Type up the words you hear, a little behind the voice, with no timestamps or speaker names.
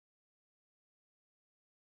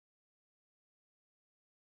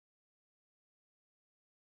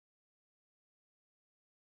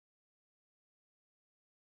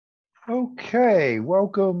Okay,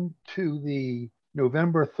 welcome to the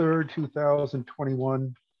November 3rd,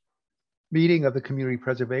 2021 meeting of the Community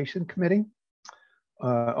Preservation Committee.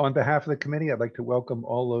 On behalf of the committee, I'd like to welcome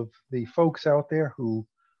all of the folks out there who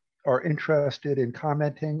are interested in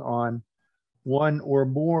commenting on one or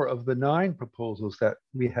more of the 9 proposals that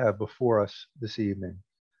we have before us this evening.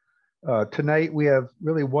 Tonight, we have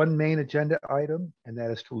really one main agenda item, and that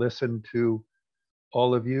is to listen to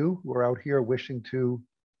all of you who are out here wishing to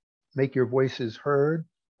make your voices heard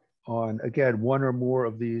on, again, one or more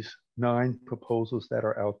of these 9 proposals that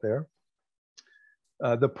are out there.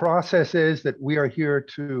 The process is that we are here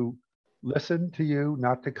to listen to you,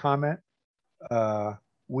 not to comment.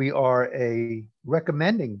 We are a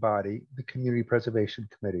recommending body, the Community Preservation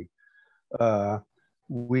Committee.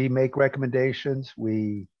 We make recommendations,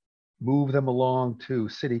 we move them along to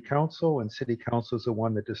City Council, and City Council is the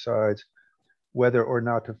one that decides whether or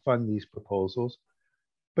not to fund these proposals.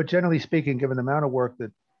 But generally speaking, given the amount of work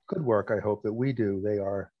that good work, I hope that we do, they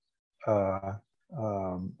are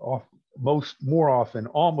more often,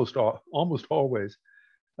 almost always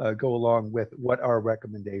go along with what our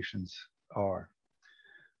recommendations are.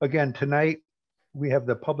 Again, tonight we have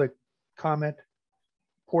the public comment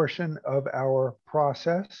portion of our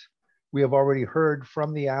process. We have already heard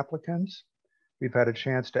from the applicants. We've had a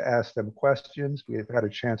chance to ask them questions. We have had a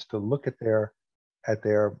chance to look at their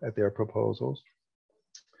proposals.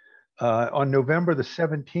 On November the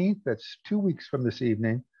 17th, that's 2 weeks from this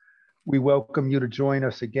evening, we welcome you to join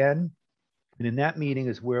us again. And in that meeting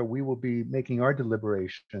is where we will be making our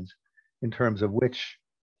deliberations in terms of which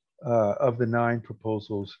of the 9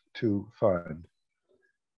 proposals to fund.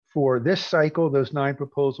 For this cycle, those 9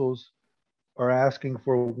 proposals are asking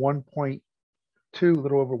for a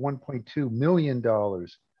little over $1.2 million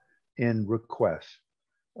in requests.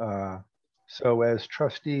 So as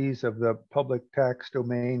trustees of the public tax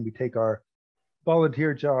domain, we take our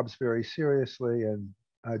volunteer jobs very seriously and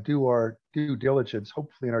do our due diligence,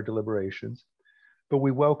 hopefully in our deliberations. But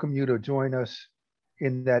we welcome you to join us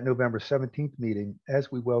in that November 17th meeting,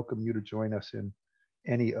 as we welcome you to join us in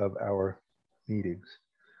any of our meetings.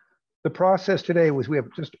 The process today was we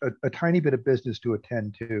have just a tiny bit of business to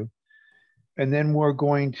attend to, and then we're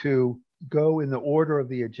going to go in the order of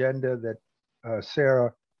the agenda that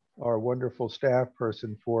Sarah, our wonderful staff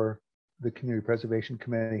person for the Community Preservation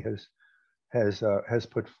Committee, has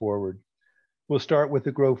put forward. We'll start with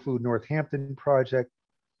the Grow Food Northampton project,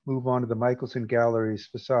 move on to the Michelson Gallery's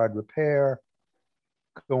facade repair,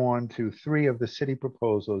 go on to 3 of the city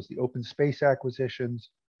proposals, the open space acquisitions,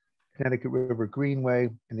 Connecticut River Greenway,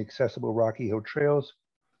 and the accessible Rocky Hill Trails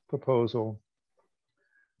proposal,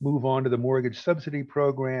 move on to the mortgage subsidy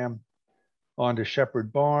program, on to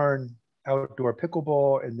Shepherd Barn, outdoor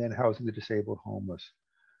pickleball, and then housing the disabled homeless.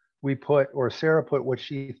 Sarah put what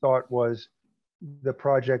she thought was the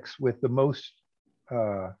projects with the most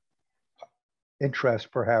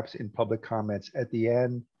interest perhaps in public comments at the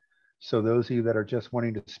end. So those of you that are just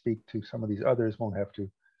wanting to speak to some of these others won't have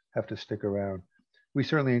to stick around. We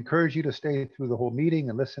certainly encourage you to stay through the whole meeting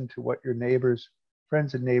and listen to what your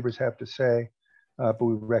friends and neighbors have to say, but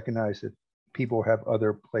we recognize that people have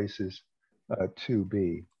other places to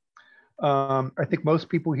be. I think most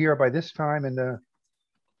people here by this time in the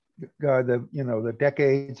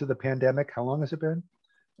decades of the pandemic, how long has it been,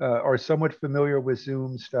 are somewhat familiar with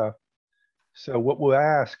Zoom stuff. So what we'll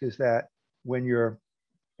ask is that when you're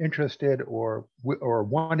interested or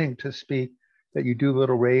wanting to speak, that you do the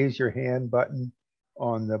little raise your hand button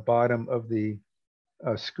on the bottom of the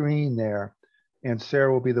screen there, and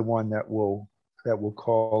Sarah will be the one that will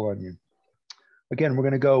call on you. Again, we're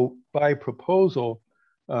going to go by proposal.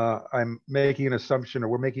 I'm making an assumption, or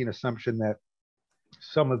we're making an assumption, that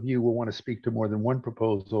some of you will want to speak to more than one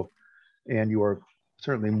proposal, and you are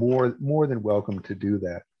certainly more than welcome to do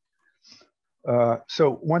that.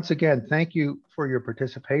 So once again, thank you for your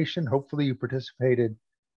participation. Hopefully you participated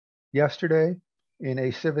yesterday in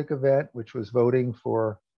a civic event, which was voting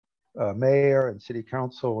for mayor and city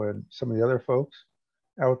council and some of the other folks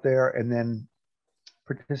out there, and then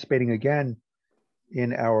participating again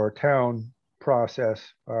in our town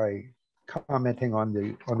process by commenting on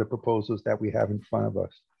the proposals that we have in front of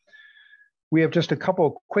us. We have just a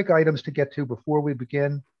couple quick items to get to before we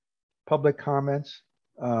begin public comments.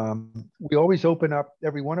 We always open up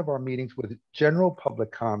every one of our meetings with general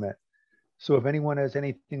public comment. So if anyone has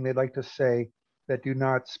anything they'd like to say that do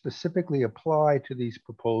not specifically apply to these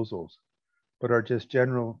proposals, but are just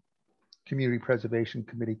general Community Preservation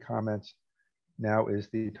Committee comments, now is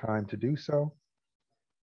the time to do so.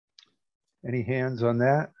 Any hands on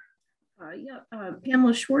that?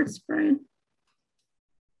 Pamela Schwartz, Brian.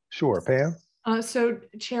 Sure, Pam. So,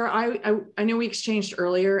 Chair, I know we exchanged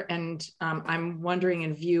earlier, and I'm wondering,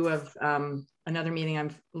 in view of another meeting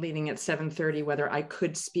I'm leading at 7:30, whether I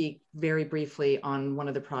could speak very briefly on one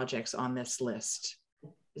of the projects on this list.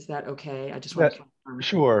 Is that okay? I just want to confirm.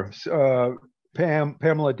 Sure.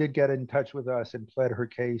 Pamela did get in touch with us and pled her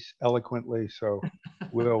case eloquently, so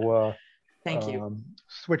we'll Thank you.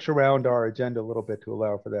 Switch around our agenda a little bit to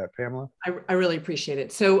allow for that. Pamela? I really appreciate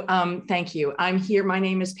it. So thank you. I'm here. My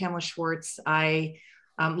name is Pamela Schwartz. I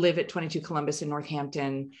live at 22 Columbus in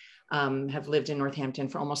Northampton, have lived in Northampton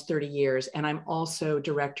for almost 30 years. And I'm also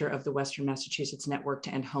director of the Western Massachusetts Network to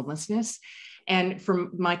End Homelessness. And for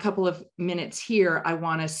my couple of minutes here, I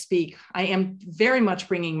want to speak. I am very much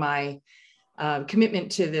bringing my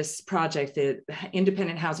commitment to this project, the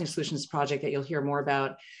Independent Housing Solutions Project that you'll hear more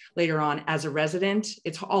about later on. As a resident,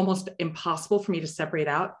 it's almost impossible for me to separate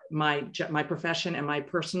out my profession and my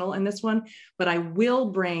personal in this one, but I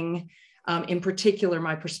will bring in particular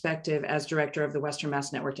my perspective as director of the Western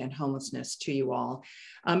Mass Network to End Homelessness to you all.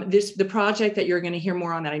 The project that you're going to hear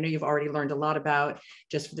more on, that I know you've already learned a lot about,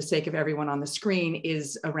 just for the sake of everyone on the screen,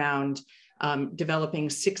 is around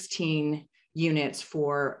developing 16 units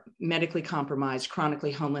for medically compromised,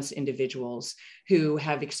 chronically homeless individuals who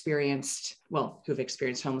have experienced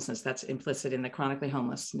homelessness. That's implicit in the chronically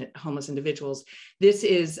homeless individuals. This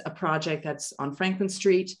is a project that's on Franklin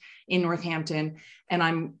Street in Northampton, and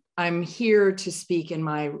I'm here to speak in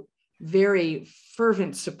my very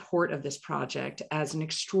fervent support of this project as an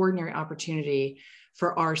extraordinary opportunity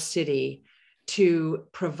for our city to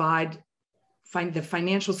find the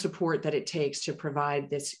financial support that it takes to provide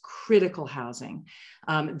this critical housing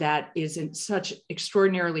that is in such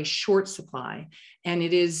extraordinarily short supply. And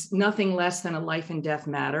it is nothing less than a life and death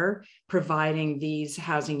matter, providing these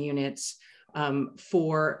housing units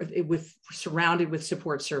surrounded with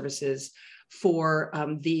support services for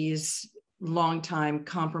these longtime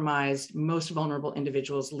compromised, most vulnerable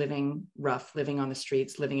individuals living on the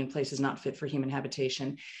streets, living in places not fit for human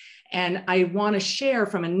habitation. And I want to share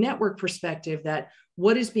from a network perspective that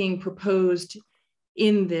what is being proposed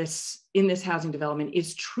in this housing development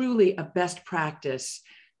is truly a best practice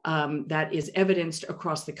that is evidenced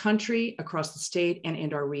across the country, across the state, and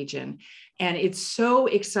in our region. And it's so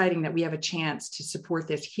exciting that we have a chance to support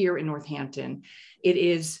this here in Northampton. It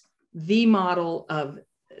is the model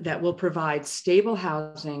that will provide stable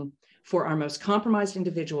housing for our most compromised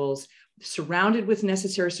individuals, surrounded with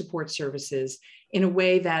necessary support services, in a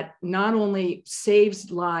way that not only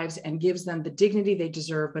saves lives and gives them the dignity they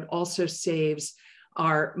deserve, but also saves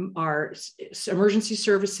our emergency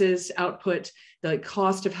services output. The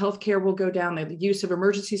cost of healthcare will go down, the use of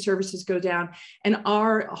emergency services go down, and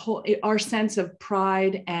our sense of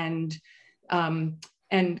pride and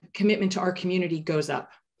commitment to our community goes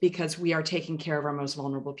up, because we are taking care of our most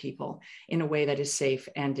vulnerable people in a way that is safe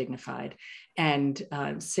and dignified and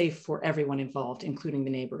safe for everyone involved, including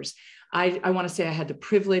the neighbors. I want to say I had the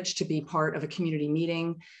privilege to be part of a community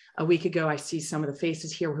meeting a week ago. I see some of the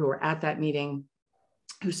faces here who were at that meeting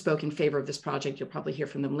who spoke in favor of this project. You'll probably hear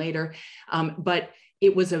from them later. But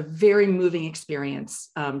it was a very moving experience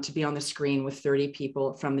to be on the screen with 30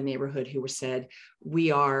 people from the neighborhood who said,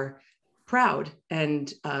 we are proud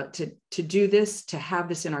and to do this, to have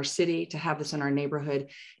this in our city, to have this in our neighborhood.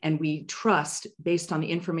 And we trust, based on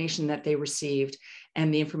the information that they received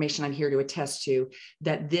and the information I'm here to attest to,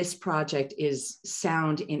 that this project is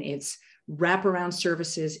sound in its wraparound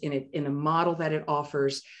services, in the model that it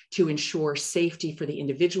offers to ensure safety for the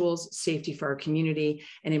individuals, safety for our community,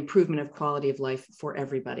 and improvement of quality of life for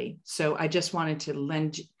everybody. So I just wanted to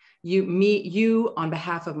lend you on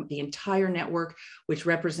behalf of the entire network, which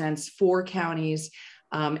represents 4 counties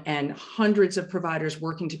and hundreds of providers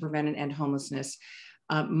working to prevent and end homelessness,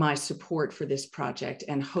 my support for this project,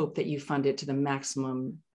 and hope that you fund it to the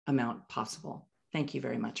maximum amount possible. Thank you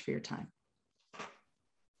very much for your time.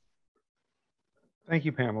 Thank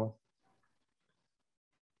you, Pamela.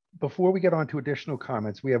 Before we get on to additional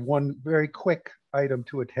comments, we have one very quick item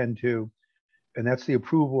to attend to, and that's the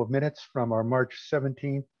approval of minutes from our March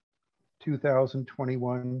 17th,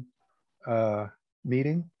 2021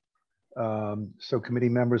 meeting. So committee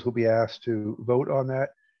members will be asked to vote on that.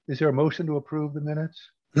 Is there a motion to approve the minutes?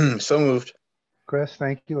 So moved. Chris,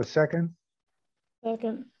 thank you. A second?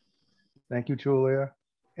 Second. Thank you, Julia.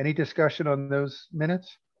 Any discussion on those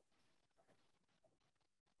minutes?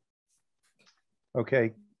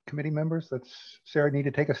 Okay, committee members, Sarah, need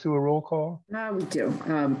to take us through a roll call? We do.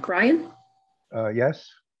 Brian? Yes.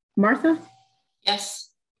 Martha? Yes.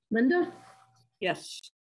 Linda? Yes.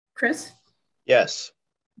 Chris? Yes.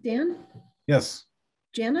 Dan? Yes.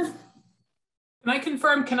 Jana? Can I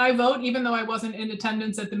confirm, can I vote even though I wasn't in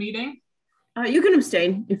attendance at the meeting? You can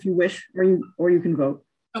abstain if you wish, or you can vote.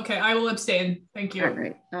 Okay, I will abstain. Thank you. All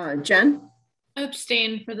right. Jen,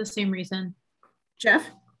 Abstain for the same reason. Jeff,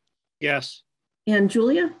 Yes. and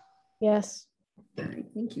Julia. Yes. All right,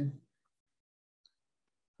 thank you.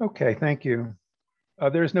 Okay, thank you.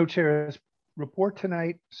 There's no chair's report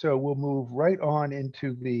tonight, so we'll move right on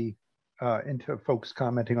into into folks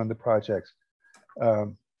commenting on the projects.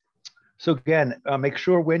 So again, make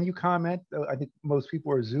sure when you comment, I think most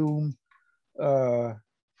people are Zoom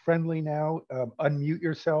friendly now. Unmute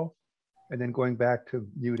yourself, and then going back to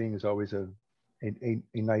muting is always a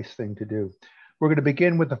nice thing to do. We're going to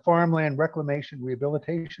begin with the Farmland Reclamation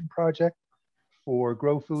Rehabilitation Project for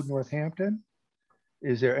Grow Food Northampton.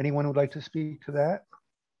 Is there anyone who would like to speak to that?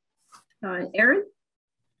 Erin?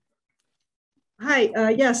 Hi,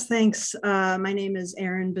 yes, thanks. My name is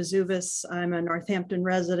Erin Bezuvis. I'm a Northampton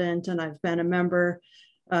resident, and I've been a member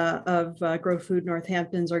of Grow Food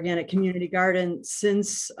Northampton's Organic Community Garden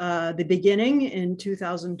since the beginning in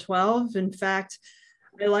 2012. In fact,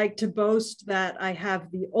 I like to boast that I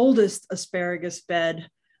have the oldest asparagus bed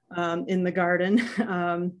in the garden.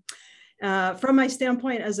 From my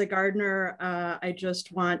standpoint as a gardener, I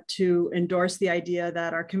just want to endorse the idea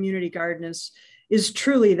that our community garden is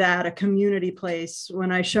truly that, a community place.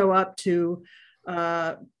 When I show up to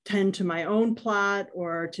tend to my own plot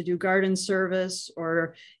or to do garden service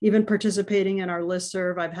or even participating in our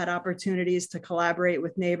listserv, I've had opportunities to collaborate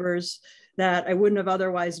with neighbors that I wouldn't have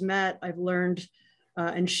otherwise met. I've learned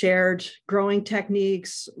and shared growing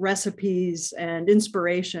techniques, recipes, and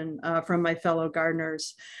inspiration from my fellow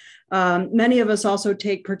gardeners. Many of us also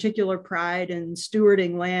take particular pride in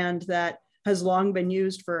stewarding land that has long been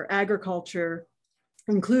used for agriculture,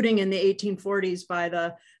 including in the 1840s by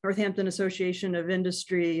the Northampton Association of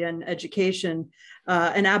Industry and Education,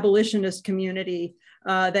 an abolitionist community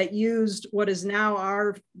that used what is now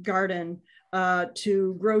our garden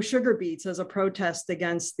to grow sugar beets as a protest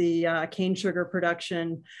against the cane sugar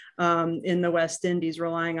production in the West Indies,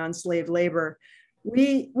 relying on slave labor.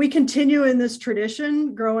 We continue in this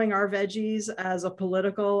tradition, growing our veggies as a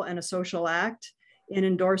political and a social act in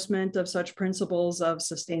endorsement of such principles of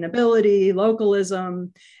sustainability,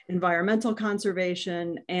 localism, environmental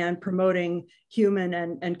conservation, and promoting human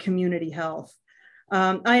and community health.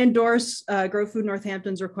 I endorse Grow Food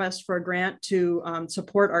Northampton's request for a grant to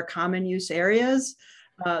support our common use areas,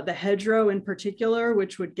 the hedgerow in particular,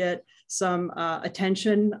 which would get some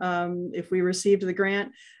attention if we received the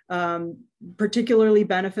grant, particularly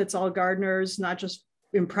benefits all gardeners, not just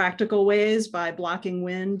in practical ways by blocking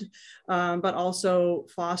wind, but also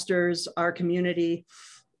fosters our community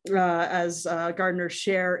as gardeners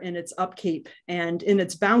share in its upkeep and in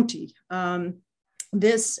its bounty.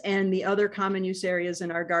 This and the other common use areas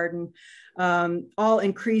in our garden all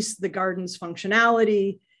increase the garden's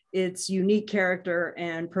functionality, its unique character,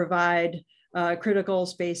 and provide critical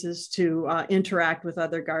spaces to interact with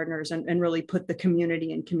other gardeners and really put the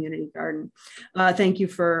community in community garden. Thank you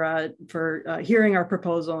for hearing our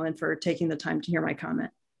proposal and for taking the time to hear my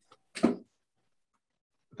comment.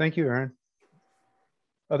 Thank you, Erin.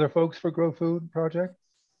 Other folks for Grow Food Project?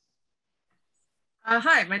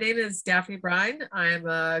 Hi, my name is Daphne Brine. I'm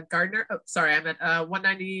a gardener. Oh, sorry, I'm at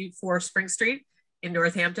 194 Spring Street in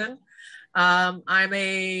Northampton. I'm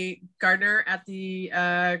a gardener at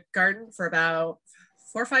the garden for about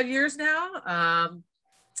 4 or 5 years now.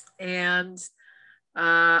 And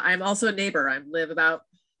I'm also a neighbor. I live about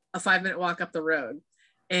a 5-minute walk up the road.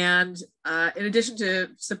 And in addition to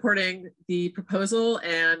supporting the proposal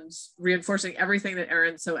and reinforcing everything that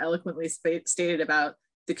Erin so eloquently stated about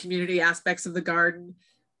the community aspects of the garden,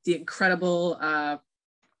 the incredible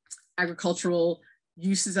agricultural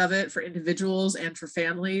uses of it for individuals and for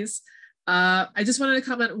families, I just wanted to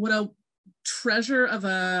comment what a treasure of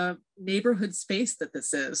a neighborhood space that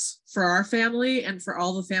this is for our family and for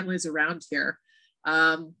all the families around here.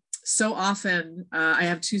 So often I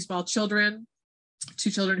have 2 small children,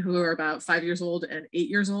 2 children who are about 5 years old and 8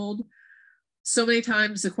 years old. So many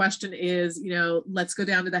times the question is, you know, let's go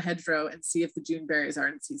down to the hedgerow and see if the June berries are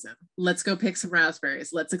in season. Let's go pick some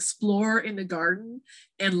raspberries. Let's explore in the garden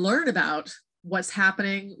and learn about what's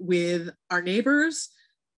happening with our neighbors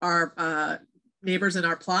in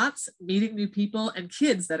our plots, meeting new people and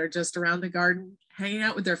kids that are just around the garden, hanging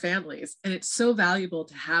out with their families. And it's so valuable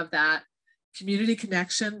to have that community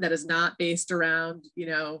connection that is not based around, you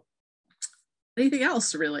know, anything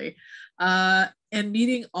else really. And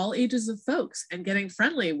meeting all ages of folks and getting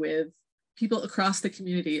friendly with people across the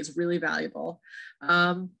community is really valuable.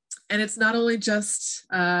 And it's not only just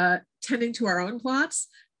tending to our own plots,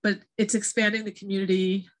 but it's expanding the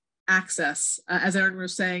community access, as Erin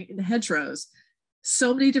was saying, in the hedgerows.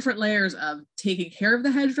 so many different layers of taking care of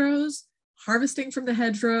the hedgerows, harvesting from the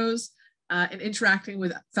hedgerows, and interacting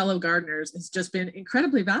with fellow gardeners has just been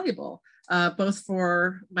incredibly valuable, both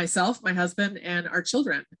for myself, my husband, and our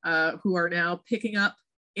children, who are now picking up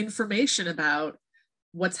information about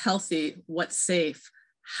what's healthy, what's safe,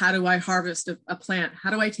 how do I harvest a plant,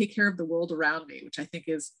 how do I take care of the world around me, which I think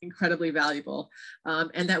is incredibly valuable.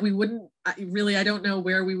 And that we wouldn't, I don't know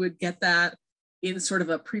where we would get that in sort of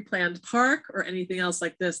a pre-planned park or anything else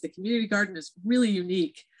like this. The community garden is really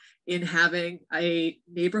unique in having a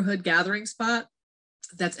neighborhood gathering spot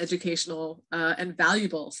that's educational and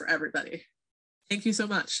valuable for everybody. Thank you so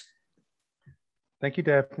much. Thank you,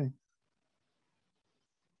 Daphne.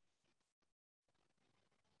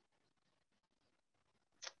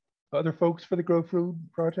 Other folks for the Grow Food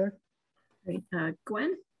Project? Great.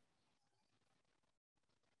 Gwen?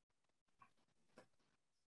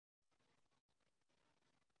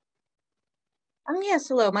 Yes,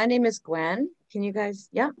 hello, my name is Gwen. Can you guys,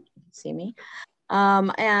 see me.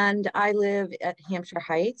 And I live at Hampshire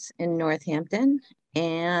Heights in Northampton,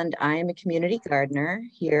 and I am a community gardener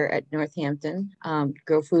here at Northampton,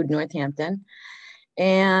 Grow Food Northampton.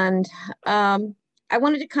 And I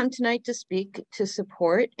wanted to come tonight to speak to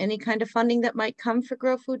support any kind of funding that might come for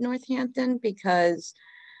Grow Food Northampton, because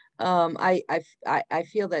I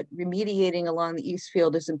feel that remediating along the East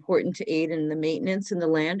Field is important to aid in the maintenance in the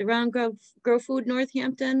land around Grow Food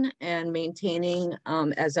Northampton, and maintaining,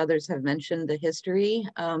 as others have mentioned, the history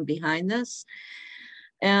behind this.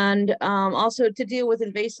 And also to deal with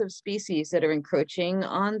invasive species that are encroaching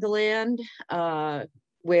on the land,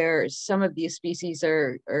 where some of these species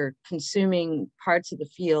are consuming parts of the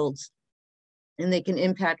fields, and they can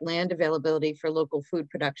impact land availability for local food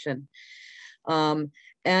production.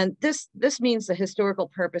 And this means the historical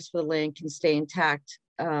purpose for the land can stay intact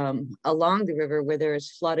along the river where there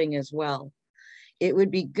is flooding as well. It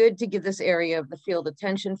would be good to give this area of the field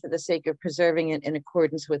attention for the sake of preserving it in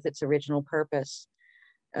accordance with its original purpose.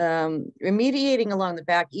 Remediating along the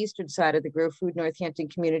back eastern side of the Grow Food Northampton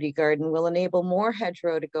Community Garden will enable more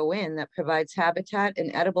hedgerow to go in that provides habitat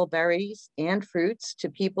and edible berries and fruits to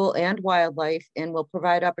people and wildlife, and will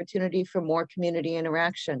provide opportunity for more community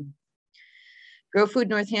interaction. Grow Food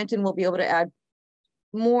Northampton will be able to add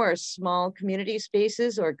more small community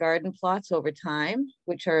spaces or garden plots over time,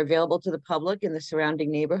 which are available to the public in the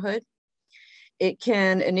surrounding neighborhood. It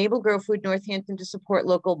can enable Grow Food Northampton to support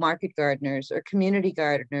local market gardeners or community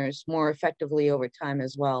gardeners more effectively over time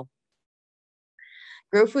as well.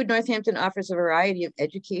 Grow Food Northampton offers a variety of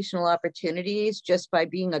educational opportunities just by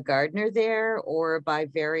being a gardener there, or by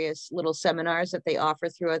various little seminars that they offer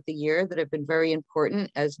throughout the year that have been very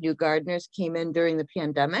important as new gardeners came in during the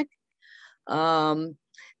pandemic.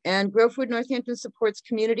 And Grow Food Northampton supports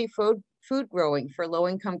community food growing for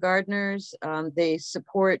low-income gardeners. They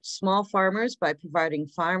support small farmers by providing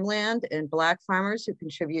farmland and Black farmers who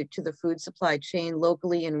contribute to the food supply chain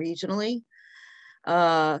locally and regionally.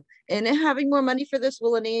 And having more money for this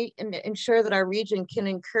will ensure that our region can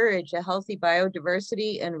encourage a healthy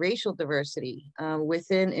biodiversity and racial diversity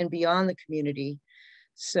within and beyond the community.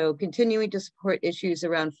 So continuing to support issues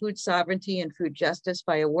around food sovereignty and food justice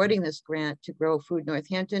by awarding this grant to Grow Food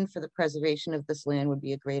Northampton for the preservation of this land would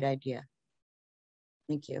be a great idea.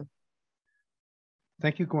 Thank you.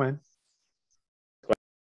 Thank you, Gwen.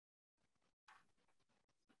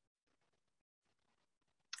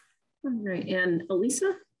 All right, and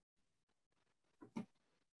Elisa?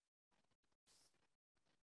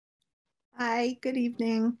 Hi, good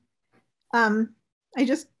evening. I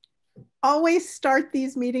just always start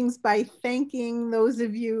these meetings by thanking those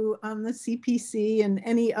of you on the CPC and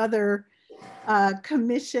any other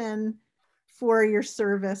commission for your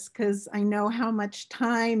service, because I know how much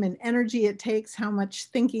time and energy it takes, how much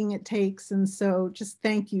thinking it takes. And so just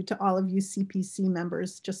thank you to all of you CPC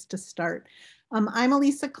members, just to start. I'm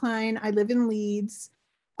Elisa Klein. I live in Leeds.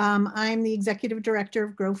 I'm the executive director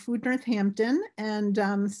of Grow Food Northampton,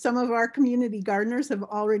 and some of our community gardeners have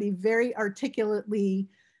already very articulately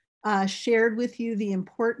shared with you the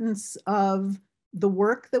importance of the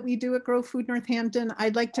work that we do at Grow Food Northampton.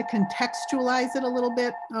 I'd like to contextualize it a little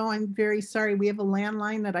bit. Oh, I'm very sorry. We have a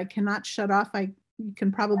landline that I cannot shut off. You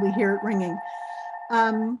can probably hear it ringing.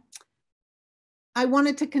 I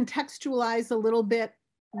wanted to contextualize a little bit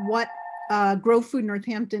what Grow Food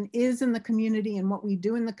Northampton is in the community and what we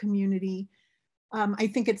do in the community. I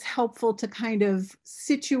think it's helpful to kind of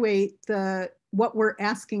situate what we're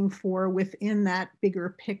asking for within that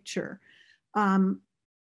bigger picture.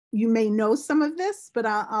 You may know some of this, but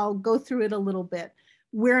I'll go through it a little bit.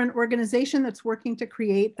 We're an organization that's working to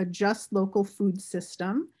create a just local food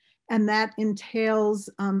system. And that entails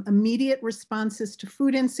immediate responses to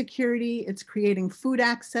food insecurity. It's creating food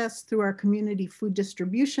access through our community food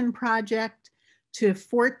distribution project to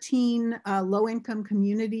 14 low-income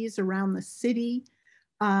communities around the city.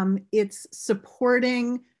 It's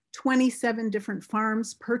supporting 27 different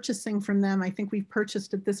farms, purchasing from them. I think we've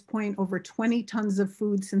purchased at this point over 20 tons of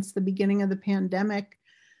food since the beginning of the pandemic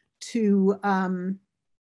to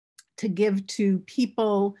give to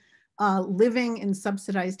people living in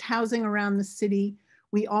subsidized housing around the city.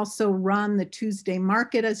 We also run the Tuesday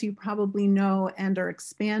market, as you probably know, and are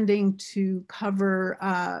expanding to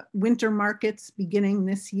cover winter markets beginning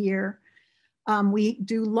this year. We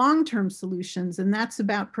do long-term solutions, and that's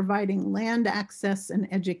about providing land access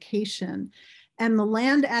and education. And the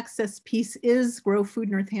land access piece is Grow Food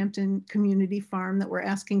Northampton Community Farm that we're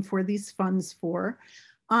asking for these funds for.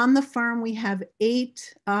 On the farm, we have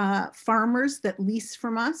 8 farmers that lease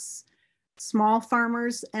from us, small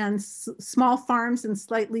farmers and small farms and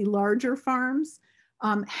slightly larger farms,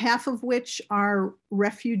 half of which are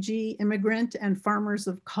refugee, immigrant, and farmers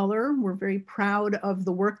of color. We're very proud of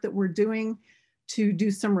the work that we're doing to do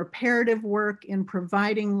some reparative work in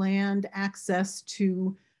providing land access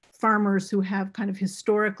to farmers who have kind of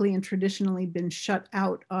historically and traditionally been shut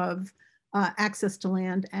out of access to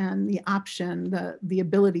land and the option, the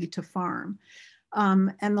ability to farm.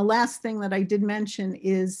 And the last thing that I did mention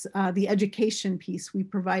is the education piece. We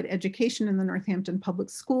provide education in the Northampton Public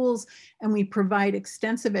Schools, and we provide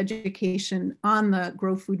extensive education on the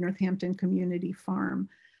Grow Food Northampton Community Farm.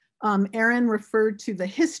 Erin referred to the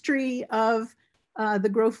history of the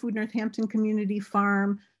Grow Food Northampton Community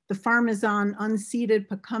Farm. The farm is on unceded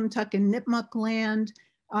Pecumtuck and Nipmuc land.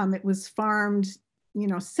 It was farmed,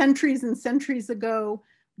 centuries and centuries ago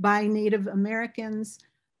by Native Americans.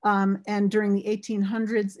 And during the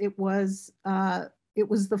 1800s, it was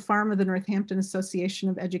the farm of the Northampton Association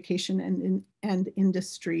of Education and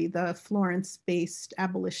Industry, the Florence-based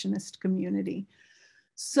abolitionist community.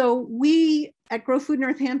 So we at Grow Food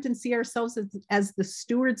Northampton see ourselves as the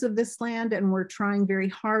stewards of this land, and we're trying very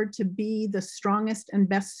hard to be the strongest and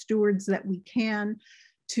best stewards that we can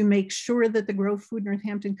to make sure that the Grow Food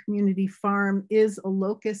Northampton Community Farm is a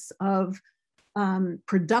locus of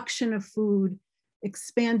production of food,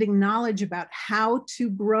 expanding knowledge about how to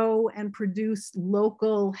grow and produce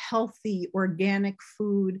local, healthy, organic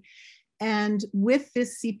food. And with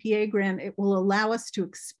this CPA grant, it will allow us to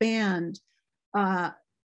expand.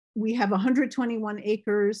 We have 121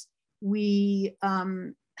 acres. We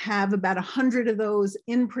have about 100 of those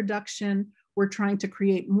in production. We're trying to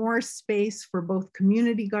create more space for both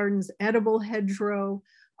community gardens, edible hedgerow,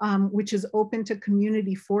 which is open to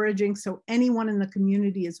community foraging. So anyone in the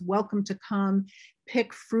community is welcome to come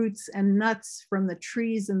pick fruits and nuts from the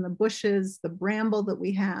trees and the bushes, the bramble that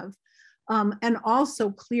we have, and also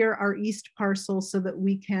clear our east parcel so that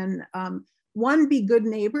we can, one, be good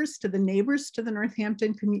neighbors to the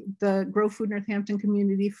Northampton, the Grow Food Northampton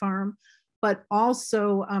Community Farm, but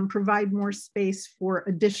also provide more space for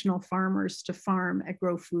additional farmers to farm at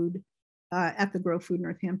Grow Food, at the Grow Food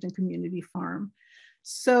Northampton Community Farm.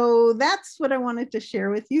 So that's what I wanted to share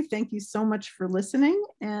with you. Thank you so much for listening.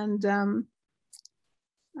 And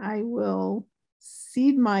I will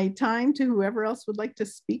cede my time to whoever else would like to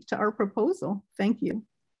speak to our proposal. Thank you.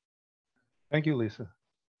 Thank you, Lisa.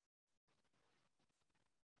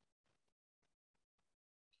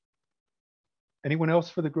 Anyone else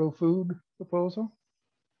for the Grow Food proposal?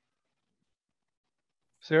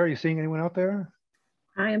 Sarah, you seeing anyone out there?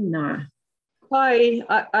 I am not. Hi,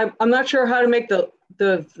 I'm not sure how to make the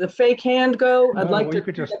fake hand go. I'd like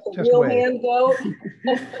to just the real wave. hand go.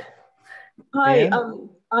 Hi,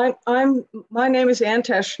 my name is Ann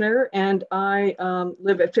Teschner, and I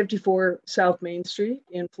live at 54 South Main Street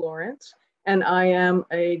in Florence, and I am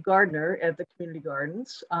a gardener at the community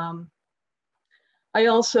gardens. I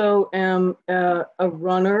also am a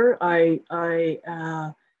runner. I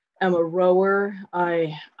am a rower.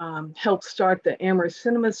 I helped start the Amherst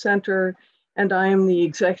Cinema Center, and I am the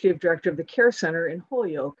executive director of the Care Center in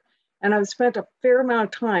Holyoke. And I've spent a fair amount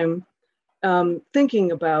of time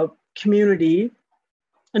thinking about community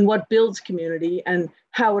and what builds community and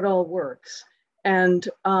how it all works. And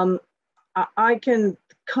I can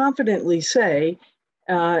confidently say,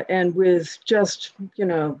 and with just,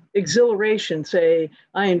 exhilaration say,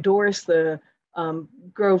 I endorse the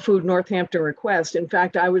Grow Food Northampton request. In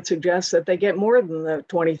fact, I would suggest that they get more than the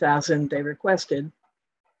 20,000 they requested.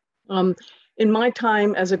 In my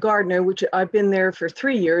time as a gardener, which I've been there for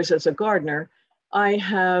 3 years as a gardener, I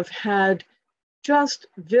have had just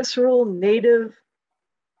visceral native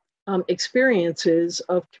experiences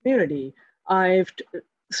of community. I've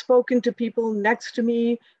spoken to people next to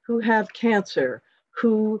me who have cancer,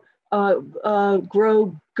 who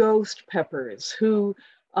grow ghost peppers, who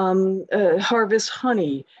harvest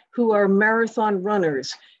honey, who are marathon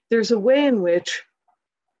runners. There's a way in which,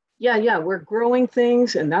 we're growing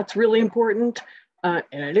things, and that's really important. And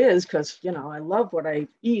it is, because I love what I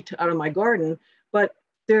eat out of my garden. But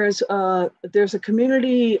there's a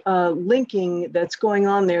community linking that's going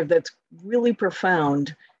on there that's really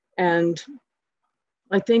profound. And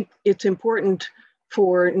I think it's important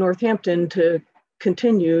for Northampton to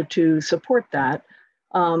continue to support that.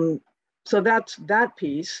 So that's that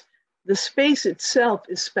piece. The space itself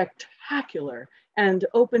is spectacular and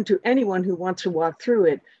open to anyone who wants to walk through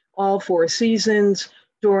it, all 4 seasons.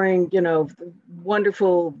 During,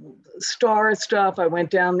 wonderful star stuff, I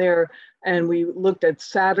went down there and we looked at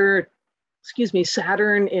Saturn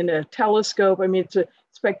in a telescope. I mean, it's a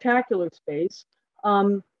spectacular space.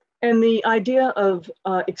 And the idea of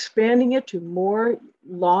expanding it to more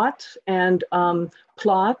lots and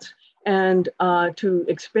plots, and to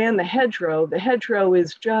expand the hedgerow. The hedgerow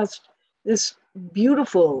is just this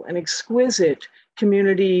beautiful and exquisite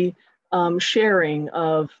community sharing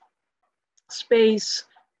of space,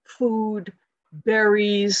 food,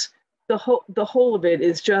 berries. The whole of it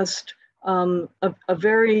is just a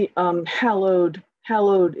very hallowed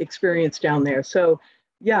experience down there. So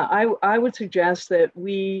yeah, I would suggest that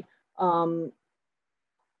we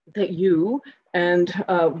that you and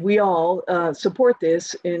we all support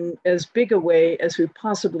this in as big a way as we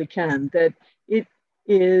possibly can. That it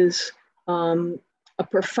is a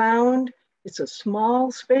profound. It's a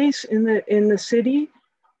small space in the city,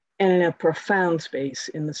 and a profound space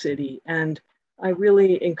in the city. And I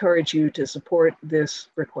really encourage you to support this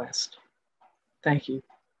request. Thank you.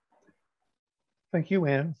 Thank you,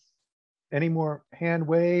 Ann. Any more hand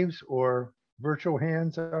waves or virtual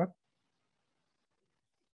hands up?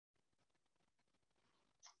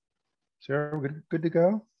 Sarah, good to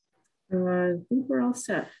go? I think we're all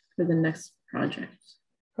set for the next project.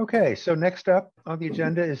 Okay, so next up on the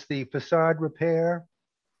agenda is the facade repair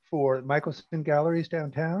for Michelson Galleries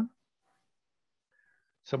downtown.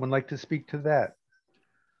 Someone like to speak to that?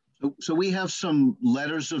 So we have some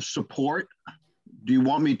letters of support. Do you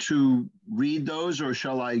want me to read those, or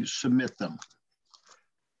shall I submit them?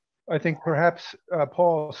 I think perhaps,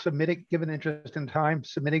 Paul, given interest in time,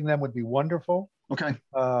 submitting them would be wonderful. Okay.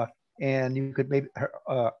 And you could maybe,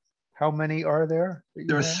 how many are there?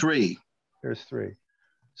 There are 3. There's 3.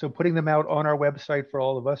 So putting them out on our website for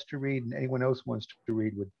all of us to read, and anyone else wants to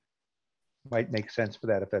read might make sense for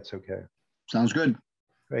that, if that's okay. Sounds good.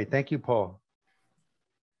 Great, thank you, Paul.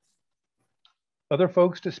 Other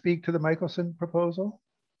folks to speak to the Michelson proposal?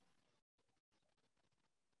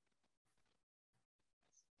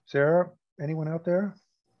 Sarah, anyone out there?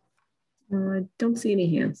 I don't see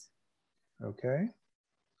any hands. Okay.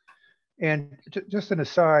 And just an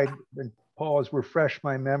aside, and Paul has refreshed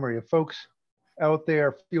my memory, if folks out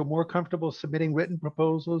there feel more comfortable submitting written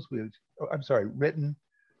proposals, written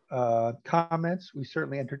comments, we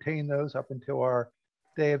certainly entertain those up until our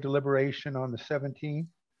day of deliberation on the 17th.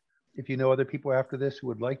 If you know other people after this who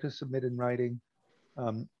would like to submit in writing,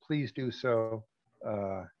 please do so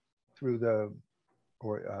through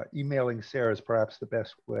emailing Sarah is perhaps the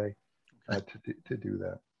best way to do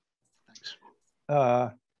that.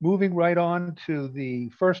 Thanks. Moving right on to the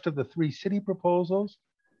first of the 3 city proposals.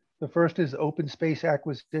 The first is open space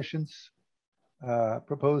acquisitions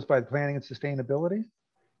proposed by Planning and Sustainability,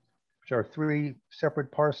 which are 3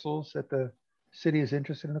 separate parcels that the city is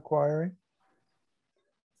interested in acquiring.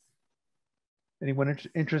 Anyone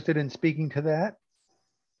interested in speaking to that?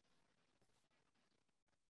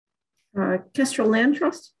 Kestrel Land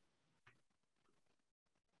Trust.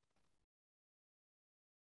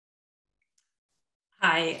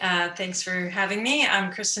 Hi, thanks for having me.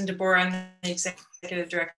 I'm Kristen DeBoer. I'm the Executive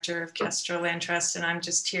Director of Kestrel Land Trust, and I'm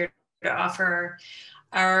just here to offer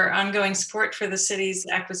our ongoing support for the city's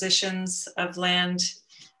acquisitions of land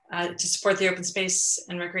to support the open space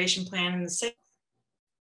and recreation plan in the city.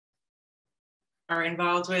 Are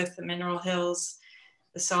involved with the Mineral Hills,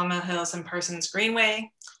 the Sawmill Hills, and Parsons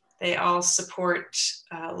Greenway. They all support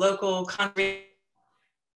local conservation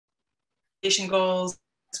goals,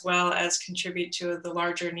 as well as contribute to the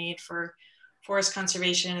larger need for forest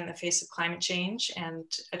conservation in the face of climate change and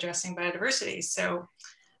addressing biodiversity. So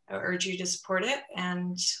I urge you to support it,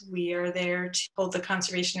 and we are there to hold the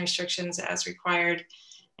conservation restrictions as required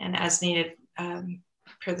and as needed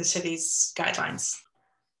per the city's guidelines.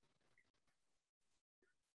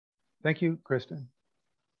 Thank you, Kristen.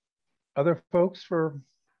 Other folks for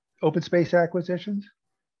open space acquisitions?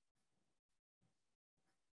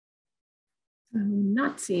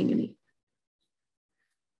 Not seeing any.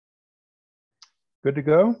 Good to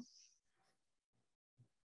go?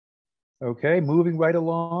 Okay, moving right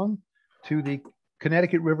along to the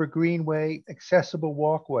Connecticut River Greenway accessible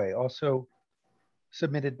walkway, also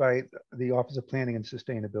submitted by the Office of Planning and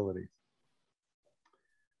Sustainability.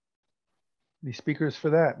 Any speakers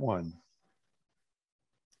for that one?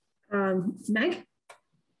 Meg?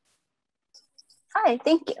 Hi,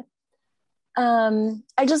 thank you.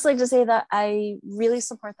 I'd just like to say that I really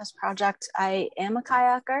support this project. I am a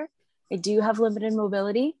kayaker. I do have limited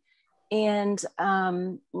mobility. And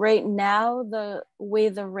right now, the way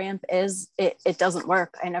the ramp is, it doesn't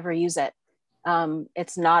work. I never use it.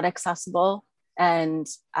 It's not accessible. And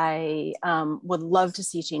I would love to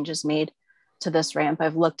see changes made to this ramp.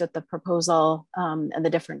 I've looked at the proposal and the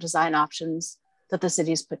different design options that the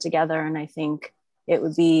city's put together. And I think it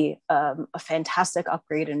would be a fantastic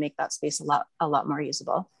upgrade and make that space a lot more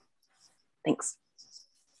usable. Thanks.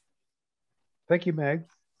 Thank you, Meg.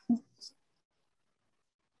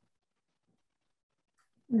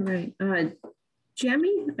 All right.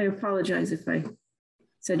 Jamie, I apologize if I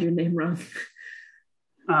said your name wrong.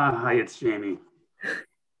 Hi, it's Jamie.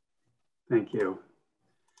 Thank you.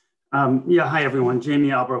 Yeah, hi everyone. Jamie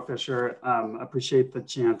Albro Fisher. Appreciate the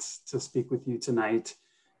chance to speak with you tonight.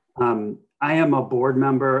 I am a board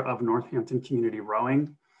member of Northampton Community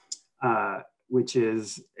Rowing, which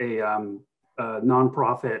is a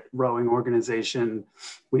nonprofit rowing organization.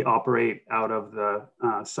 We operate out of the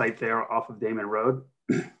site there off of Damon Road.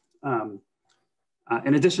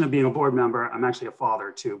 In addition to being a board member, I'm actually a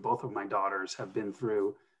father too. Both of my daughters have been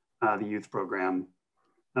through the youth program.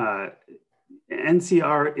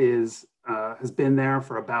 NCR has been there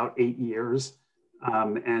for about 8 years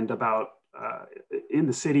and about in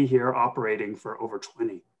the city here operating for over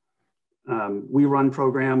 20. We run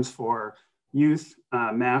programs for youth,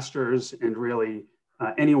 masters, and really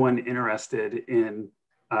anyone interested in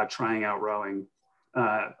trying out rowing.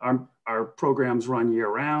 Our programs run year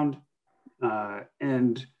round.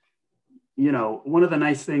 And, you know, one of the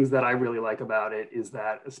nice things that I really like about it is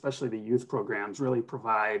that especially the youth programs really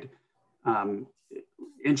provide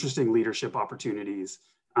interesting leadership opportunities.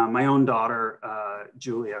 My own daughter,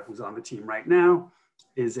 Julia, who's on the team right now,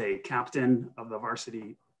 is a captain of the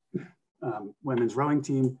varsity women's rowing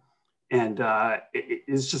team. And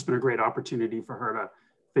it's just been a great opportunity for her to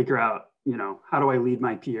figure out, you know, how do I lead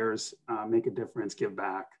my peers, make a difference, give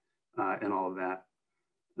back, and all of that.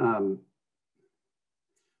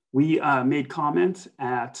 We made comments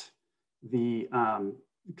at the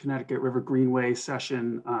Connecticut River Greenway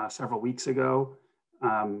session several weeks ago,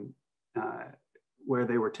 where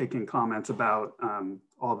they were taking comments about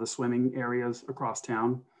all the swimming areas across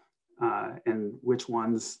town and which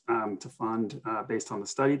ones to fund based on the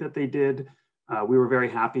study that they did. We were very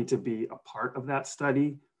happy to be a part of that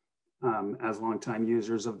study as longtime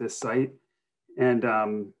users of this site. And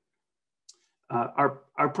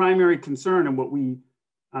our primary concern and what we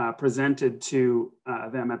presented to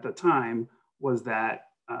them at the time was that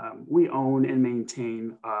we own and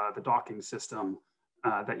maintain the docking system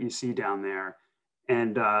that you see down there.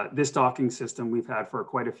 And this docking system we've had for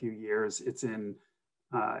quite a few years. It's in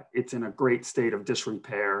a great state of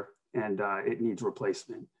disrepair and it needs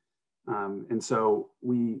replacement. And so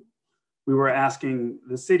we were asking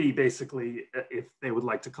the city basically if they would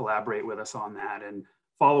like to collaborate with us on that. And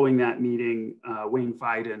following that meeting, Wayne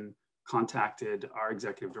Fiden contacted our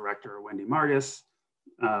executive director, Wendy Margus,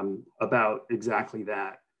 about exactly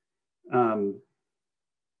that.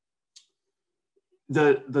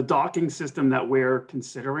 The docking system that we're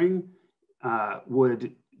considering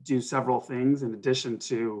would do several things in addition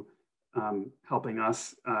to helping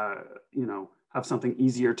us, you know, have something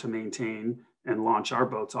easier to maintain and launch our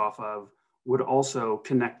boats off of, would also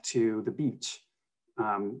connect to the beach,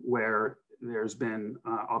 where there's been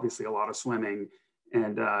obviously a lot of swimming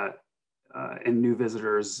and new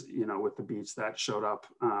visitors, you know, with the beach that showed up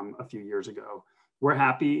a few years ago. We're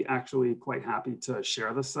happy, actually quite happy to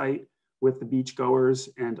share the site with the beachgoers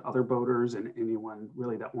and other boaters and anyone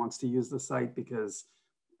really that wants to use the site, because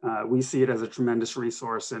we see it as a tremendous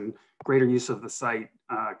resource and greater use of the site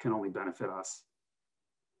can only benefit us.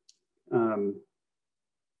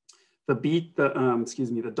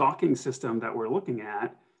 The docking system that we're looking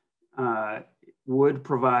at would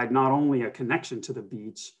provide not only a connection to the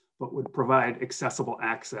beach, but would provide accessible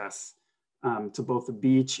access to both the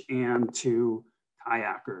beach and to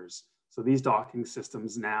kayakers. So these docking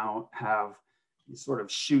systems now have these sort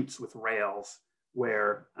of chutes with rails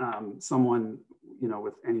where someone, you know,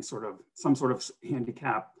 with some sort of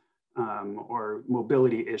handicap or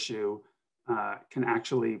mobility issue can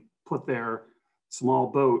actually put their small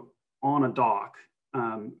boat on a dock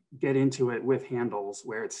get into it with handles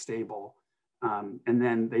where it's stable. And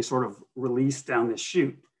then they sort of release down this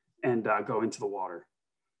chute and go into the water.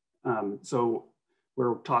 So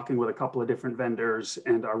we're talking with a couple of different vendors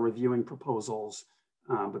and are reviewing proposals,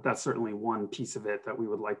 but that's certainly one piece of it that we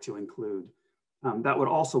would like to include. That would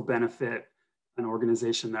also benefit an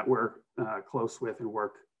organization that we're close with and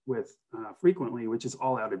work with frequently, which is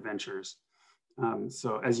All Out Adventures.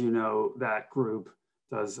 So as you know, that group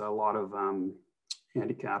does a lot of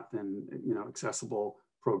handicapped and accessible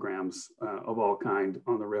programs of all kind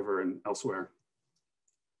on the river and elsewhere.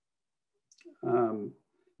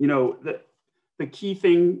 The key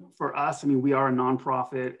thing for us, I mean, we are a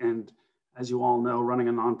nonprofit, and as you all know, running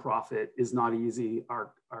a nonprofit is not easy.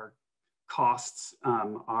 Our costs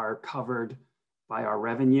are covered by our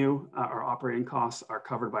revenue. Our operating costs are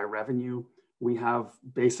covered by revenue. We have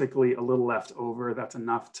basically a little left over. That's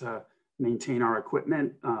enough to maintain our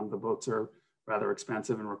equipment. The boats are rather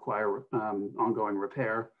expensive and require ongoing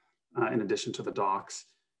repair in addition to the docks.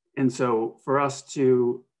 And so for us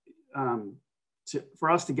to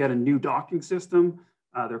get a new docking system,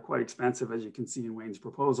 they're quite expensive, as you can see in Wayne's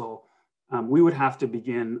proposal. We would have to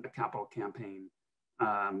begin a capital campaign.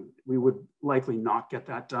 We would likely not get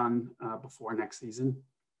that done before next season.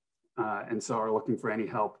 And so are looking for any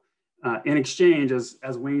help. In exchange,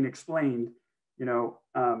 as Wayne explained,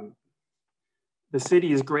 the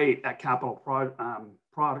city is great at capital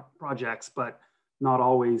projects, but not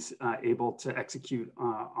always able to execute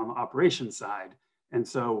on the operations side. And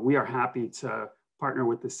so we are happy to partner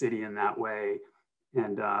with the city in that way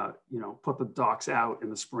and put the docks out in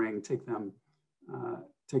the spring, take them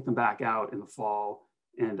back out in the fall,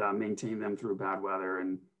 and maintain them through bad weather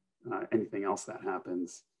and anything else that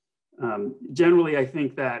happens. Generally, I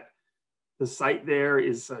think that the site there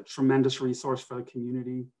is a tremendous resource for the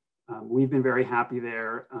community. We've been very happy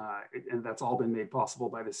there, and that's all been made possible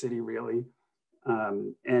by the city, really.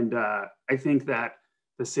 I think that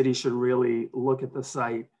the city should really look at the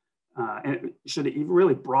site and it should even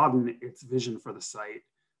really broaden its vision for the site.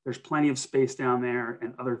 There's plenty of space down there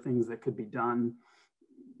and other things that could be done.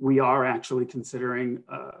 We are actually considering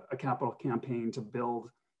a capital campaign to build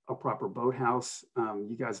a proper boathouse.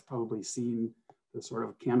 You guys have probably seen the sort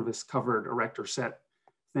of canvas covered erector set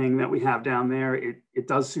thing that we have down there. It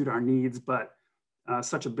does suit our needs, but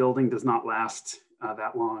such a building does not last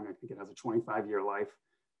that long. I think it has a 25-year life,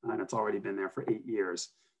 and it's already been there for 8 years.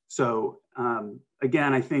 So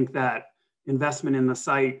again, I think that investment in the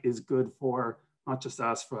site is good for not just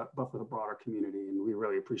us, but for the broader community, and we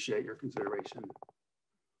really appreciate your consideration.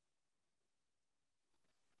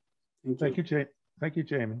 Thank you,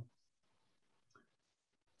 Jamie.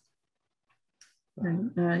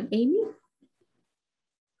 Amy?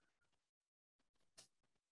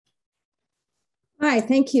 Hi,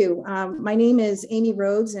 thank you. My name is Amy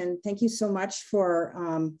Rhodes, and thank you so much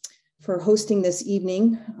for hosting this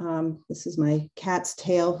evening. This is my cat's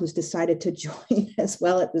tail who's decided to join as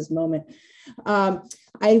well at this moment. I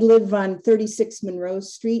live on 36 Monroe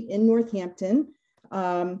Street in Northampton.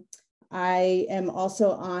 I am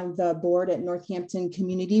also on the board at Northampton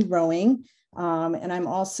Community Rowing, and I'm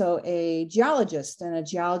also a geologist and a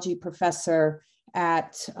geology professor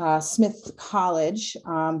at Smith College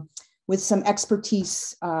with some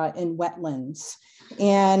expertise in wetlands.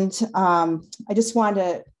 And I just want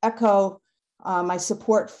to echo my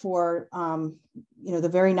support for the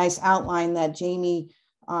very nice outline that Jamie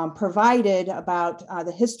provided about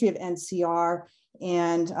the history of NCR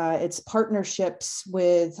and its partnerships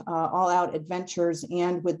with All Out Adventures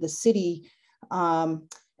and with the city, and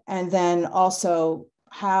then also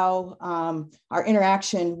how our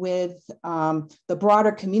interaction with the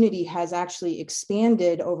broader community has actually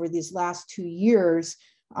expanded over these last 2 years.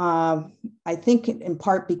 I think in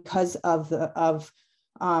part because of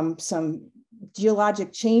some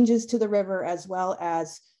geologic changes to the river as well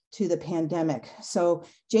as to the pandemic. So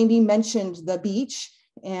Jamie mentioned the beach,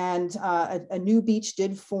 and a new beach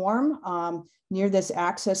did form near this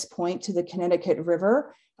access point to the Connecticut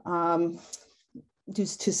River due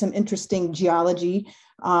to some interesting geology.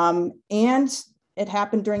 And it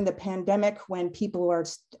happened during the pandemic when people are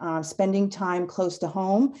spending time close to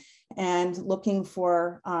home and looking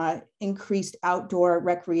for increased outdoor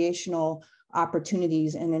recreational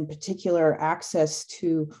opportunities, and in particular access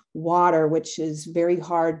to water, which is very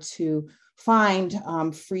hard to find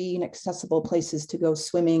free and accessible places to go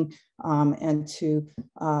swimming and to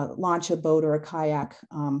launch a boat or a kayak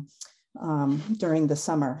during the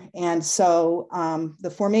summer. And so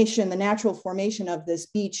the natural formation of this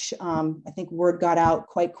beach, I think word got out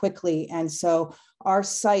quite quickly. And so our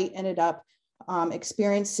site ended up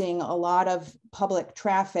experiencing a lot of public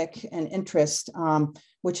traffic and interest,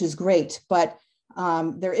 which is great, but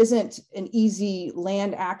there isn't an easy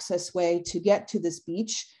land access way to get to this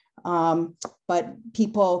beach, but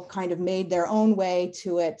people kind of made their own way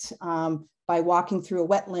to it by walking through a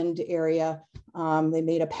wetland area. They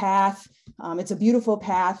made a path. It's a beautiful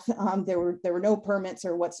path. There were no permits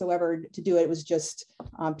or whatsoever to do it. It was just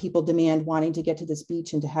people wanting to get to this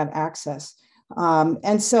beach and to have access.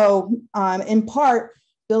 And so in part,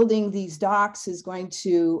 building these docks is going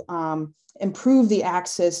to improve the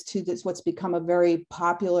access to this, what's become a very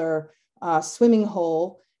popular swimming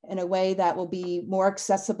hole, in a way that will be more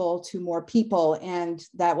accessible to more people, and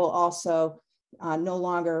that will also no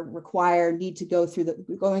longer need to go through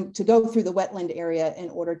the wetland area in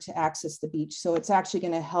order to access the beach. So it's actually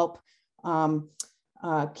going to help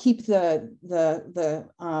keep the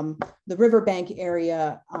riverbank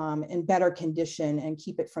area in better condition and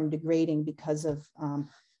keep it from degrading because of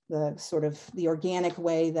the organic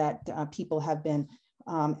way that people have been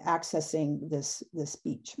accessing this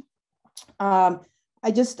beach. I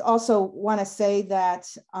just also want to say that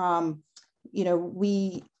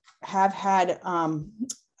we have had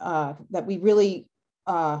that we really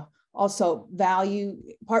also value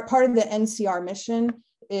part of the NCR mission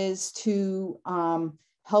is to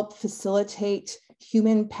help facilitate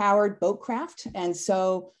human-powered boatcraft. And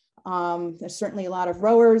so there's certainly a lot of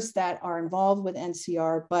rowers that are involved with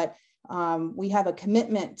NCR, but we have a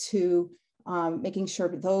commitment to making sure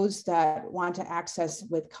that those that want to access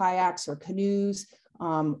with kayaks or canoes,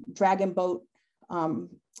 dragon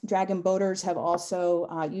boaters have also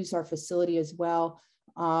used our facility as well.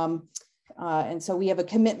 And so we have a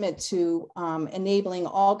commitment to enabling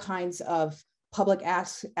all kinds of public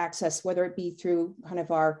access, whether it be through kind of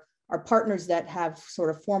our partners that have sort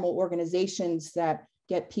of formal organizations that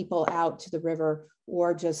get people out to the river,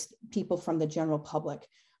 or just people from the general public.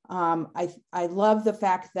 I love the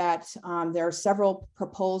fact that there are several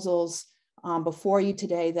proposals before you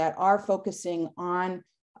today that are focusing on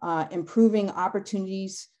improving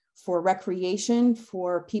opportunities for recreation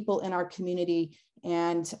for people in our community.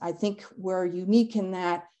 And I think we're unique in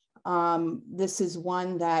that this is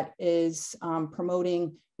one that is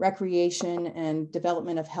promoting recreation and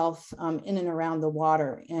development of health in and around the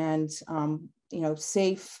water, and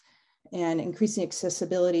safe and increasing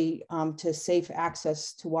accessibility to safe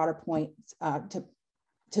access to water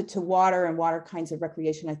to water and water kinds of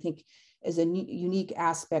recreation, I think is a unique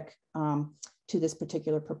aspect to this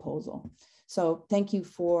particular proposal. So thank you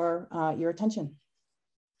for your attention.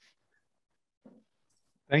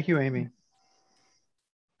 Thank you, Amy.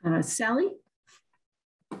 Sally?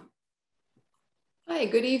 Hi,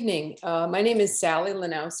 good evening. My name is Sally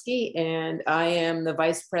Lanowski, and I am the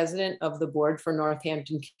Vice President of the Board for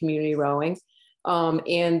Northampton Community Rowing,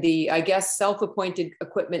 and the, I guess, self-appointed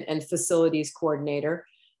Equipment and Facilities Coordinator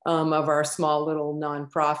of our small little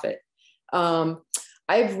nonprofit.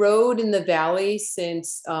 I've rowed in the Valley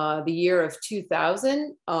since the year of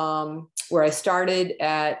 2000, where I started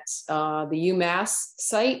at the UMass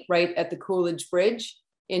site right at the Coolidge Bridge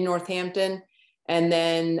in Northampton, and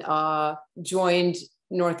then joined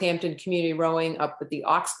Northampton Community Rowing up at the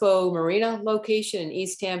Oxbow Marina location in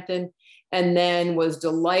East Hampton, and then was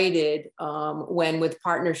delighted when, with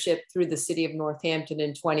partnership through the city of Northampton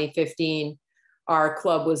in 2015, our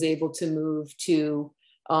club was able to move to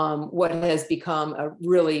what has become a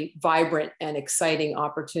really vibrant and exciting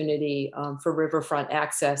opportunity for riverfront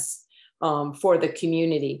access for the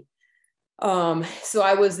community. So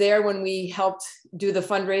I was there when we helped do the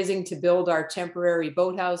fundraising to build our temporary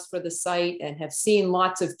boathouse for the site, and have seen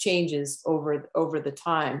lots of changes over the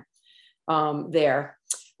time there.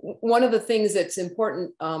 One of the things that's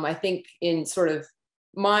important, I think, in sort of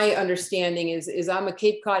my understanding is I'm a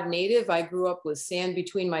Cape Cod native. I grew up with sand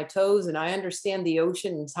between my toes, and I understand the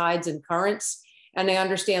ocean and tides and currents, and I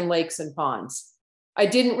understand lakes and ponds. I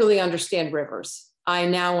didn't really understand rivers. I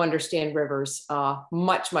now understand rivers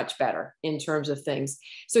much, much better in terms of things.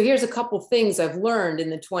 So here's a couple things I've learned in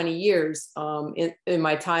the 20 years in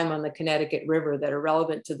my time on the Connecticut River that are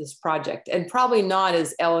relevant to this project, and probably not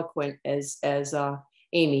as eloquent as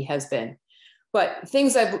Amy has been. But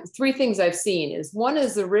three things I've seen is, one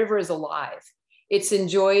is the river is alive. It's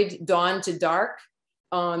enjoyed dawn to dark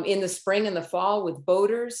in the spring and the fall with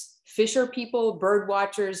boaters, fisher people, bird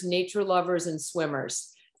watchers, nature lovers, and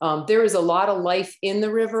swimmers. There is a lot of life in the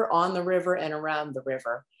river, on the river, and around the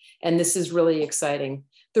river. And this is really exciting.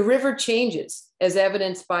 The river changes, as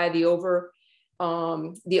evidenced by the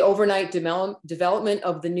overnight development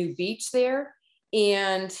of the new beach there.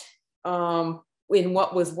 And in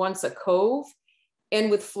what was once a cove, And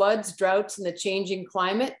with floods, droughts, and the changing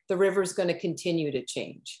climate, the river is going to continue to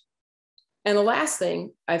change. And the last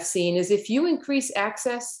thing I've seen is if you increase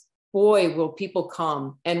access, boy, will people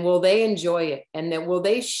come, and will they enjoy it? And then will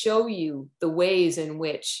they show you the ways in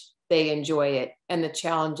which they enjoy it and the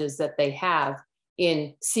challenges that they have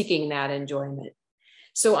in seeking that enjoyment.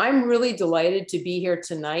 So I'm really delighted to be here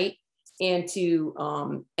tonight and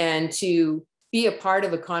to be a part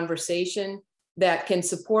of a conversation that can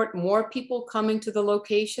support more people coming to the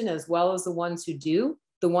location, as well as the ones who do,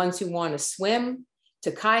 the ones who want to swim,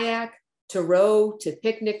 to kayak, to row, to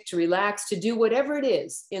picnic, to relax, to do whatever it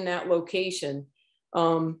is in that location,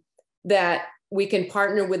 that we can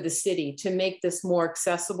partner with the city to make this more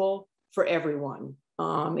accessible for everyone.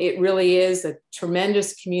 It really is a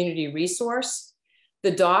tremendous community resource.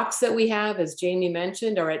 The docks that we have, as Jamie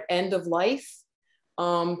mentioned, are at end of life.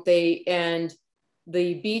 And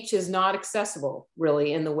the beach is not accessible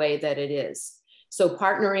really in the way that it is. So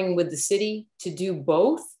partnering with the city to do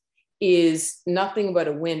both is nothing but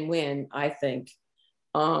a win-win, I think.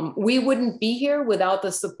 We wouldn't be here without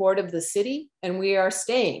the support of the city, and we are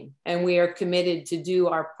staying, and we are committed to do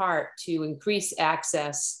our part to increase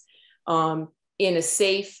access in a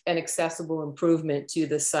safe and accessible improvement to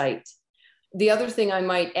the site. The other thing I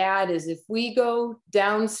might add is if we go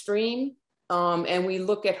downstream and we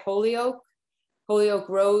look at Holyoke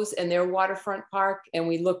Rose and their waterfront park, and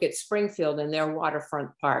we look at Springfield and their waterfront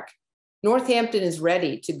park, Northampton is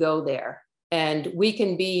ready to go there. And we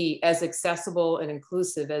can be as accessible and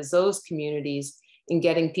inclusive as those communities in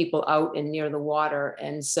getting people out and near the water.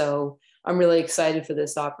 And so I'm really excited for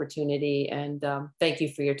this opportunity, and thank you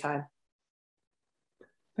for your time.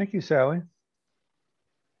 Thank you, Sally.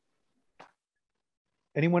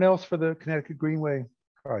 Anyone else for the Connecticut Greenway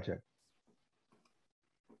project?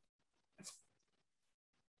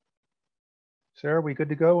 Sarah, are we good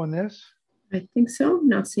to go on this? I think so.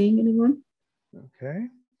 Not seeing anyone. Okay.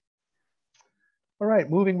 All right,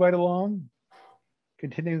 moving right along.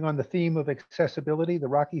 Continuing on the theme of accessibility, the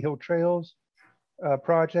Rocky Hill Trails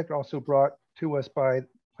project, also brought to us by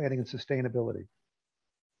Planning and Sustainability.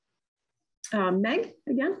 Meg,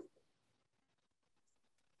 again.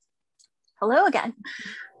 Hello again.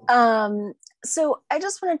 So I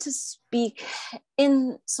just wanted to speak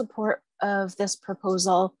in support of this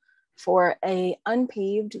proposal for a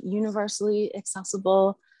unpaved, universally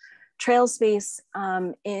accessible trail space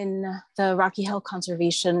in the Rocky Hill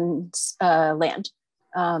Conservation land.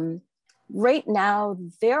 Right now,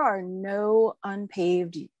 there are no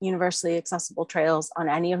unpaved, universally accessible trails on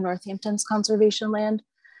any of Northampton's conservation land.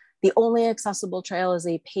 The only accessible trail is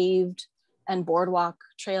a paved and boardwalk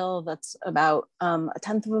trail that's about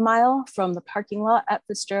 1/10 of a mile from the parking lot at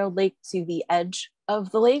Fitzgerald Lake to the edge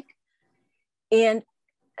of the lake. And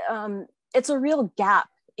it's a real gap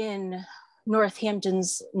in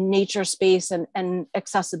Northampton's nature space and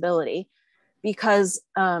accessibility, because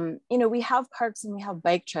we have parks and we have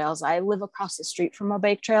bike trails. I live across the street from a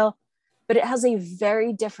bike trail, but it has a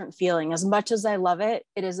very different feeling. As much as I love it,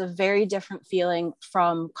 it is a very different feeling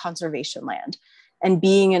from conservation land and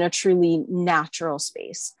being in a truly natural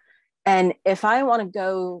space. And if I want to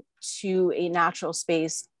go to a natural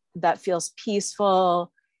space that feels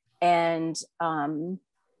peaceful and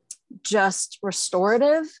just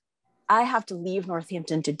restorative, I have to leave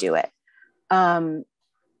Northampton to do it. And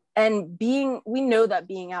we know that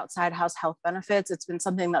being outside has health benefits. It's been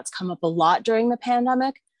something that's come up a lot during the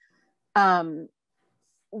pandemic.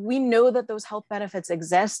 We know that those health benefits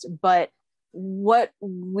exist, but what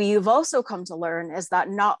we've also come to learn is that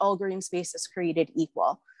not all green space is created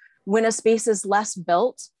equal. When a space is less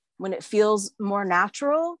built, when it feels more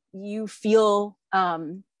natural, you feel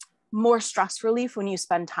more stress relief when you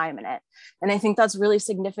spend time in it. And I think that's really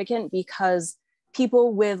significant because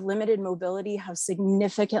people with limited mobility have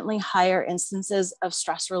significantly higher instances of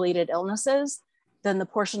stress-related illnesses than the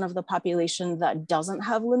portion of the population that doesn't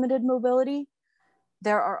have limited mobility.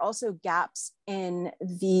 There are also gaps in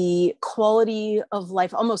the quality of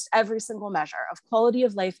life, almost every single measure of quality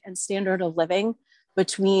of life and standard of living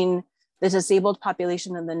between the disabled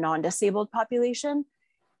population and the non-disabled population.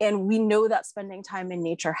 And we know that spending time in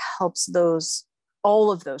nature helps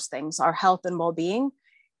all of those things, our health and well-being.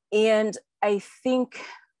 And I think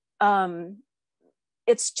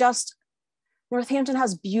it's just, Northampton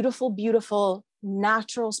has beautiful, beautiful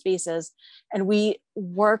natural spaces. And we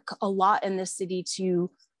work a lot in this city to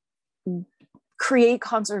create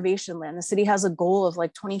conservation land. The city has a goal of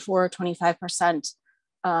like 24 or 25%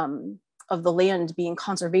 of the land being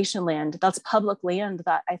conservation land. That's public land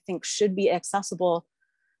that I think should be accessible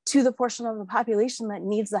to the portion of the population that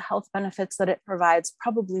needs the health benefits that it provides,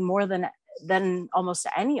 probably more than than almost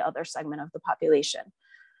any other segment of the population.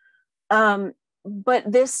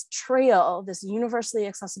 But this trail, this universally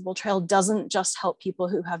accessible trail, doesn't just help people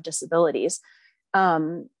who have disabilities.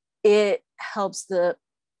 It helps the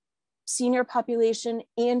senior population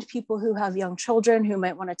and people who have young children who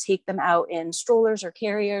might want to take them out in strollers or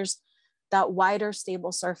carriers. That wider,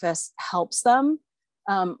 stable surface helps them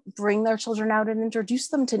bring their children out and introduce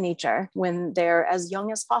them to nature when they're as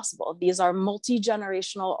young as possible. These are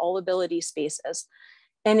multi-generational, all ability spaces.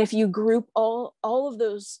 And if you group all of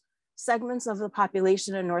those segments of the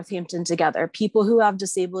population in Northampton together, people who have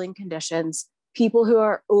disabling conditions, people who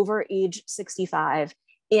are over age 65,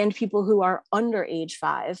 and people who are under age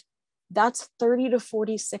 5, that's 30 to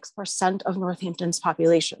 46% of Northampton's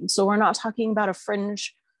population. So we're not talking about a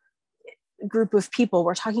fringe group of people.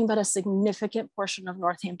 We're talking about a significant portion of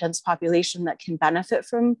Northampton's population that can benefit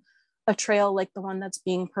from a trail like the one that's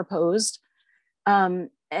being proposed. And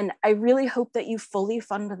I really hope that you fully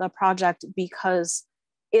fund the project, because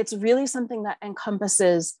it's really something that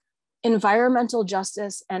encompasses environmental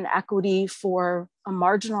justice and equity for a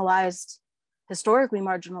marginalized, historically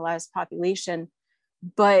marginalized population,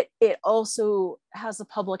 but it also has a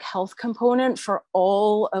public health component for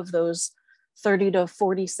all of those 30 to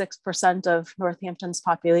 46% of Northampton's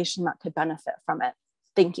population that could benefit from it.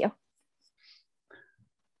 Thank you.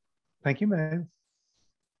 Thank you, Meg.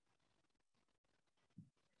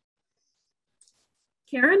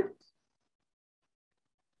 Karen?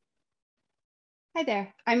 Hi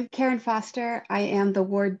there, I'm Karen Foster. I am the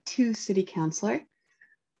Ward 2 City Councilor.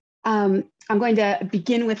 I'm going to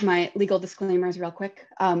begin with my legal disclaimers real quick.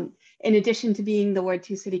 In addition to being the Ward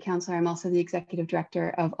 2 City Councilor, I'm also the Executive Director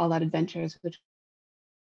of All Out Adventures, which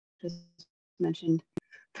was mentioned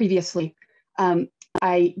previously.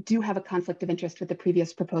 I do have a conflict of interest with the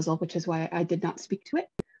previous proposal, which is why I did not speak to it.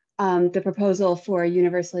 The proposal for a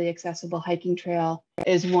universally accessible hiking trail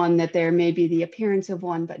is one that there may be the appearance of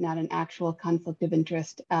one, but not an actual conflict of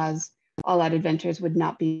interest, as All Out Adventures would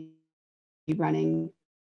not be running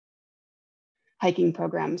hiking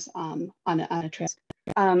programs on a trail.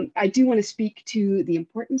 I do want to speak to the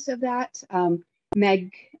importance of that.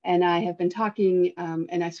 Meg and I have been talking,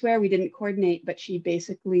 and I swear we didn't coordinate, but she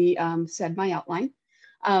basically said my outline,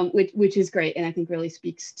 which is great, and I think really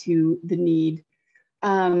speaks to the need.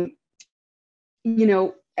 You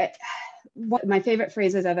know, one of my favorite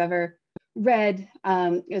phrases I've ever read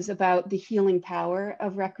is about the healing power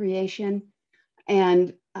of recreation.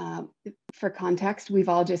 And for context, we've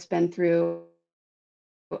all just been through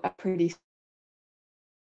a pretty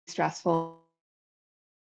stressful,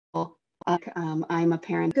 I'm a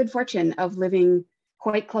parent, good fortune of living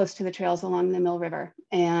quite close to the trails along the Mill River.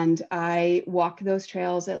 And I walk those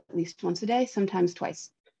trails at least once a day, sometimes twice.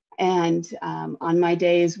 And on my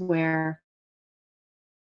days where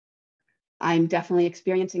I'm definitely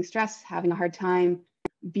experiencing stress, having a hard time,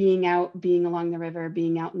 being out, being along the river,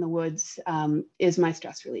 being out in the woods is my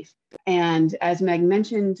stress relief. And as Meg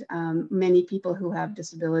mentioned, many people who have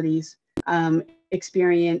disabilities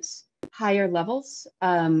experience higher levels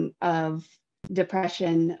of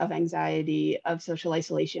depression, of anxiety, of social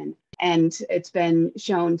isolation. And it's been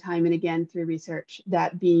shown time and again through research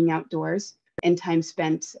that being outdoors and time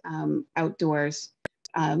spent outdoors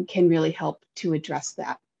can really help to address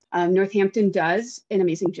that. Northampton does an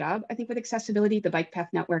amazing job, I think, with accessibility. The bike path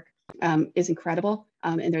network is incredible,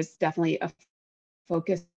 and there's definitely a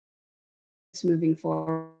focus moving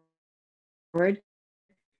forward.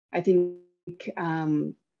 I think,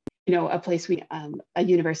 you know, a place a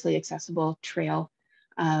universally accessible trail,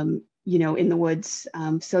 you know, in the woods,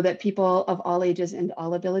 so that people of all ages and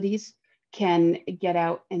all abilities can get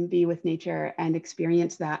out and be with nature and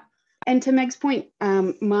experience that. And to Meg's point,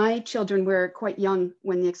 my children were quite young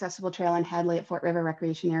when the accessible trail in Hadley at Fort River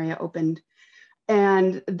Recreation Area opened.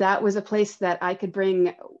 And that was a place that I could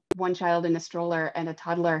bring one child in a stroller and a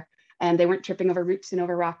toddler, and they weren't tripping over roots and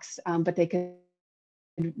over rocks, but they could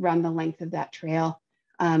run the length of that trail.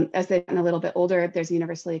 As they've gotten a little bit older, there's a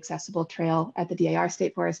universally accessible trail at the DAR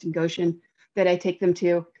State Forest in Goshen that I take them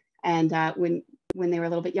to. And when they were a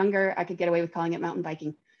little bit younger, I could get away with calling it mountain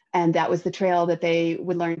biking. And that was the trail that they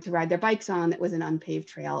would learn to ride their bikes on. That was an unpaved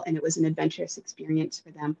trail, and it was an adventurous experience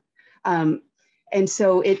for them. And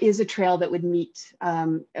so it is a trail that would meet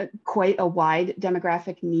quite a wide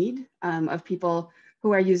demographic need of people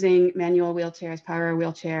who are using manual wheelchairs, power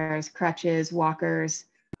wheelchairs, crutches, walkers,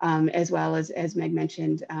 as well as Meg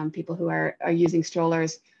mentioned, people who are using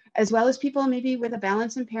strollers, as well as people maybe with a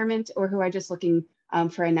balance impairment or who are just looking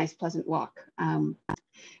for a nice, pleasant walk.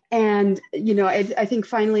 And, you know, I think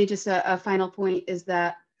finally, just a final point is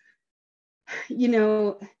that you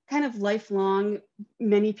know, kind of lifelong,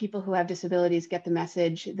 many people who have disabilities get the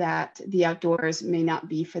message that the outdoors may not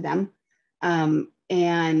be for them.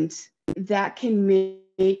 And that can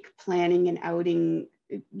make planning and outing,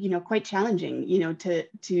 you know, quite challenging, you know,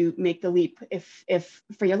 to make the leap. If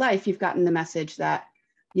for your life, you've gotten the message that,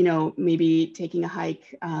 you know, maybe taking a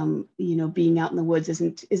hike, you know, being out in the woods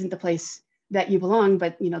isn't the place that you belong,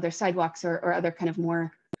 but, you know, there's sidewalks or other kind of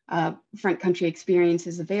more front country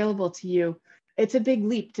experiences available to you. It's a big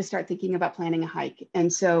leap to start thinking about planning a hike.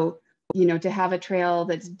 And so, you know, to have a trail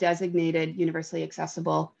that's designated universally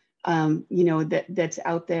accessible, you know, that's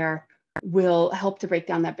out there will help to break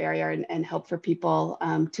down that barrier and help for people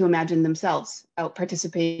to imagine themselves out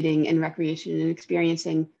participating in recreation and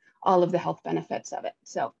experiencing all of the health benefits of it.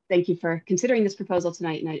 So thank you for considering this proposal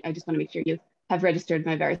tonight. And I just want to make sure you have registered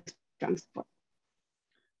my very strong support.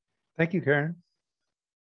 Thank you, Karen.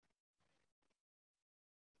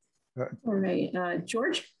 All right,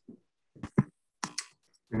 George.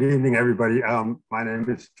 Good evening, everybody. My name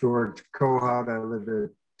is George Cohout. I live at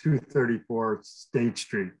 234 State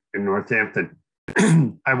Street in Northampton.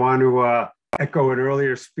 I want to echo an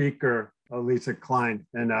earlier speaker, Lisa Klein,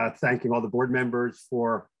 and thanking all the board members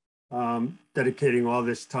for dedicating all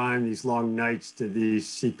this time, these long nights to these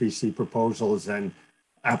CPC proposals and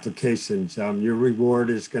applications. Your reward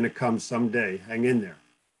is going to come someday. Hang in there.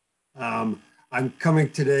 I'm coming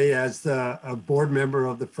today as a board member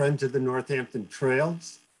of the Friends of the Northampton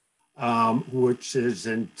Trails, which is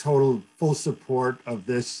in total full support of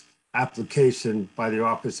this application by the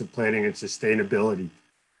Office of Planning and Sustainability.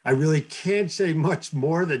 I really can't say much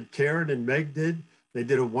more than Karen and Meg did. They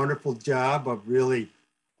did a wonderful job of really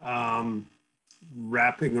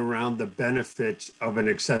wrapping around the benefits of an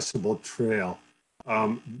accessible trail.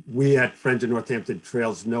 We at Friends of Northampton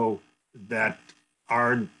Trails know that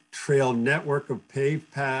our trail network of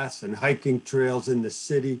paved paths and hiking trails in the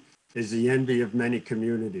city is the envy of many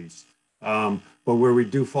communities. But where we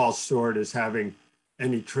do fall short is having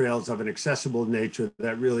any trails of an accessible nature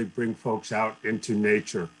that really bring folks out into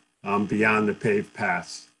nature beyond the paved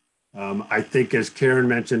paths. I think, as Karen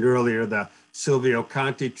mentioned earlier, the Silvio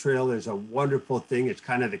Conti Trail is a wonderful thing. It's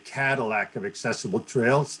kind of the Cadillac of accessible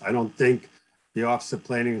trails. I don't think the Office of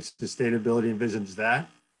Planning and Sustainability envisions that.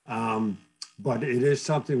 But it is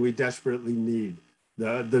something we desperately need.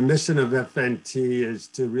 The mission of FNT is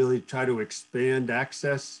to really try to expand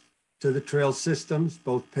access to the trail systems,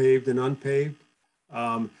 both paved and unpaved,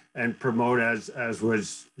 and promote, as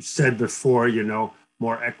was said before, you know,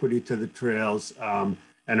 more equity to the trails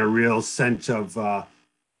and a real sense of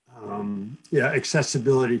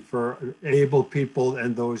accessibility for able people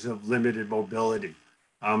and those of limited mobility.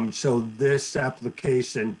 So this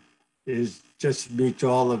application just meets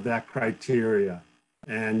all of that criteria.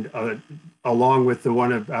 And along with the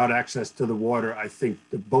one about access to the water, I think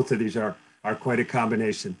both of these are quite a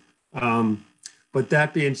combination. But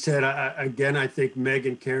that being said, again, I think Meg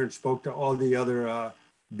and Karen spoke to all the other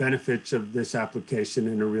benefits of this application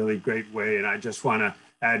in a really great way. And I just want to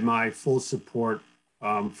add my full support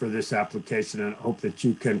for this application and hope that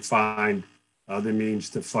you can find the means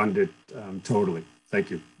to fund it totally. Thank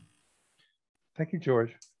you. Thank you,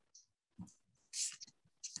 George.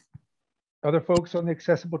 Other folks on the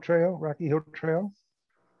accessible trail, Rocky Hill Trail?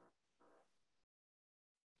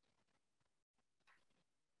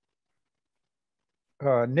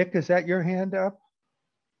 Nick, is that your hand up?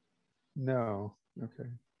 No, okay.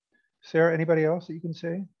 Sarah, anybody else that you can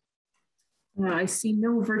say? I see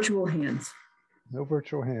no virtual hands. No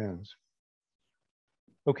virtual hands.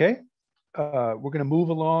 Okay, we're gonna move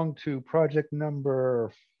along to project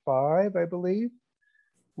number 5, I believe,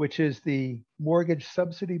 which is the mortgage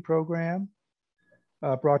subsidy program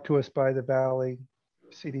brought to us by the Valley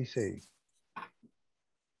CDC.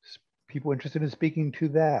 People interested in speaking to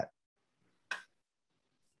that?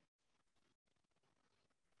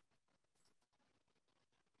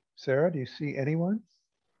 Sarah, do you see anyone?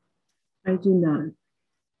 I do not.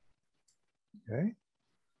 Okay.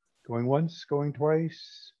 Going once, going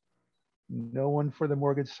twice. No one for the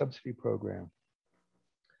mortgage subsidy program.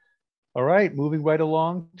 All right, moving right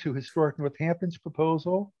along to Historic Northampton's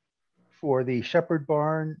proposal for the Shepherd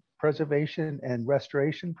Barn Preservation and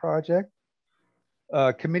Restoration Project.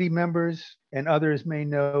 Committee members and others may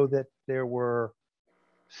know that there were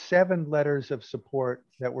 7 letters of support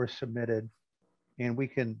that were submitted, and we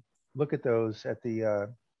can look at those at the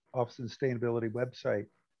Office of Sustainability website.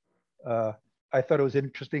 I thought it was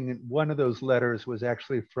interesting. One of those letters was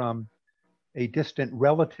actually from a distant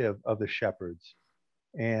relative of the Shepherds.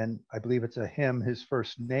 And I believe it's a him, his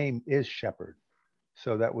first name is Shepherd.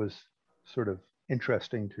 So that was sort of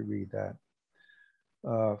interesting to read that.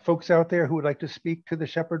 Folks out there who would like to speak to the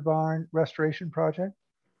Shepherd Barn restoration project?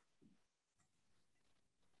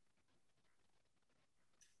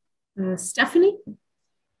 Stephanie?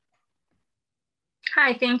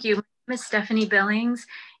 Hi, thank you. My name is Stephanie Billings,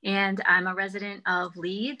 and I'm a resident of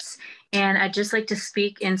Leeds. And I'd just like to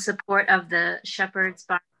speak in support of the Shepherd's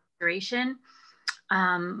Barn restoration.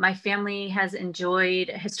 My family has enjoyed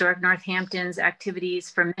Historic Northampton's activities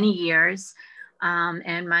for many years.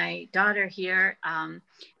 And my daughter here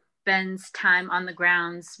spends time on the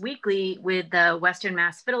grounds weekly with the Western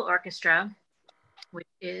Mass Fiddle Orchestra, which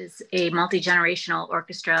is a multi-generational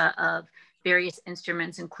orchestra of various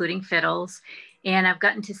instruments, including fiddles. And I've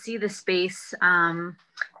gotten to see the space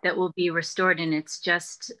that will be restored, and it's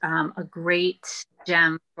just a great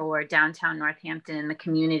gem for downtown Northampton and the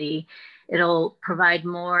community. It'll provide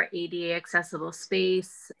more ADA accessible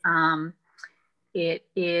space. It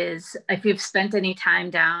is, if you've spent any time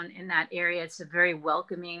down in that area, it's a very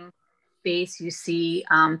welcoming space. You see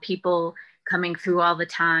people coming through all the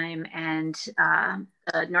time, and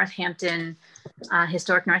Northampton,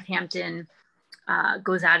 Historic Northampton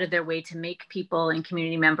goes out of their way to make people and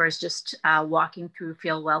community members just walking through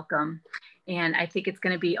feel welcome. And I think it's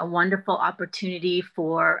going to be a wonderful opportunity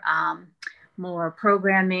for more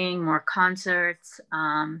programming, more concerts,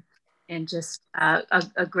 and just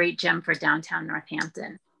a great gem for downtown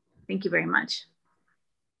Northampton. Thank you very much.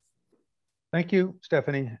 Thank you,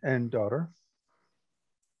 Stephanie and daughter.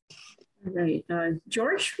 All right,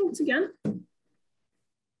 George, once again.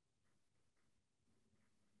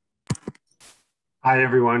 Hi,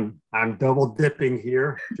 everyone. I'm double dipping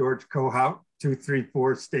here. George Kohout,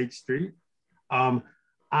 234 State Street. I'm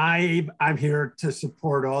here to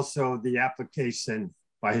support also the application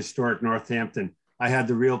by Historic Northampton. I had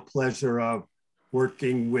the real pleasure of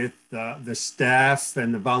working with the staff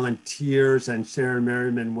and the volunteers and Sarah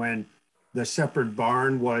Merriman when the Shepherd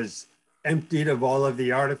Barn was emptied of all of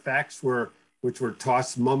the artifacts which were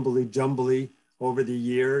tossed mumbly jumbly over the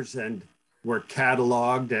years and were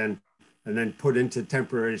cataloged and then put into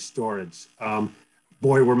temporary storage.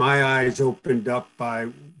 Boy, were my eyes opened up by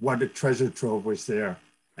what a treasure trove was there.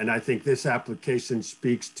 And I think this application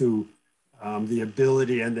speaks to the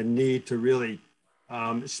ability and the need to really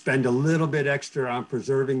spend a little bit extra on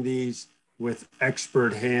preserving these with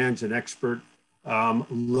expert hands and expert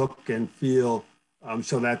look and feel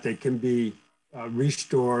so that they can be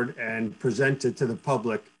restored and presented to the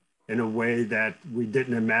public in a way that we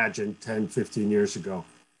didn't imagine 10, 15 years ago.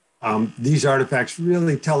 These artifacts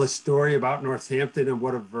really tell a story about Northampton and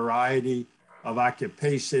what a variety of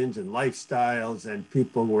occupations and lifestyles and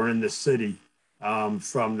people were in the city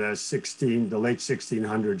from the late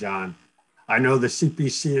 1600s on. I know the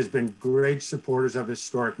CPC has been great supporters of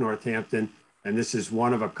Historic Northampton, and this is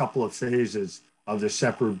one of a couple of phases of the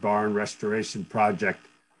Shepherd Barn restoration project,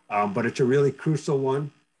 but it's a really crucial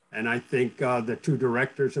one. And I think the two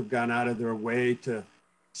directors have gone out of their way to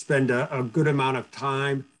spend a good amount of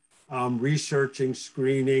time researching,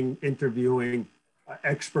 screening, interviewing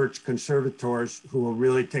experts, conservators who will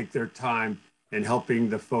really take their time in helping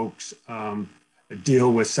the folks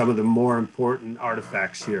deal with some of the more important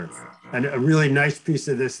artifacts here. And a really nice piece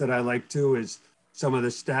of this that I like too is some of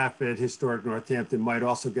the staff at Historic Northampton might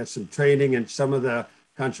also get some training in some of the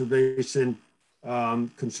conservation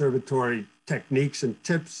conservatory techniques and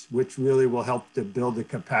tips, which really will help to build the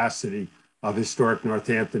capacity of Historic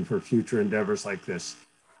Northampton for future endeavors like this.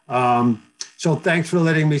 So thanks for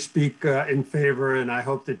letting me speak in favor, and I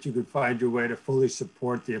hope that you could find your way to fully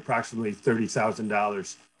support the approximately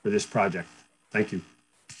 $30,000 for this project. Thank you.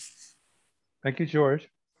 Thank you, George.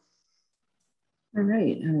 All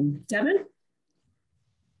right, Devin?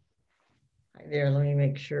 Hi there, let me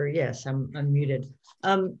make sure. Yes, I'm unmuted.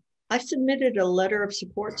 I submitted a letter of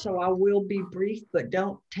support, so I will be brief, but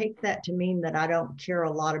don't take that to mean that I don't care a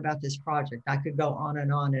lot about this project. I could go on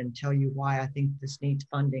and tell you why I think this needs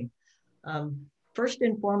funding. First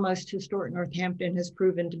and foremost, Historic Northampton has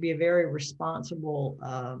proven to be a very responsible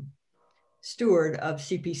steward of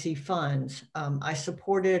CPC funds. I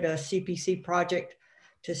supported a CPC project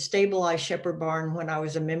to stabilize Shepherd Barn when I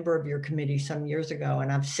was a member of your committee some years ago,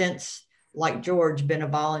 and I've since, like George, been a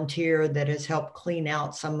volunteer that has helped clean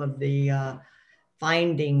out some of the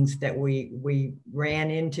findings that we ran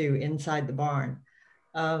into inside the barn.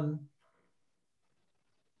 From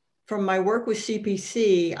my work with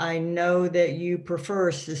CPC, I know that you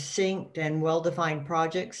prefer succinct and well-defined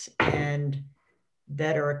projects and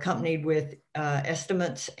that are accompanied with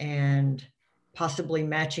estimates and possibly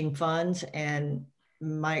matching funds. And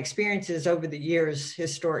my experiences over the years,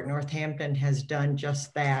 Historic Northampton has done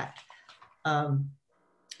just that.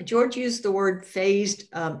 George used the word phased,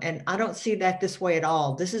 and I don't see that this way at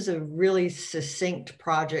all. This is a really succinct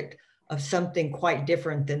project of something quite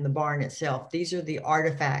different than the barn itself. These are the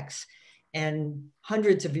artifacts and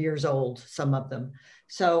hundreds of years old, some of them.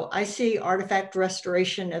 So I see artifact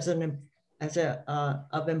restoration as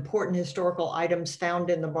of important historical items found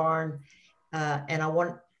in the barn, and I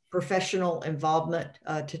want professional involvement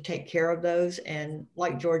to take care of those. And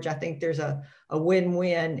like George, I think there's a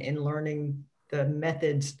win-win in learning the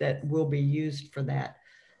methods that will be used for that.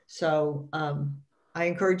 So I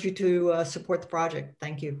encourage you to support the project.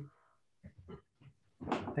 Thank you.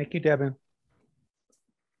 Thank you, Devin.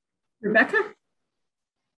 Rebecca?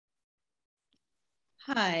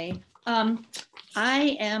 Hi,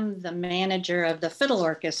 I am the manager of the Fiddle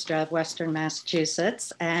Orchestra of Western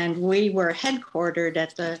Massachusetts, and we were headquartered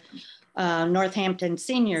at the Northampton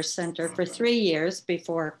Senior Center for 3 years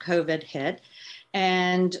before COVID hit.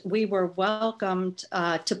 And we were welcomed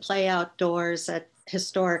to play outdoors at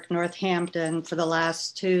historic Northampton for the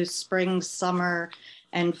last 2 springs, summer,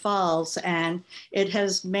 and falls. And it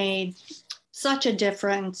has made such a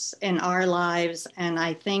difference in our lives, and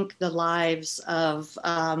I think the lives of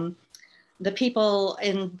the people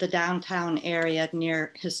in the downtown area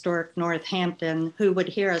near historic Northampton who would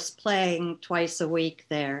hear us playing twice a week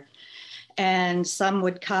there. And some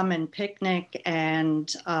would come and picnic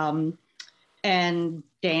and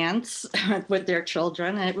dance with their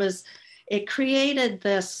children. And it created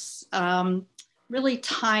this really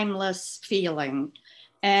timeless feeling.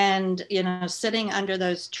 And, you know, sitting under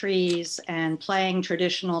those trees and playing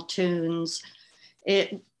traditional tunes,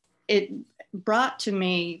 it brought to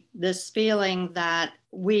me this feeling that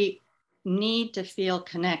we need to feel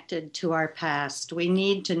connected to our past. We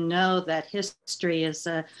need to know that history is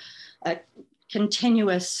a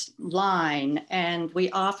continuous line, and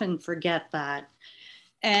we often forget that.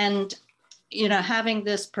 And, you know, having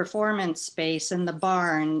this performance space in the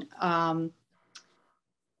barn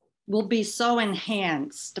will be so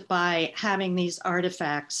enhanced by having these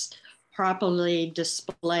artifacts properly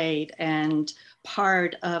displayed and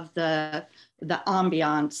part of the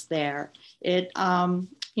ambiance there. It,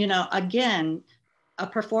 you know, again, a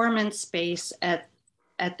performance space at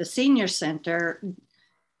the senior center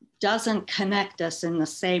doesn't connect us in the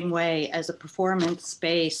same way as a performance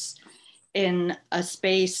space in a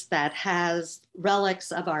space that has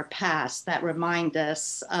relics of our past that remind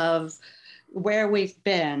us of where we've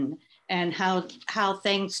been and how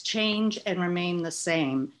things change and remain the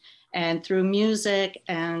same. And through music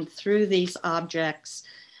and through these objects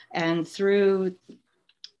and through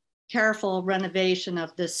careful renovation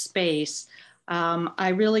of this space, I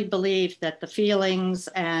really believe that the feelings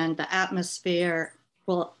and the atmosphere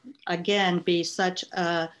will again be such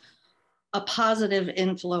a positive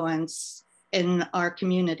influence in our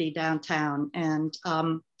community downtown. And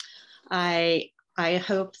I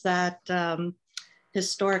hope that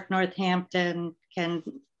historic Northampton can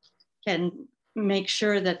make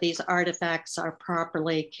sure that these artifacts are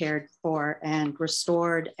properly cared for and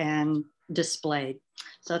restored and displayed.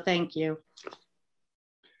 So thank you.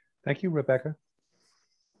 Thank you, Rebecca.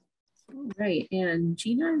 All right, and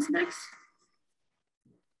Gina is next.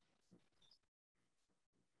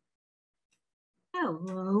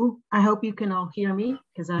 Hello, I hope you can all hear me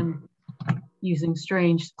because I'm using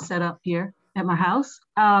strange setup here at my house.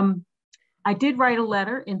 I did write a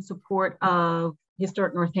letter in support of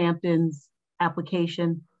Historic Northampton's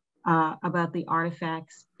application about the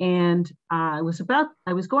artifacts. And I was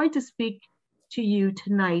going to speak to you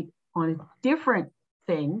tonight on different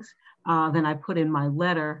things than I put in my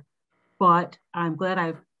letter, but I'm glad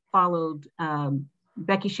I followed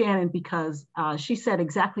Becky Shannon because she said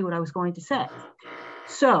exactly what I was going to say.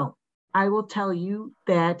 So I will tell you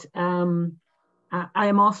that I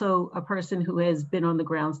am also a person who has been on the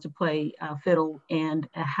grounds to play fiddle, and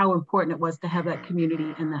how important it was to have that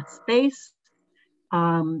community and that space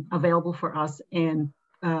available for us, and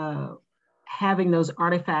having those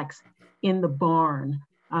artifacts in the barn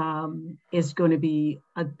is going to be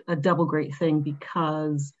a double great thing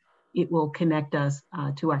because it will connect us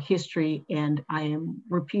to our history. And I am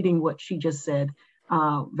repeating what she just said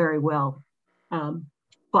very well.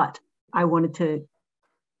 But I wanted to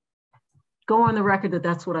go on the record that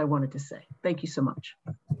that's what I wanted to say. Thank you so much.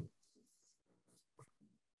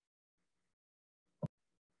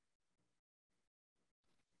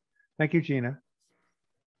 Thank you, Gina.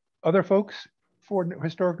 Other folks for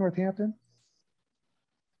Historic Northampton?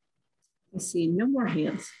 I see no more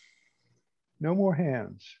hands. No more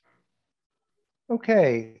hands.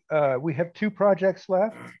 Okay, we have 2 projects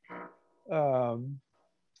left.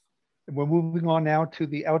 We're moving on now to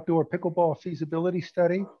the outdoor pickleball feasibility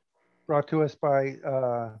study. brought to us by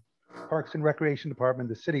Parks and Recreation Department,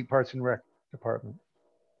 the City Parks and Rec Department.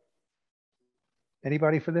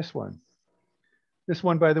 Anybody for this one? This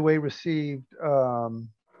one, by the way, received one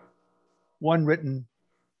written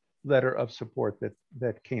letter of support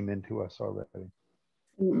that came into us already.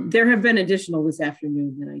 There have been additional this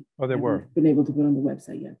afternoon that I there were been able to put on the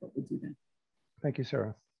website yet, but we'll do that. Thank you,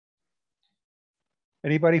 Sarah.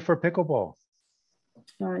 Anybody for pickleball?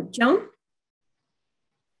 Joan?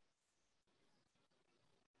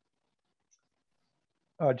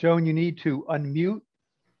 Joan, you need to unmute.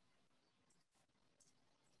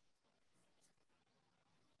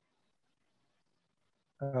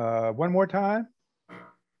 One more time.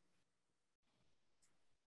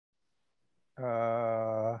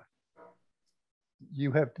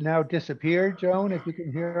 You have now disappeared, Joan, if you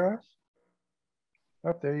can hear us.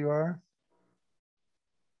 Oh, there you are.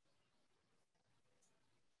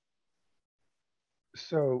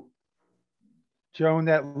 So, Joan,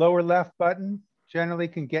 that lower left button generally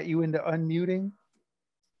can get you into unmuting.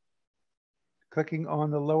 Clicking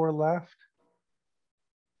on the lower left.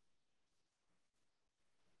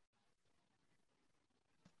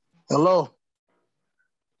 Hello.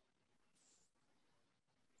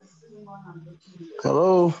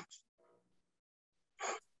 Hello.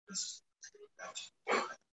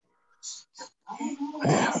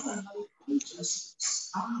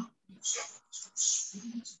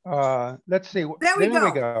 Let's see. There we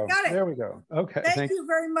go. Got it. There we go. Okay. Thank you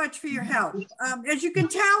very much for your help. As you can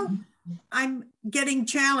tell, I'm getting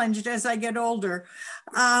challenged as I get older,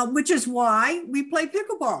 which is why we play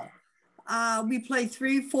pickleball. We play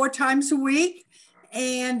 3-4 times a week,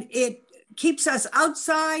 and it keeps us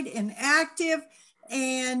outside and active.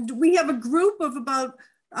 And we have a group of about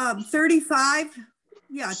 35.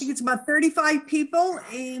 Yeah, I think it's about 35 people,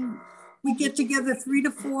 and we get together 3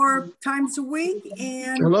 to 4 times a week,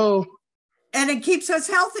 and it keeps us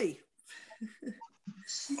healthy.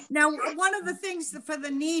 Now, one of the things for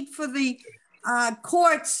the need for the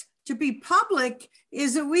courts to be public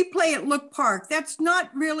is that we play at Look Park. That's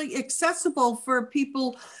not really accessible for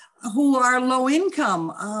people who are low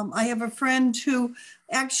income. I have a friend who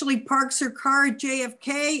actually parks her car at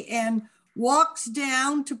JFK and walks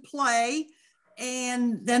down to play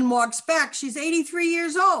and then walks back. She's 83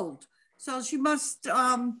 years old, so she must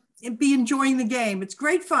be enjoying the game. It's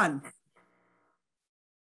great fun.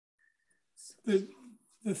 The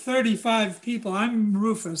 35 people, I'm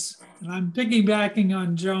Rufus, and I'm piggybacking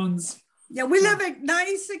on Joan's. Yeah, we live at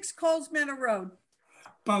 96 Coles Meadow Road.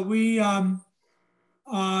 But we have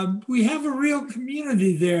a real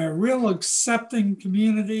community there, real accepting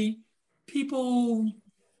community. People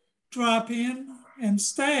drop in and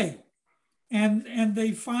stay, and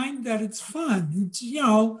they find that it's fun. It's, you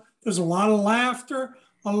know, there's a lot of laughter,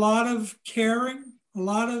 a lot of caring, a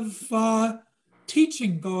lot of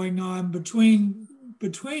teaching going on between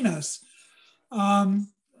us.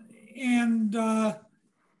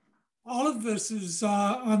 All of this is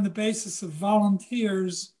on the basis of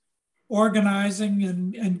volunteers organizing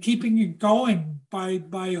and keeping it going by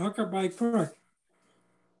hook or by crook.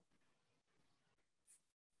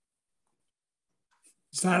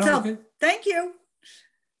 Is that okay? Thank you.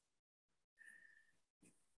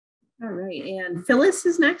 All right, and Phyllis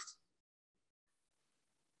is next.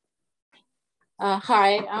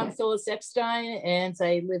 Hi, I'm Phyllis Epstein, and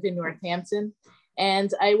I live in Northampton.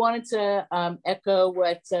 And I wanted to echo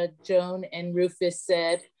what Joan and Rufus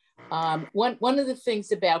said. One of the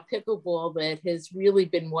things about pickleball that has really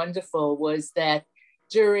been wonderful was that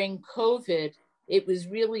during COVID, it was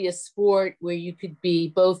really a sport where you could be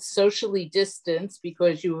both socially distanced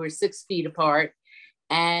because you were 6 feet apart,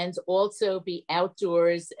 and also be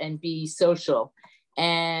outdoors and be social.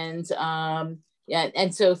 And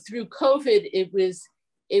so through COVID,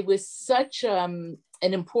 it was such an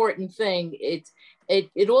important thing.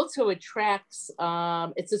 It also attracts,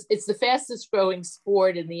 it's the fastest growing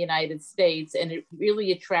sport in the United States, and it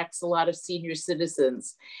really attracts a lot of senior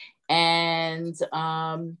citizens. And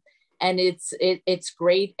it's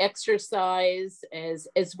great exercise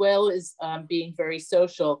as well as being very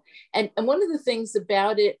social. And one of the things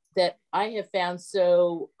about it that I have found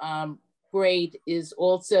so great is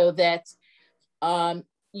also that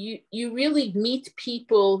you really meet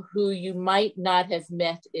people who you might not have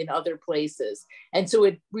met in other places. And so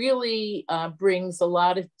it really brings a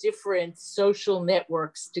lot of different social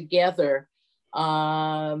networks together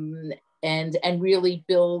and really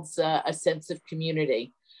builds a sense of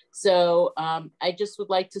community. So I just would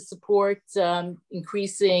like to support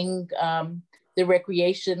increasing the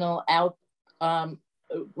recreational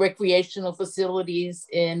facilities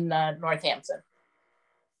in Northampton.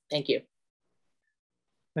 Thank you.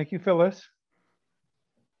 Thank you, Phyllis.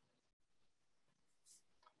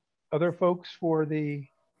 Other folks for the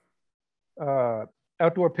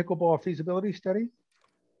outdoor pickleball feasibility study?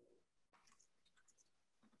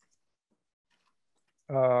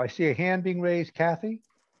 I see a hand being raised. Kathy?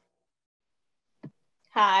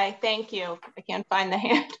 Hi, thank you. I can't find the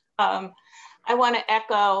hand. I want to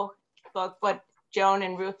echo both what Joan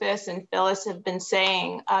and Rufus and Phyllis have been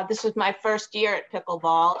saying. This was my first year at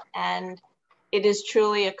pickleball, and it is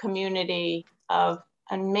truly a community of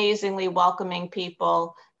amazingly welcoming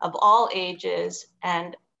people of all ages.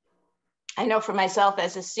 And I know for myself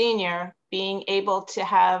as a senior, being able to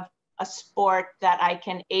have a sport that I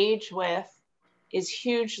can age with is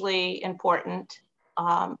hugely important.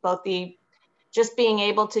 Both the just being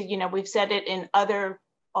able to, you know, we've said it in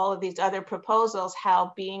all of these other proposals,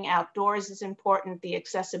 how being outdoors is important, the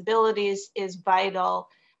accessibility is vital,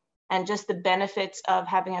 and just the benefits of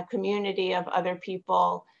having a community of other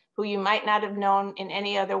people who you might not have known in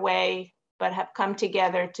any other way, but have come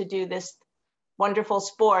together to do this wonderful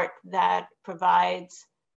sport that provides,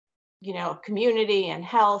 you know, community and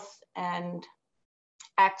health and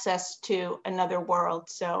access to another world.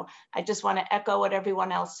 So I just want to echo what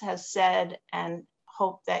everyone else has said and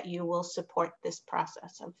hope that you will support this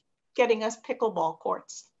process of getting us pickleball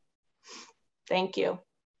courts. Thank you.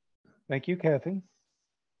 Thank you, Kathy.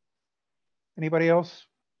 Anybody else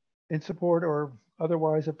in support or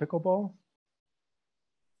otherwise of pickleball?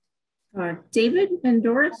 David and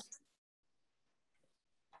Doris?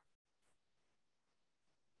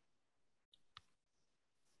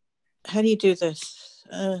 How do you do this?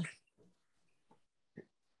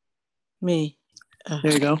 Me.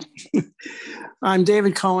 There you go. I'm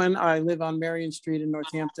David Cohen. I live on Marion Street in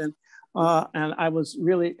Northampton. And I was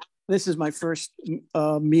really, this is my first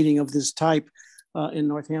meeting of this type in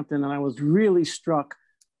Northampton. And I was really struck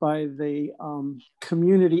by the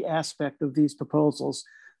community aspect of these proposals,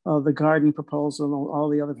 the garden proposal and all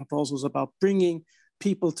the other proposals about bringing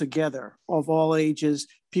people together of all ages,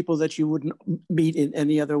 people that you wouldn't meet in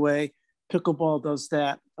any other way. Pickleball does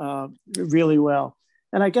that really well.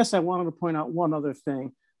 And I guess I wanted to point out one other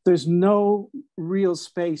thing. There's no real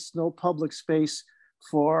space, no public space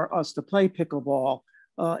for us to play pickleball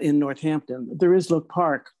in Northampton. There is Look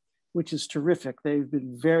Park, which is terrific. They've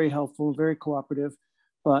been very helpful, very cooperative.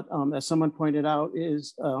 But as someone pointed out, it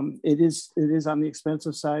is on the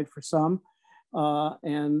expensive side for some.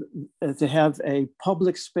 And to have a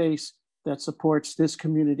public space that supports this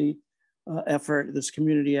community effort, this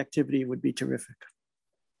community activity would be terrific.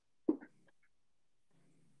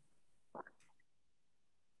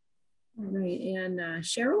 All right, and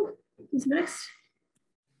Cheryl is next.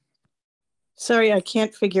 Sorry, I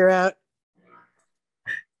can't figure out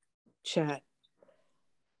chat.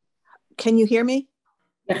 Can you hear me?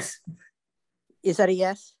 Yes. Is that a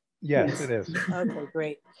yes? Yes, it is. Okay,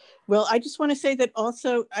 great. Well, I just want to say that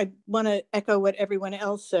also I want to echo what everyone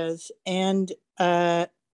else says. And I'd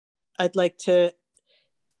like to,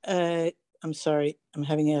 I'm sorry, I'm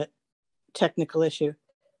having a technical issue.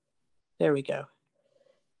 There we go.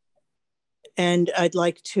 And I'd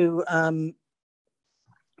like to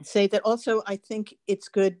say that also I think it's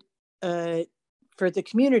good for the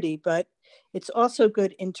community, but it's also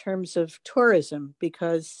good in terms of tourism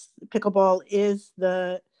because pickleball is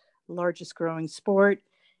the largest growing sport.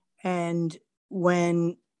 And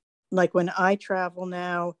when I travel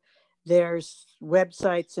now, there's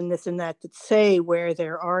websites and this and that that say where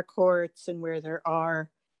there are courts and where there are,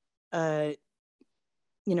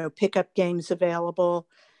 pickup games available.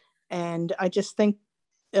 And I just think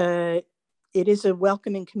it is a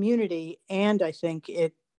welcoming community. And I think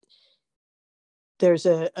there's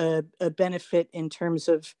a benefit in terms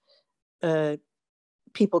of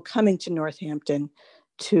people coming to Northampton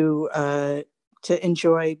to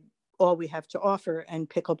enjoy all we have to offer, and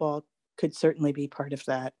pickleball could certainly be part of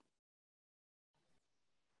that.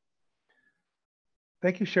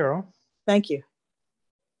 Thank you, Cheryl. Thank you.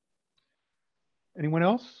 Anyone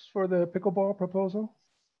else for the pickleball proposal?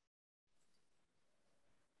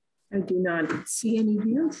 I do not see any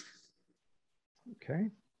hands. Okay.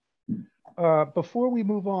 Before we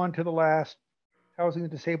move on to the last Housing the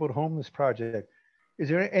Disabled Homeless project, is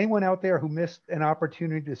there anyone out there who missed an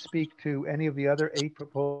opportunity to speak to any of the other 8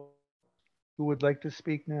 proposals who would like to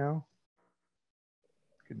speak now?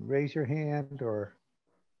 You can raise your hand, or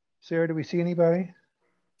Sarah, do we see anybody?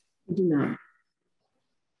 I do not.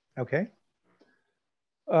 Okay.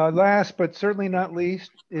 Last but certainly not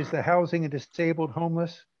least is the Housing and Disabled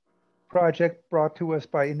Homeless project brought to us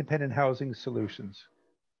by Independent Housing Solutions.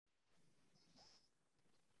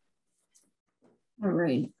 All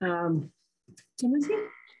right, Timothy?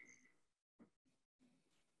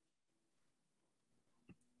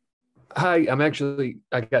 Hi,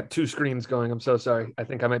 I got two screens going. I'm so sorry. I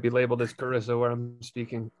think I might be labeled as Carissa where I'm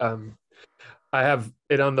speaking. I have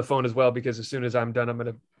it on the phone as well because as soon as I'm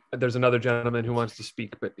done, there's another gentleman who wants to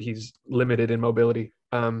speak, but he's limited in mobility.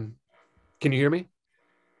 Can you hear me?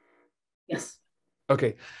 Yes.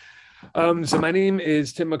 Okay. So my name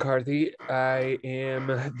is Tim McCarthy. I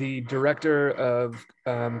am the director of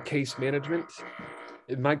case management.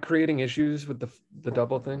 Am I creating issues with the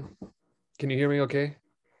double thing? Can you hear me okay?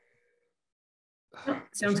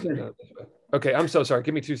 Sounds good. Okay, I'm so sorry.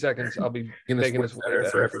 Give me 2 seconds. I'll be making this way better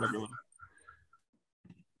for everyone.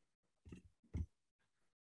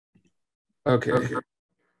 Okay.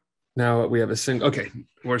 Now we have a single. Okay,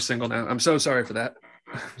 we're single now. I'm so sorry for that.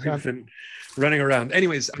 We've been running around.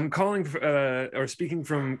 Anyways, I'm calling or speaking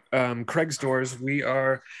from Craig's Doors. We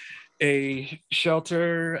are a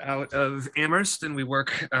shelter out of Amherst, and we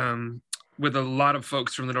work with a lot of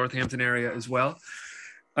folks from the Northampton area as well.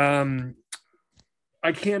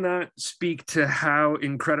 I cannot speak to how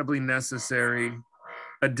incredibly necessary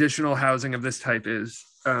additional housing of this type is.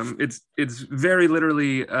 It's very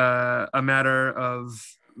literally a matter of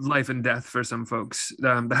life and death for some folks.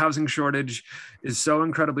 The housing shortage is so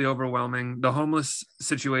incredibly overwhelming. The homeless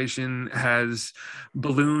situation has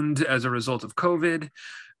ballooned as a result of COVID,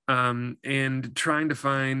 and trying to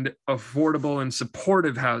find affordable and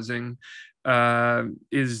supportive housing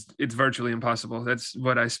it's virtually impossible. That's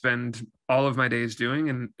what I spend all of my days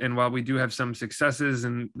doing. And while we do have some successes,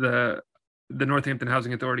 and the Northampton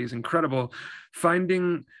Housing Authority is incredible,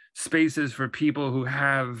 finding spaces for people who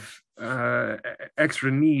have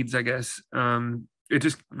extra needs, I guess, it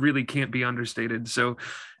just really can't be understated. So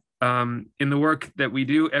in the work that we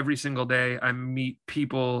do every single day, I meet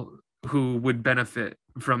people who would benefit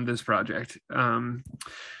from this project. I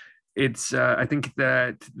think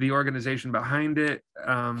that the organization behind it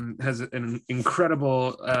has an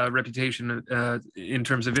incredible reputation in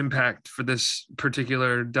terms of impact for this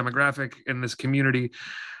particular demographic and this community.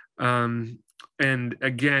 And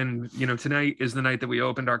again, tonight is the night that we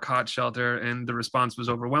opened our cot shelter, and the response was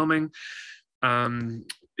overwhelming.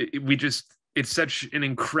 It's such an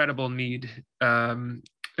incredible need.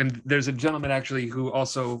 And there's a gentleman actually who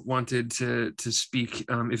also wanted to speak.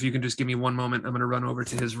 If you can just give me one moment, I'm going to run over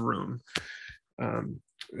to his room.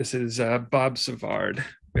 This is Bob Savard.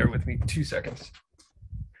 Bear with me 2 seconds.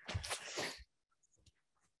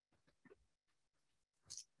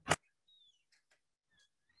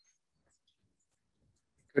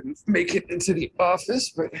 Couldn't make it into the office,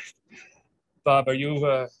 but Bob, are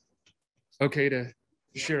you okay to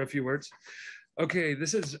share a few words? Okay,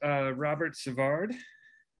 this is Robert Savard.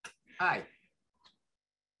 Hi.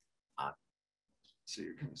 So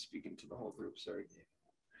you're kind of speaking to the whole group, sorry.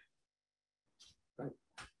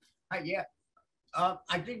 Hi, yeah.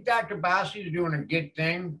 I think Dr. Bassi is doing a good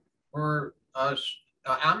thing for us.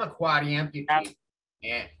 I'm a quad amputee,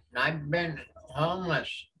 and I've been homeless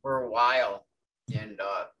for a while, and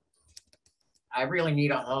I really need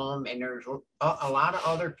a home, and there's a lot of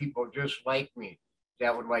other people just like me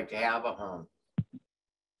that would like to have a home,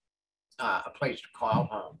 a place to call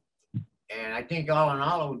home. And I think all in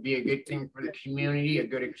all, it would be a good thing for the community, a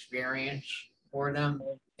good experience for them.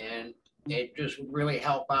 And it just would really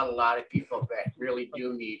help out a lot of people that really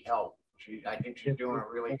do need help. I think she's doing a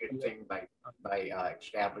really good thing by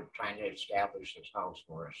trying to establish this house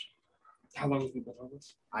for us. How long have you been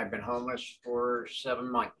homeless? I've been homeless for 7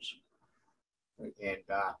 months. And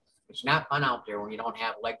it's not fun out there when you don't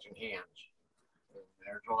have legs and hands.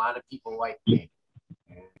 There's a lot of people like me.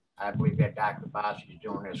 And I believe that Dr. Bassi is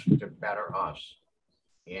doing this to better us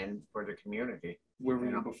and for the community. Where were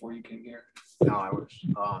you before you came here? No, I was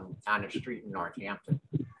on the street in Northampton.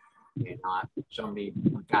 And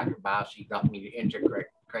Dr. Bassi got me into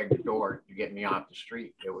Craig's Door to get me off the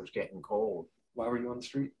street. It was getting cold. Why were you on the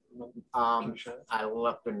street? I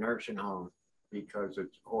left the nursing home because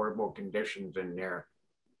it's horrible conditions in there.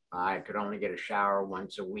 I could only get a shower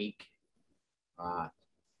once a week.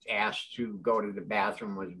 Asked to go to the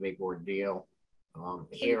bathroom was a big ordeal.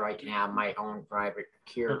 Here I can have my own private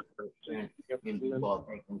care person and be well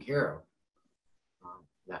taken care of.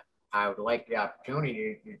 I would like the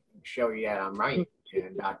opportunity to show you that I'm right,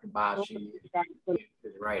 and Dr. Bassi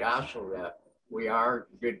is right also, that we are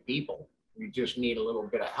good people. We just need a little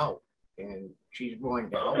bit of help, and she's willing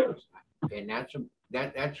to help us, and that's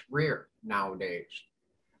rare nowadays.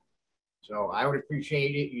 So I would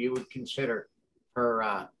appreciate it. You would consider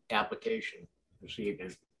her application this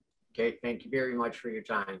evening. Okay, thank you very much for your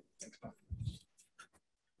time.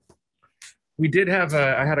 We did have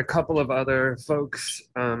I had a couple of other folks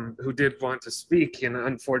who did want to speak, and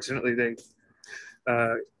unfortunately they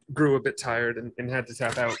grew a bit tired and had to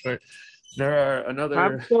tap out. But there are another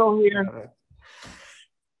I'm still here.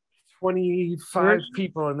 25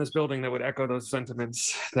 people in this building that would echo those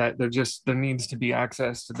sentiments, that there needs to be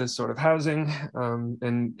access to this sort of housing.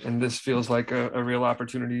 And this feels like a real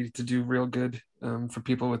opportunity to do real good for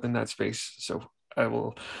people within that space. So I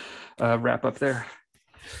will wrap up there.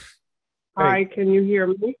 Hi, can you hear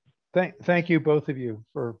me? Thank you, both of you,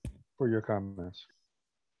 for your comments.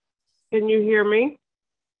 Can you hear me?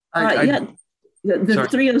 Yeah. The Sorry.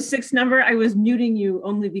 306 number, I was muting you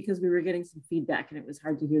only because we were getting some feedback and it was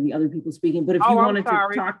hard to hear the other people speaking. But if you wanted to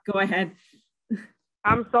talk, go ahead.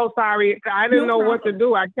 I'm so sorry. I didn't know what to problem.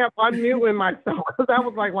 do. I kept unmuting myself because I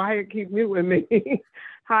was like, why it keep muting me?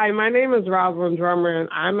 Hi, my name is Rosalind Drummer, and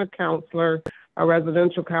I'm a counselor, a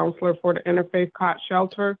residential counselor for the Interfaith Cot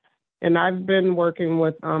Shelter. And I've been working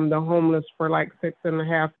with the homeless for like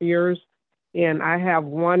 6.5 years. And I have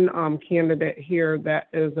one candidate here that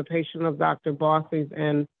is a patient of Dr. Bossy's,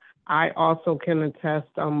 and I also can attest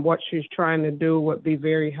what she's trying to do would be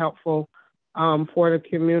very helpful for the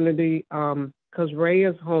community, because Ray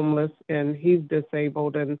is homeless and he's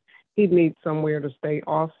disabled and he needs somewhere to stay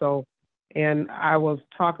also. And I was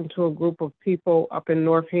talking to a group of people up in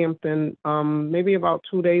Northampton maybe about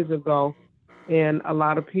 2 days ago, and a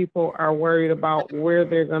lot of people are worried about where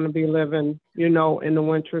they're going to be living, you know, in the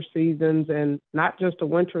winter seasons, and not just the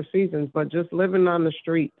winter seasons, but just living on the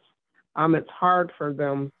streets. It's hard for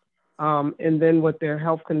them. And then with their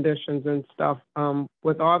health conditions and stuff,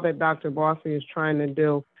 with all that Dr. Bossy is trying to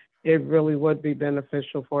do, it really would be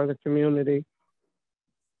beneficial for the community.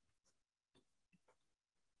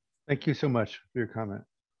 Thank you so much for your comment.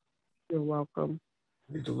 You're welcome.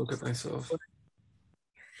 I need to look at myself.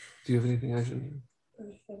 Do you have anything I should?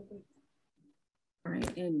 All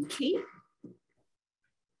right, and Kate?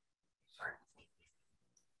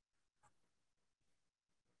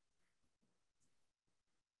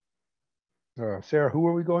 Sarah, who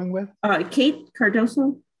are we going with? Kate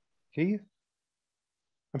Cardoso. Keith?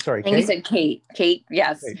 I'm sorry, I think you Kate? said Kate. Kate,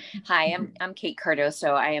 yes. Kate. Hi, I'm Kate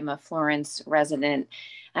Cardoso. I am a Florence resident,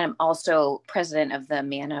 and I'm also president of the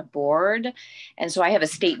Manna board. And so I have a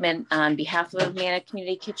statement on behalf of Manna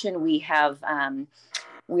Community Kitchen. We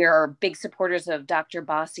are big supporters of Dr.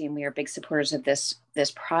 Bossy, and we are big supporters of this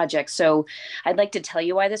project. So I'd like to tell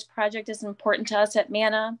you why this project is important to us at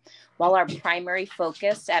Manna. While our primary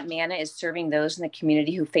focus at Manna is serving those in the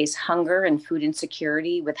community who face hunger and food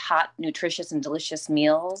insecurity with hot, nutritious, and delicious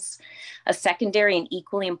meals, a secondary and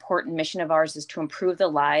equally important mission of ours is to improve the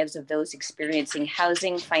lives of those experiencing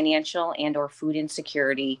housing, financial, and/or food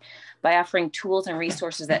insecurity by offering tools and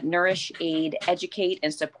resources that nourish, aid, educate,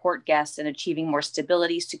 and support guests in achieving more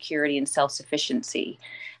stability, security, and self-sufficiency.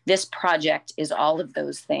 This project is all of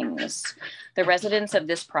those things. The residents of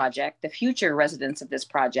this project, the future residents of this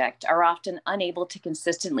project, are often unable to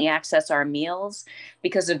consistently access our meals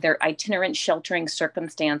because of their itinerant sheltering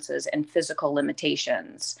circumstances and physical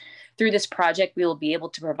limitations. Through this project, we will be able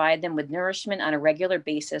to provide them with nourishment on a regular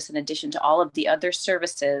basis, in addition to all of the other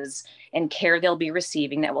services and care they'll be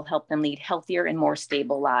receiving that will help them lead healthier and more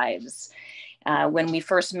stable lives. When we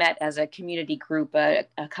first met as a community group a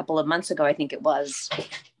couple of months ago, I think it was,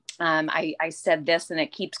 I said this, and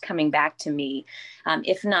it keeps coming back to me.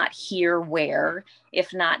 If not here, where?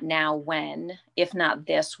 If not now, when? If not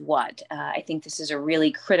this, what? I think this is a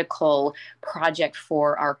really critical project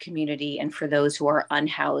for our community and for those who are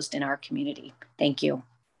unhoused in our community. Thank you.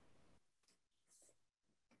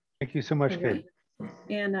 Thank you so much, Kate.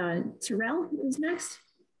 And Terrell is next.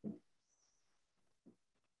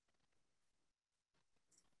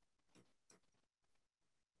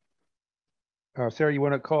 Sarah, you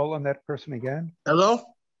want to call on that person again? Hello?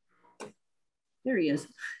 There he is.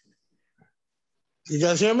 You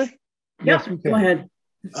guys hear me? Yes, we can. Go ahead.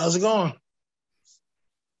 How's it going?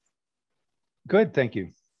 Good, thank you.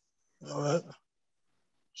 All right.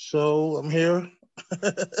 So I'm here.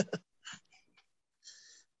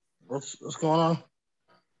 What's going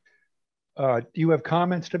on? Do you have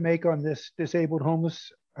comments to make on this disabled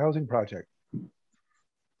homeless housing project?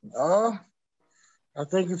 I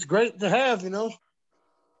think it's great to have,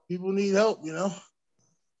 people need help,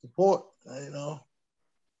 support,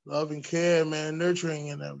 love and care, man, nurturing,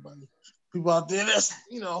 and everybody. People out there that's,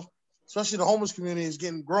 especially the homeless community is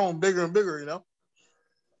getting grown bigger and bigger,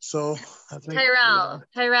 So I think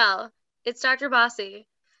Tyrell, it's Dr. Bossy.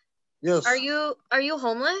 Yes. Are you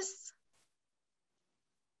homeless?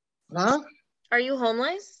 Huh? Are you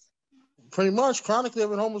homeless? Pretty much. Chronically, I've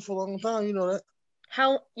been homeless for a long time, you know that.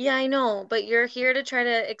 Yeah, I know, but you're here to try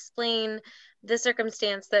to explain the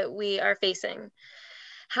circumstance that we are facing.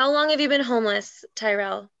 How long have you been homeless,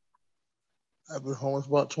 Tyrell? I've been homeless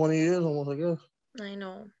about 20 years almost, I guess. I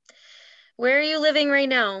know. Where are you living right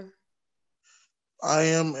now? I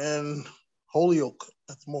am in Holyoke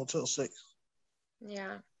at the Motel 6.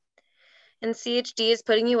 Yeah. And CHD is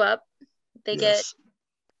putting you up. They get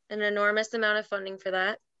an enormous amount of funding for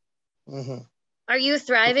that. Mm-hmm. Are you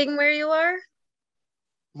thriving where you are?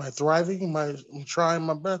 Am I thriving? I'm trying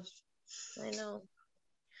my best. I know.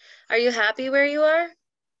 Are you happy where you are?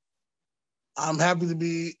 I'm happy to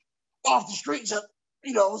be off the streets.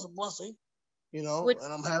 You know, it's a blessing, you know,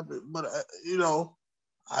 and I'm happy. But, you know,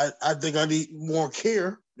 I think I need more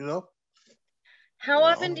care, you know. How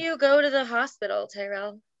often do you go to the hospital,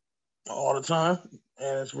 Tyrell? All the time.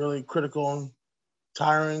 And it's really critical and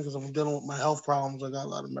tiring because I'm dealing with my health problems. I got a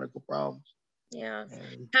lot of medical problems. Yeah.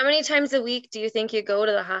 How many times a week do you think you go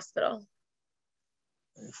to the hospital?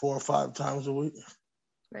 4 or 5 times a week.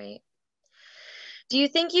 Right. Do you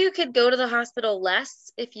think you could go to the hospital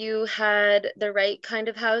less if you had the right kind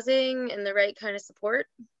of housing and the right kind of support?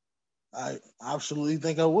 I absolutely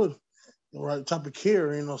think I would. The right type of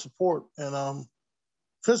care, you know, support and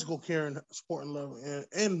physical care and support and love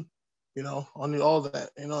and you know, on all that,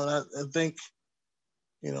 you know, and I think,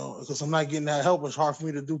 you know, because I'm not getting that help, it's hard for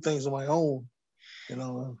me to do things on my own, you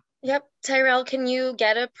know. Yep. Tyrell, can you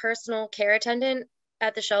get a personal care attendant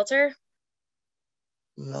at the shelter?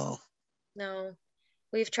 No. No.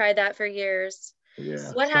 We've tried that for years.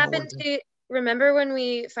 Yeah. What happened to, remember when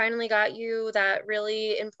we finally got you that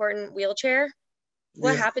really important wheelchair?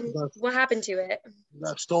 What happened? What happened to it?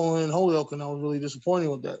 Got stolen in Holyoke, and I was really disappointed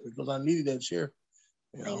with that because I needed that chair.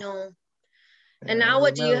 You know? I know. And now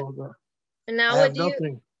what do you? And now what do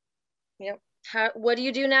you? Yep. What do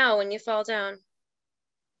you do now when you fall down?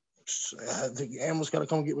 I think the ambulance got to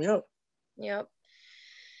come get me up. Yep.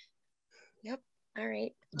 Yep. All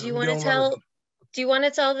right. Do you want to tell? Do you want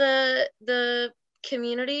to tell the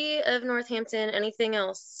community of Northampton anything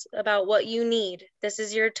else about what you need? This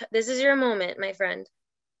is your moment, my friend.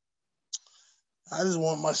 I just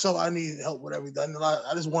want myself. I need help with everything.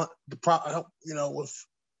 I just want the proper help, you know, with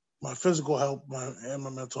my physical help and my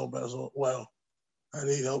mental health as well. I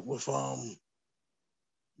need help with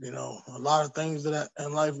you know, a lot of things that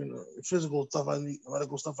in life, you know, physical stuff I need,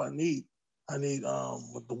 medical stuff I need. I need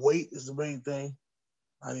with the weight is the main thing.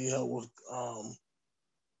 I need help with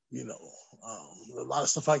you know, a lot of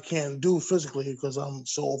stuff I can't do physically because I'm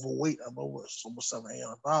so overweight. I'm almost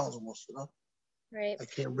 700 pounds almost, you know. Right. I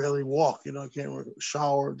can't barely walk, you know, I can't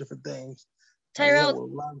shower, different things. Tyrell, a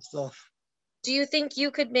lot of stuff. Do you think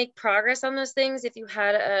you could make progress on those things if you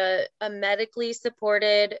had a medically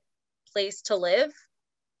supported place to live?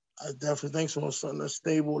 I definitely think so. Something that's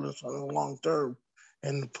stable, that's something long term,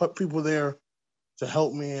 and put people there to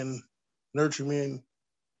help me and nurture me and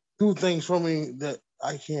do things for me that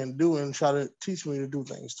I can't do and try to teach me to do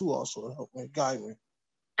things too, also to help me, guide me.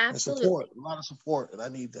 Absolutely. And support, a lot of support, and I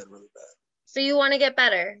need that really bad. So you want to get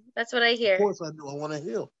better. That's what I hear. Of course I do. I want to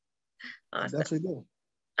heal. Awesome. I definitely do.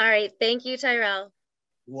 All right. Thank you, Tyrell.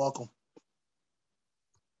 You're welcome.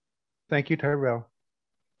 Thank you, Tyrell.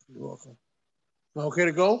 You're welcome. Okay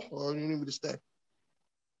to go, or you need me to stay?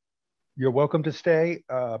 You're welcome to stay.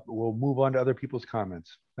 We'll move on to other people's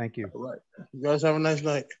comments. Thank you. All right. You guys have a nice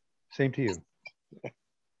night. Same to you.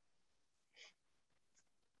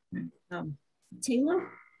 Taylor?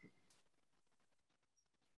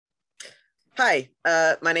 Hi,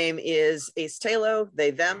 my name is Ace Taylor,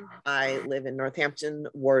 they, them. I live in Northampton,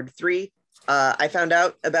 Ward 3. I found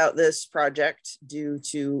out about this project due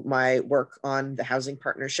to my work on the housing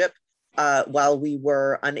partnership. While we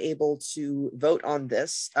were unable to vote on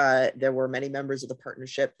this, there were many members of the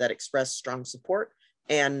partnership that expressed strong support.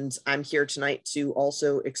 And I'm here tonight to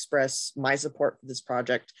also express my support for this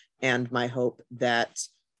project and my hope that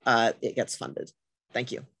it gets funded.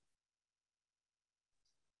 Thank you.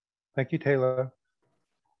 Thank you, Taylor.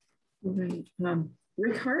 All right.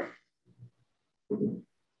 Rick Hart?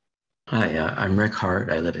 Hi, I'm Rick Hart.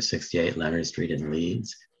 I live at 68 Leonard Street in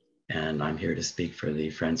Leeds, and I'm here to speak for the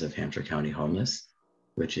Friends of Hampshire County Homeless,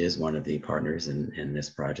 which is one of the partners in this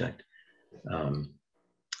project.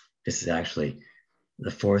 This is actually the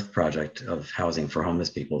 4th project of housing for homeless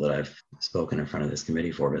people that I've spoken in front of this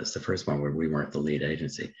committee for, but it's the first one where we weren't the lead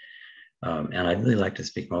agency. And I'd really like to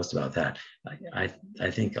speak most about that. I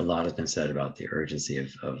think a lot has been said about the urgency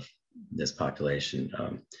of this population.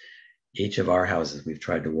 Each of our houses, we've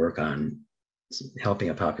tried to work on helping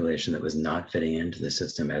a population that was not fitting into the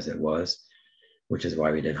system as it was, which is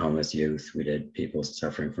why we did homeless youth, we did people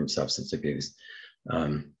suffering from substance abuse.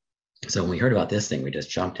 So when we heard about this thing, we just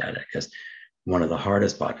jumped at it because one of the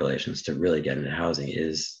hardest populations to really get into housing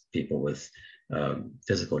is people with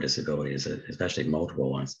physical disabilities, especially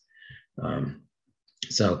multiple ones.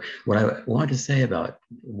 So what I want to say about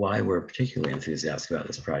why we're particularly enthusiastic about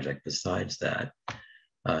this project, besides that,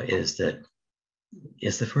 is that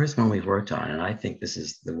it's the first one we've worked on, and I think this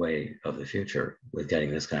is the way of the future with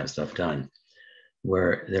getting this kind of stuff done,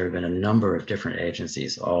 where there have been a number of different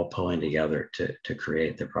agencies all pulling together to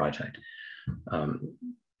create the project.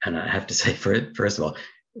 And I have to say, first of all,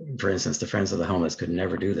 for instance, the Friends of the Homeless could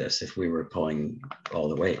never do this if we were pulling all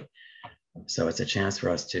the weight. So it's a chance for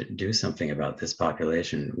us to do something about this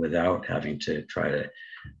population without having to try to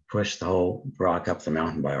push the whole rock up the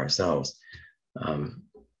mountain by ourselves.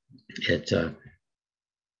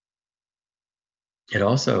 It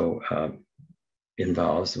also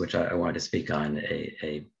involves, which I wanted to speak on,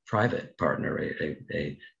 a private partner,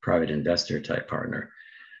 a private investor type partner,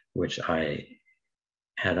 which I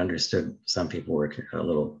had understood some people were a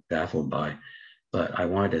little baffled by. But I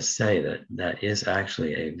wanted to say that that is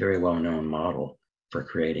actually a very well-known model for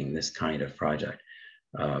creating this kind of project.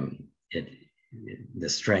 The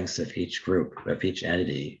strengths of each group, of each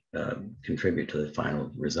entity, contribute to the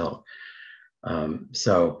final result.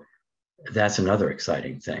 So that's another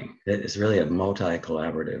exciting thing. It's really a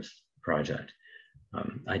multi-collaborative project.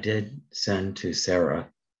 I did send to Sarah,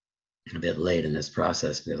 a bit late in this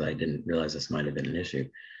process because I didn't realize this might have been an issue,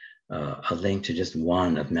 a link to just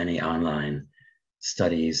one of many online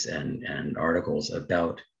studies and articles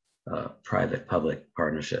about private-public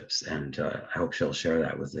partnerships, and I hope she'll share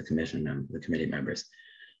that with the commission and the committee members.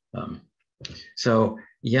 So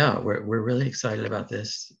yeah, we're really excited about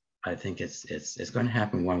this. I think it's going to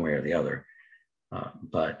happen one way or the other,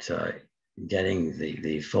 but getting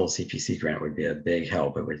the full CPC grant would be a big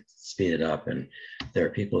help. It would speed it up, and there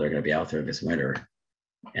are people that are going to be out there this winter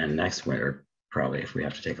and next winter probably if we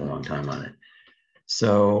have to take a long time on it.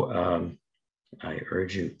 So I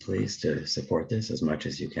urge you please to support this as much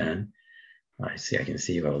as you can. I can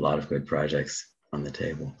see you have a lot of good projects on the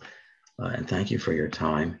table, and thank you for your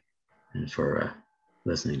time and for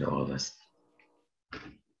listening to all of us.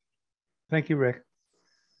 Thank you, Rick.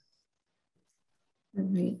 All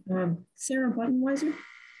right, Sarah Buttenweiser.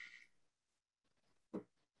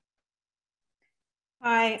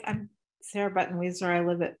 Hi, I'm Sarah Buttenweiser. I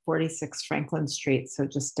live at 46 Franklin Street, so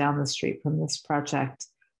just down the street from this project.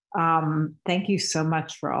 Thank you so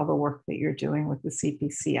much for all the work that you're doing with the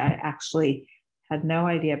CPC. I actually had no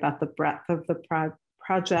idea about the breadth of the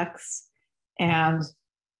projects, and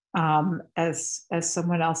as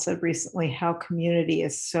someone else said recently, how community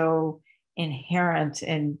is so inherent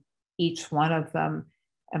in each one of them.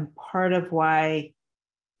 And part of why,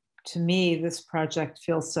 to me, this project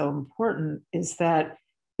feels so important is that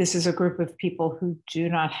this is a group of people who do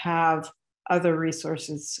not have other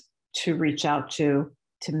resources to reach out to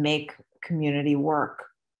make community work,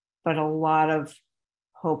 but a lot of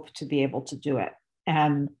hope to be able to do it.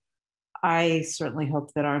 And I certainly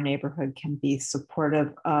hope that our neighborhood can be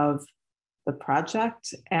supportive of the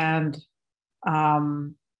project and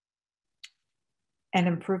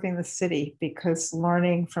improving the city, because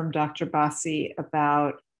learning from Dr. Bassi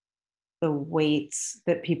about the weights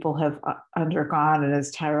that people have undergone, and as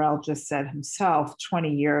Tyrell just said himself,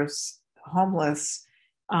 20 years homeless,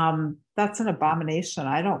 that's an abomination.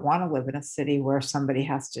 I don't want to live in a city where somebody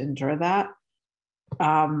has to endure that.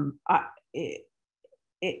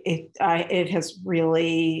 It has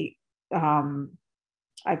really,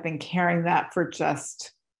 I've been carrying that for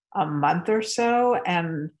just a month or so,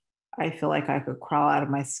 and I feel like I could crawl out of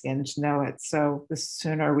my skin to know it. So the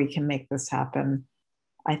sooner we can make this happen,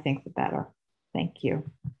 I think the better. Thank you.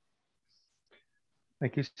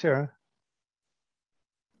 Thank you, Sarah.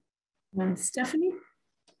 Stephanie?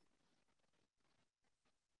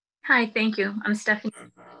 Hi, thank you. I'm Stephanie.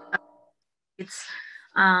 It's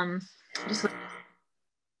just what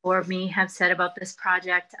four of me have said about this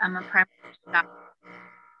project. I'm a primary doctor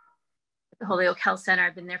at the Holyoke Health Center.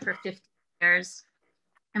 I've been there for 15 years.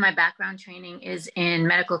 And my background training is in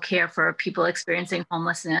medical care for people experiencing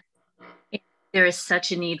homelessness. There is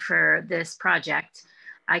such a need for this project.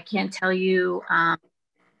 I can't tell you how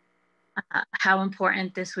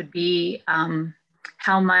important this would be,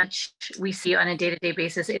 how much we see on a day-to-day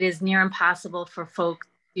basis. It is near impossible for folks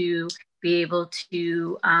to be able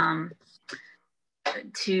to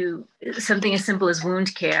something as simple as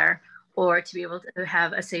wound care, or to be able to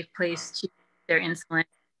have a safe place to use their insulin,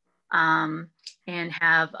 and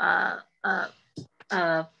have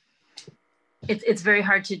it's very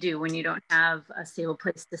hard to do when you don't have a stable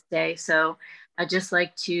place to stay. So I'd just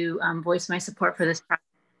like to voice my support for this project.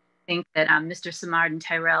 I think that Mr. Simard and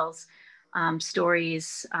Tyrell's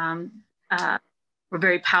stories were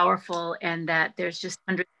very powerful, and that there's just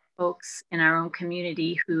hundreds of folks in our own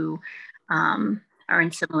community who are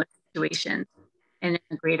in similar situation in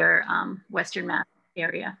the greater Western Mass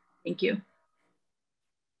area. Thank you.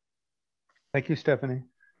 Thank you, Stephanie.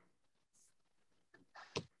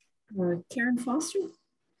 Karen Foster.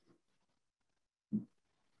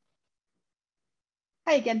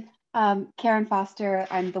 Hi again, Karen Foster.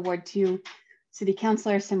 I'm the Ward 2 City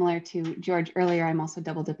Councilor. Similar to George earlier, I'm also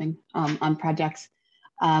double dipping on projects.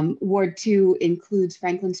 Ward 2 includes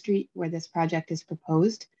Franklin Street, where this project is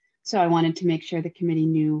proposed. So I wanted to make sure the committee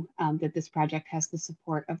knew that this project has the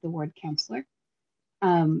support of the Ward Councilor.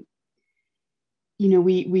 You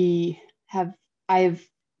know, I've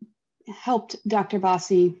helped Dr.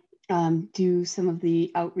 Bossi do some of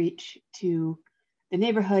the outreach to the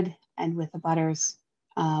neighborhood and with the butters,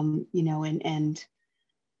 you know, and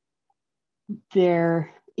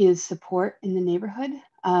there is support in the neighborhood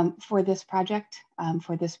for this project,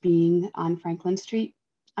 for this being on Franklin Street.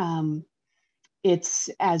 It's,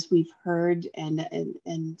 as we've heard and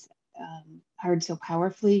heard so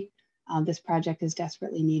powerfully, this project is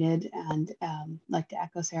desperately needed, and like to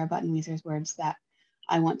echo Sarah Button-Weezer's words that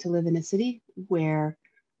I want to live in a city where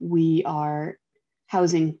we are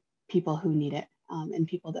housing people who need it, and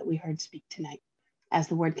people that we heard speak tonight. As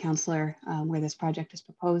the ward councilor, where this project is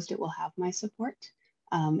proposed, it will have my support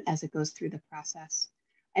as it goes through the process.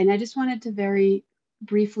 And I just wanted to very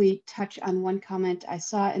briefly touch on one comment I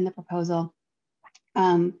saw in the proposal,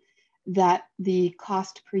 that the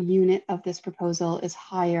cost per unit of this proposal is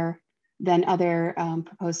higher than other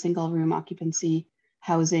proposed single room occupancy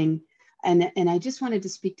housing. And I just wanted to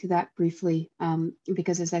speak to that briefly,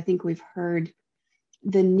 because as I think we've heard,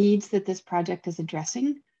 the needs that this project is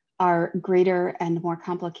addressing are greater and more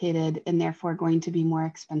complicated, and therefore going to be more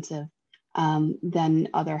expensive than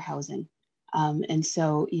other housing. And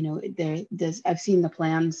so, you know, I've seen the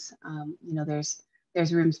plans. You know,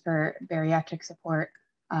 there's rooms for bariatric support,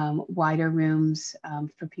 wider rooms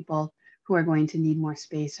for people who are going to need more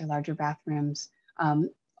space or larger bathrooms.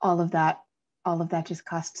 All of that just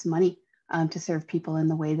costs money to serve people in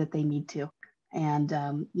the way that they need to. And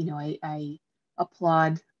you know, I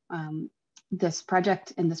applaud this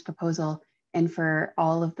project and this proposal, and for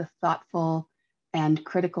all of the thoughtful and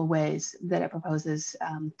critical ways that it proposes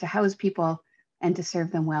to house people and to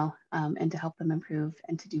serve them well, and to help them improve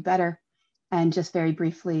and to do better. And just very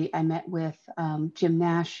briefly, I met with Jim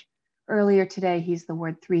Nash earlier today. He's the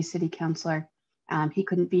Ward 3 City Councilor. He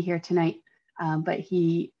couldn't be here tonight, but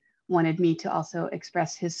he wanted me to also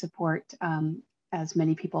express his support. As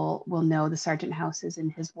many people will know, the Sargent House is in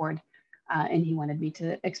his ward, and he wanted me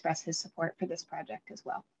to express his support for this project as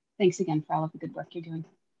well. Thanks again for all of the good work you're doing.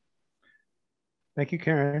 Thank you,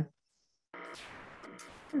 Karen.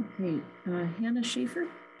 Okay, Hannah Schaefer.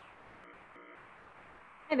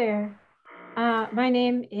 Hi there. My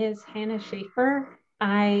name is Hannah Schaefer.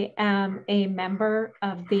 I am a member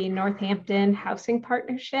of the Northampton Housing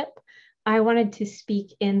Partnership. I wanted to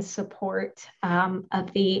speak in support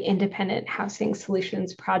of the Independent Housing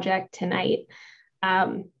Solutions Project tonight.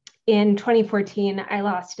 In 2014, I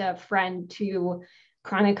lost a friend to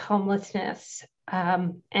chronic homelessness,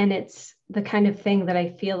 and it's the kind of thing that I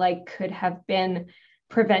feel like could have been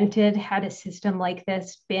prevented had a system like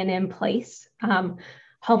this been in place.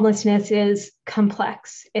 Homelessness is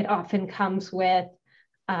complex. It often comes with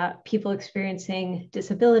people experiencing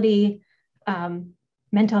disability,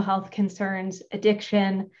 mental health concerns,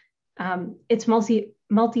 addiction. It's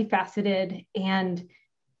multifaceted, and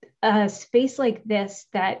a space like this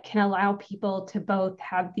that can allow people to both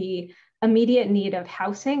have the immediate need of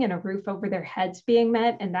housing and a roof over their heads being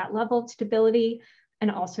met, and that level of stability,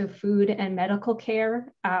 and also food and medical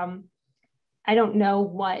care. I don't know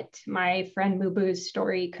what my friend Mubu's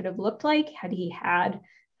story could have looked like had he had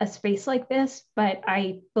a space like this, but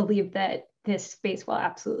I believe that this space will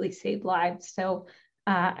absolutely save lives. So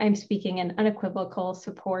I'm speaking in unequivocal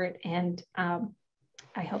support, and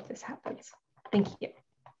I hope this happens. Thank you.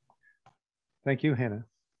 Thank you, Hannah.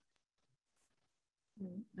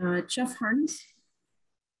 Jeff Harness.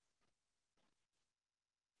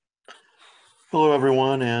 Hello,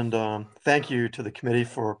 everyone, and thank you to the committee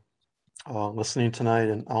for listening tonight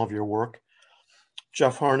and all of your work.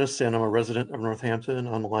 Jeff Harness, and I'm a resident of Northampton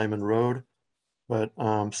on Lyman Road, but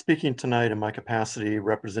speaking tonight in my capacity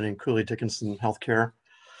representing Cooley Dickinson Healthcare.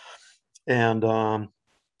 And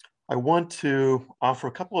I want to offer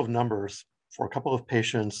a couple of numbers for a couple of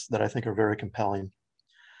patients that I think are very compelling.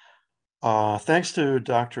 Thanks to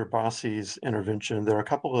Dr. Bossi's intervention, there are a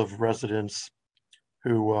couple of residents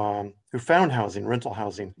who found housing, rental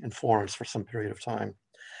housing in Florence for some period of time.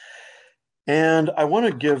 And I want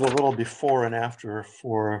to give a little before and after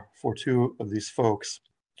for two of these folks.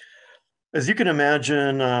 As you can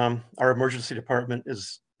imagine, our emergency department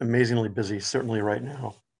is amazingly busy, certainly right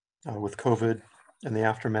now with COVID and the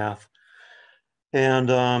aftermath. And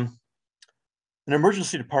an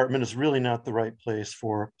emergency department is really not the right place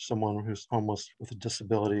for someone who's homeless with a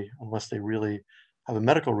disability unless they really have a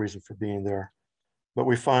medical reason for being there. But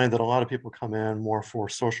we find that a lot of people come in more for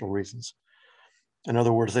social reasons. In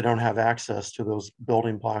other words, they don't have access to those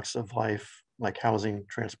building blocks of life like housing,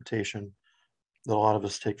 transportation, that a lot of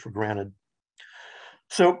us take for granted.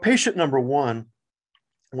 So patient number one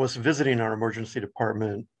was visiting our emergency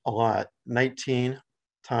department a lot, 19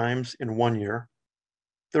 times in 1 year,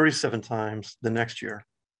 37 times the next year,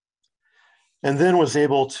 and then was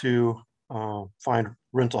able to find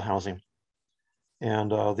rental housing.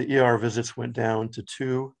 And the ER visits went down to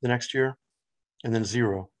 2 the next year, and then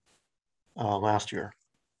 0 last year.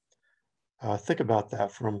 Think about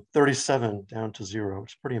that, from 37 down to 0.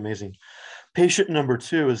 It's pretty amazing. Patient number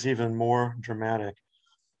 2 is even more dramatic.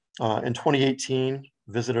 In 2018,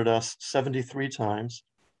 visited us 73 times.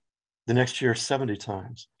 The next year, 70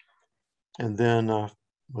 times. And then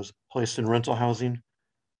was placed in rental housing,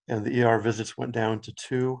 and the ER visits went down to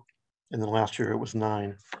 2. And then last year it was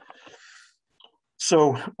 9.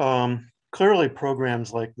 So clearly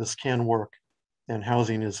programs like this can work, and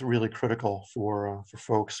housing is really critical for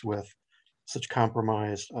folks with such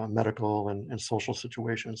compromised medical and social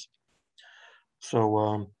situations.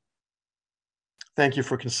 So thank you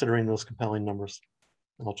for considering those compelling numbers.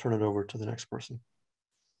 And I'll turn it over to the next person.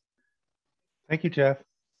 Thank you, Jeff.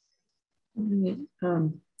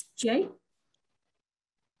 Jay?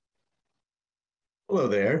 Hello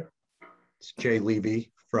there. It's Jay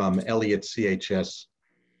Levy from Elliott CHS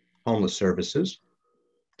Homeless Services.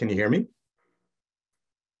 Can you hear me?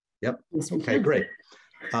 Yep. Okay, great.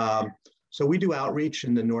 So we do outreach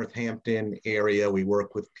in the Northampton area. We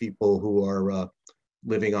work with people who are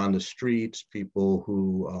living on the streets, people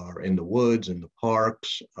who are in the woods, in the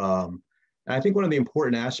parks. And I think one of the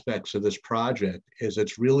important aspects of this project is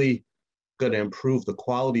it's really going to improve the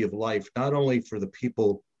quality of life, not only for the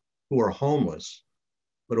people who are homeless,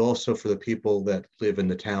 but also for the people that live in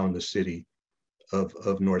the town, the city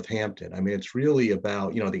of Northampton. I mean, it's really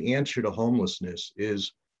about, the answer to homelessness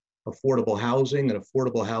is affordable housing, and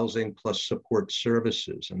affordable housing plus support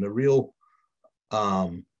services. And the real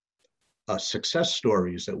success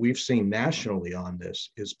stories that we've seen nationally on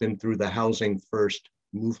this has been through the Housing First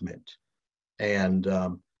movement. And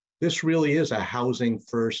this really is a housing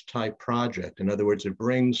first type project. In other words, it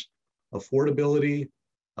brings affordability,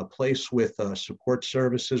 a place with support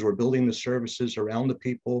services. We're building the services around the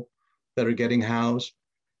people that are getting housed.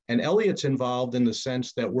 And Elliott's involved in the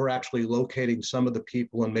sense that we're actually locating some of the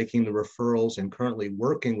people and making the referrals, and currently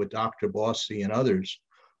working with Dr. Bossy and others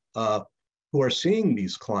who are seeing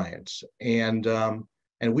these clients. And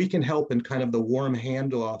we can help in kind of the warm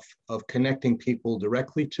handoff of connecting people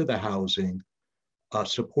directly to the housing,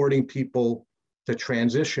 supporting people to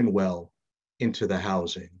transition well into the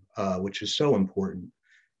housing, which is so important.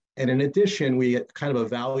 And in addition, we kind of a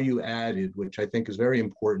value added, which I think is very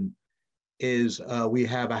important, is we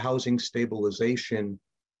have a housing stabilization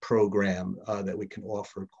program that we can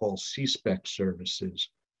offer called C-SPEC services.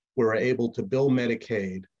 We're able to bill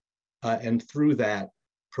Medicaid and through that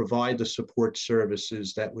provide the support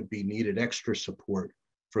services that would be needed, extra support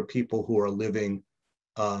for people who are living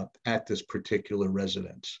at this particular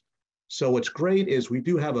residence. So what's great is we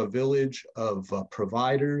do have a village of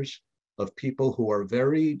providers, of people who are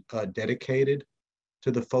very dedicated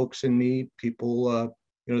to the folks in need, people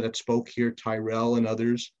that spoke here, Tyrell and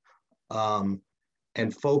others,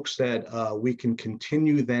 and folks that we can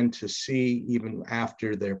continue then to see even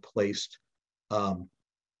after they're placed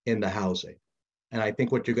in the housing. And I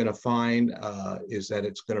think what you're going to find is that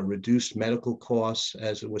it's going to reduce medical costs,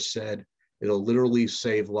 as it was said. It'll literally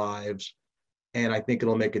save lives. And I think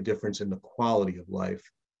it'll make a difference in the quality of life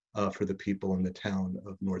for the people in the town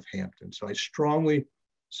of Northampton. So I strongly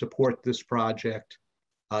support this project.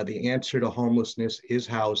 The answer to homelessness is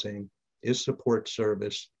housing, is support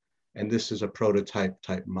service, and this is a prototype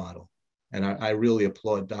type model. And I really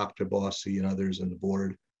applaud Dr. Bossy and others on the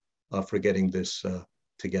board for getting this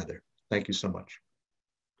together. Thank you so much.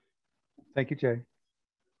 Thank you, Jay.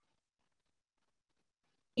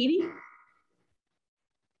 Katie?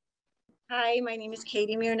 Hi, my name is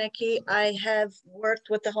Katie Miernicki. I have worked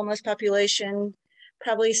with the homeless population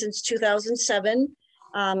probably since 2007.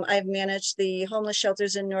 I've managed the homeless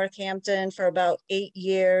shelters in Northampton for about 8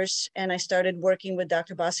 years, and I started working with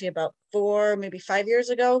Dr. Bossy about 4, maybe 5 years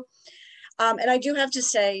ago. And I do have to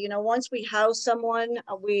say, you know, once we house someone,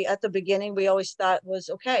 at the beginning, we always thought was,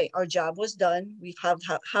 okay, our job was done. We've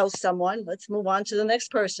housed someone, let's move on to the next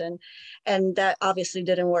person. And that obviously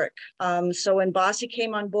didn't work. So when Bossy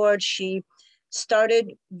came on board, she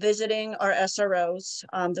started visiting our SROs,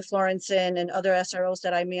 the Florence Inn and other SROs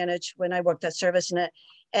that I managed when I worked at ServiceNet.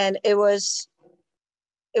 And it was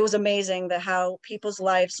amazing that how people's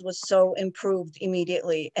lives was so improved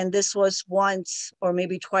immediately. And this was once or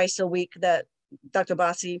maybe twice a week that Dr.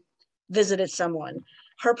 Bossy visited someone.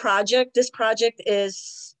 This project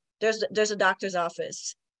is, there's a doctor's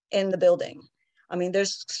office in the building. I mean,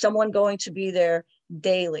 there's someone going to be there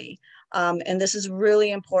daily. And this is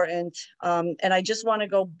really important. And I just want to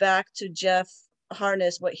go back to Jeff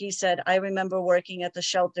Harness, what he said. I remember working at the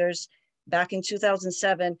shelters back in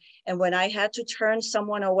 2007. And when I had to turn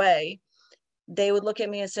someone away, they would look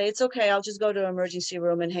at me and say, it's okay, I'll just go to the emergency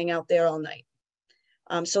room and hang out there all night.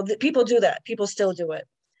 So people do that. People still do it.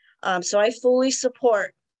 So I fully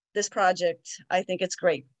support this project. I think it's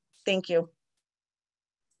great. Thank you.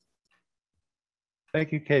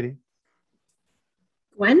 Thank you, Katie.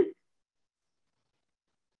 Gwen?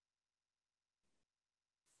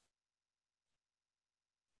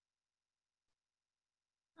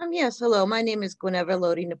 Yes, hello. My name is Gweneva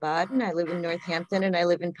Lodi Nabad, and I live in Northampton, and I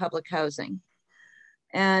live in public housing.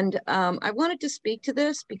 And I wanted to speak to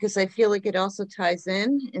this because I feel like it also ties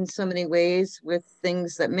in so many ways with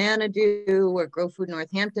things that MANA do or Grow Food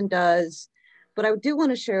Northampton does. But I do want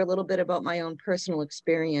to share a little bit about my own personal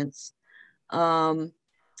experience. I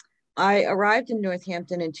arrived in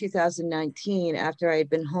Northampton in 2019 after I had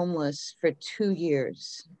been homeless for 2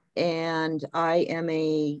 years. And I am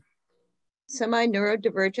a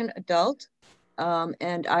semi-neurodivergent adult,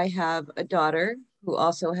 and I have a daughter who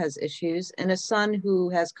also has issues and a son who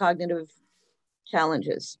has cognitive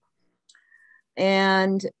challenges.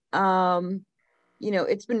 And, you know,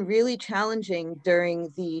 it's been really challenging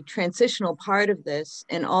during the transitional part of this,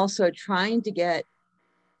 and also trying to get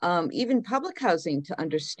even public housing to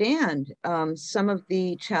understand some of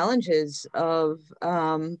the challenges of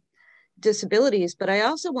disabilities. But I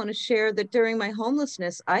also want to share that during my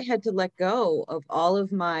homelessness, I had to let go of all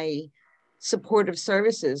of my supportive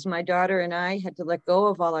services. My daughter and I had to let go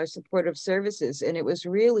of all our supportive services, and it was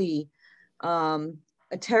really a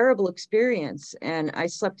terrible experience. And I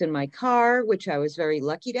slept in my car, which I was very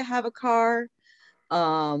lucky to have a car.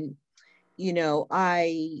 You know,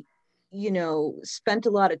 I spent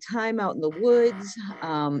a lot of time out in the woods.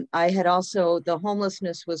 I had also, the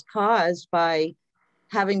homelessness was caused by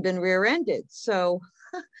having been rear-ended. So,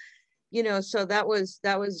 you know, so that was,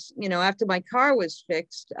 you know, after my car was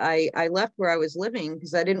fixed, I left where I was living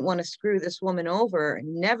because I didn't want to screw this woman over,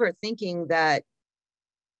 never thinking that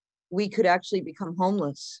we could actually become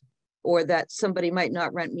homeless or that somebody might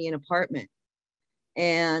not rent me an apartment.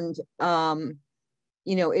 And,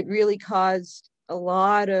 you know, it really caused a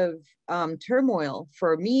lot of turmoil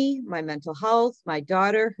for me, my mental health, my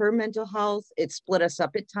daughter, her mental health. It split us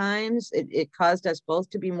up at times. It caused us both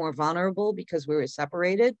to be more vulnerable because we were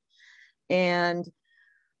separated. And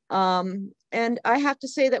I have to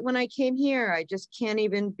say that when I came here, I just can't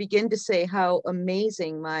even begin to say how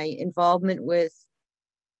amazing my involvement with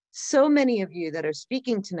so many of you that are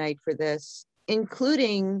speaking tonight for this,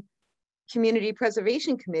 including Community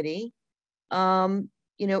Preservation Committee.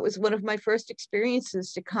 You know, it was one of my first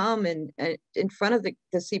experiences to come and in front of the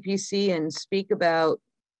CPC and speak about,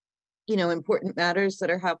 you know, important matters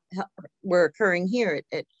that were occurring here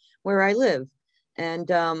at where I live. And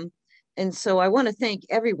so I want to thank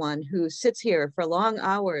everyone who sits here for long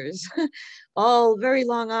hours, all very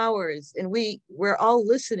long hours, and we're all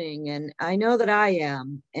listening, and I know that I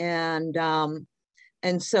am.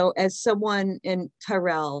 And so as someone in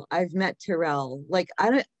Tyrell, I've met Tyrell, like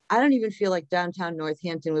I don't even feel like downtown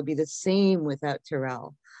Northampton would be the same without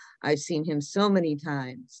Tyrell. I've seen him so many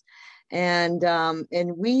times. And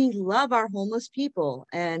we love our homeless people.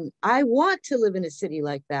 And I want to live in a city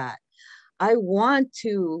like that. I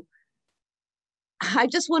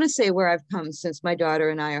just want to say where I've come since my daughter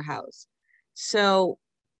and I are housed. So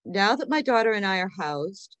now that my daughter and I are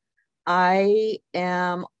housed, I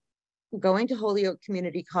am going to Holyoke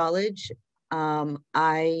Community College.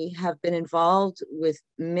 I have been involved with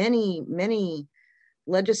many, many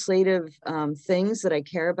legislative things that I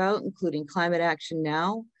care about, including Climate Action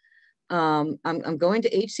Now. I'm going to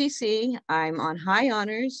HCC, I'm on high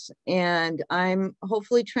honors, and I'm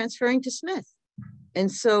hopefully transferring to Smith.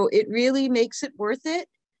 And so it really makes it worth it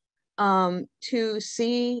to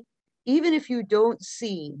see, even if you don't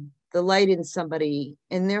see the light in somebody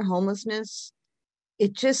in their homelessness,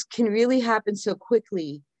 it just can really happen so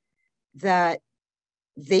quickly that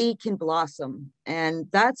they can blossom. And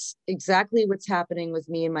that's exactly what's happening with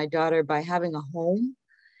me and my daughter by having a home.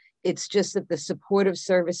 It's just that the supportive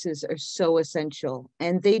services are so essential,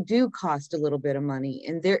 and they do cost a little bit of money,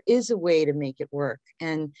 and there is a way to make it work.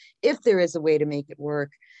 And if there is a way to make it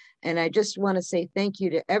work, and I just want to say thank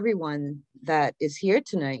you to everyone that is here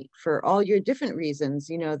tonight for all your different reasons.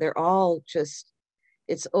 You know, they're all just,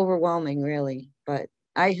 it's overwhelming really. But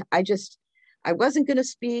I wasn't going to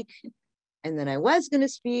speak, and then I was going to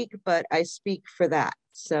speak, but I speak for that.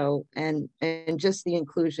 So, and just the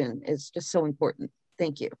inclusion is just so important.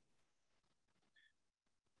 Thank you.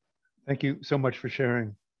 Thank you so much for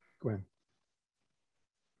sharing, Gwen.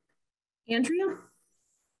 Andrea?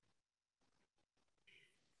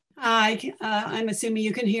 Hi, I'm assuming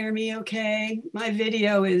you can hear me okay. My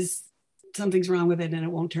video is, something's wrong with it and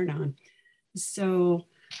it won't turn on. So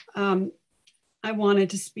I wanted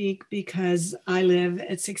to speak because I live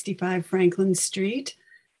at 65 Franklin Street,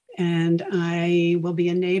 and I will be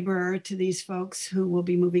a neighbor to these folks who will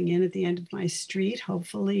be moving in at the end of my street,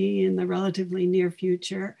 hopefully in the relatively near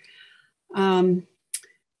future. I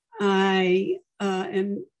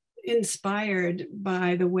am inspired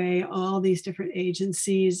by the way all these different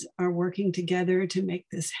agencies are working together to make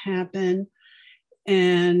this happen.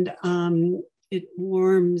 And it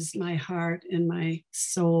warms my heart and my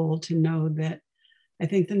soul to know that I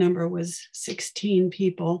think the number was 16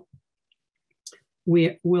 people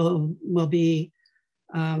will be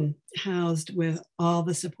housed with all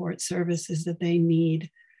the support services that they need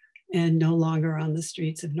and no longer on the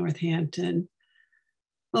streets of Northampton.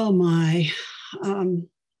 Oh my. And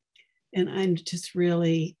I'm just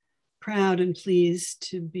really proud and pleased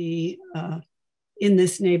to be in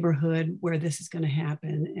this neighborhood where this is going to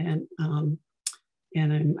happen.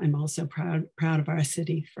 And I'm also proud of our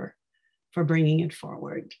city for bringing it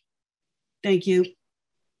forward. Thank you.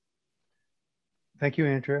 Thank you,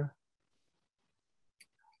 Andrea.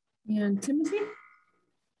 And Timothy?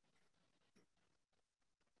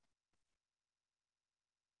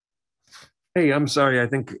 Hey, I'm sorry. I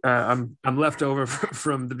think I'm left over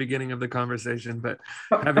from the beginning of the conversation, but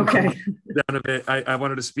having come down a bit, I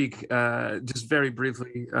wanted to speak just very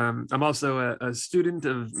briefly. I'm also a student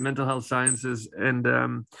of mental health sciences and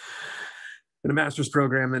in a master's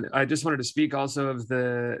program, and I just wanted to speak also of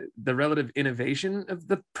the relative innovation of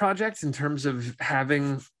the project in terms of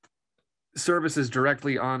having services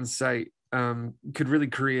directly on site could really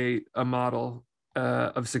create a model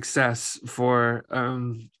of success for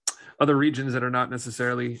other regions that are not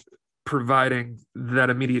necessarily providing that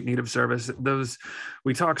immediate need of service. Those,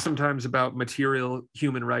 we talk sometimes about material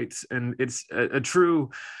human rights, and it's a true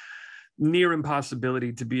near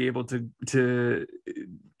impossibility to be able to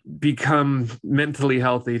become mentally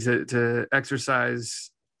healthy, to exercise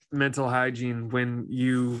mental hygiene when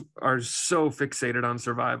you are so fixated on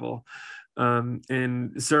survival.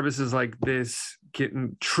 And services like this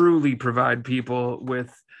can truly provide people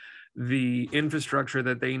with the infrastructure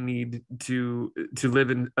that they need to live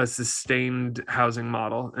in a sustained housing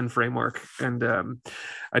model and framework. And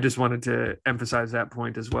I just wanted to emphasize that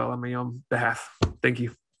point as well on my own behalf. Thank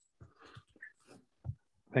you.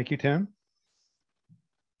 Thank you, Tim.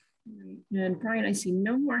 And Brian, I see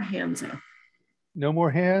no more hands up. No more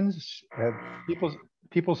hands. Have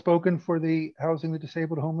people spoken for the Housing the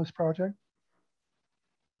Disabled Homeless project?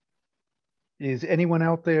 Is anyone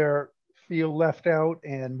out there feel left out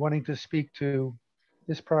and wanting to speak to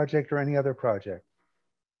this project or any other project?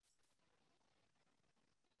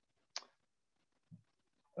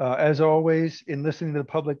 As always, in listening to the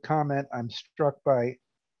public comment, I'm struck by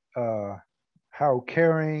how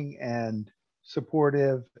caring and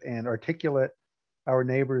supportive and articulate our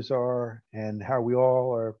neighbors are, and how we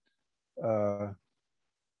all are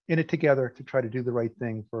in it together to try to do the right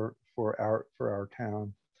thing for our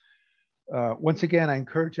town. Once again, I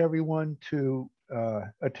encourage everyone to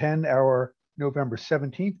attend our November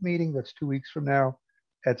 17th meeting. That's 2 weeks from now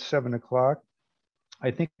at 7 o'clock.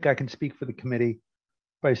 I think I can speak for the committee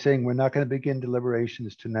by saying we're not going to begin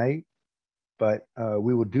deliberations tonight, but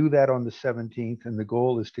we will do that on the 17th. And the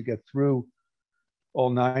goal is to get through all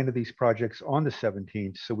 9 of these projects on the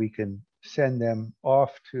 17th so we can send them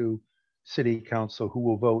off to City Council, who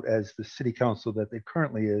will vote as the City Council that it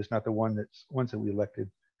currently is, not the ones that we elected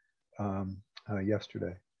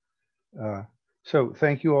yesterday. So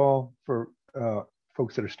thank you all for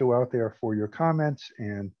folks that are still out there for your comments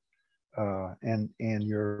and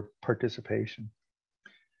your participation.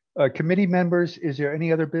 Committee members, is there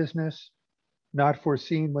any other business not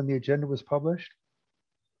foreseen when the agenda was published?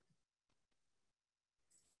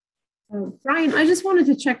 Brian, I just wanted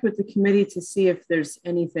to check with the committee to see if there's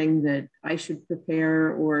anything that I should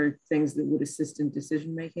prepare or things that would assist in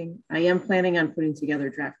decision making. I am planning on putting together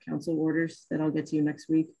draft council orders that I'll get to you next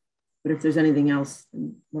week. But if there's anything else,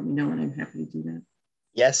 then let me know and I'm happy to do that.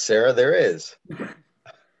 Yes, Sarah, there is.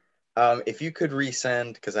 If you could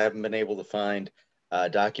resend, because I haven't been able to find a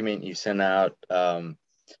document you sent out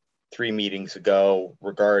 3 meetings ago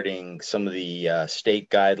regarding some of the state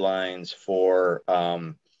guidelines for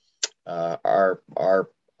our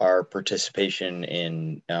participation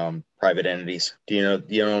in private entities. Do you know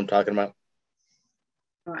what I'm talking about?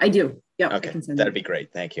 I do. Yeah. Okay, that'd be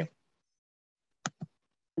great. Thank you.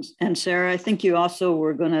 And Sarah, I think you also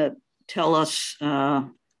were going to tell us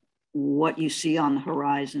what you see on the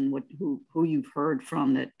horizon, who you've heard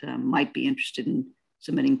from that might be interested in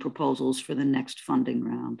submitting proposals for the next funding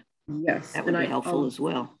round. Yes, that would be helpful as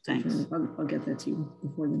well. Thanks. I'll get that to you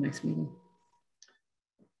before the next meeting.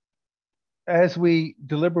 As we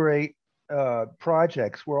deliberate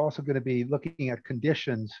projects, we're also going to be looking at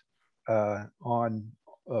conditions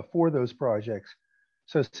for those projects.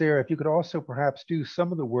 So Sarah, if you could also perhaps do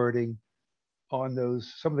some of the wording on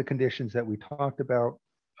some of the conditions that we talked about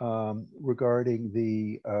regarding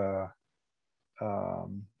the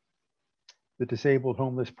disabled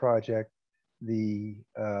homeless project, the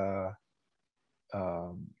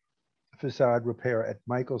facade repair at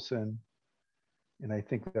Michelson, and I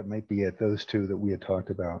think that might be it, those 2 that we had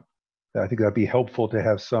talked about. I think that'd be helpful to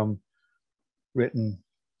have some written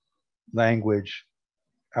language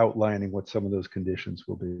outlining what some of those conditions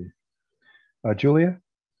will be. Julia?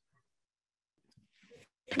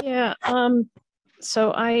 Yeah,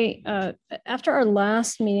 so I, after our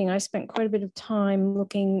last meeting, I spent quite a bit of time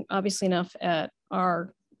looking, obviously enough, at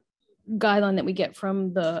our guideline that we get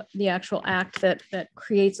from the actual act that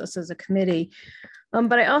creates us as a committee.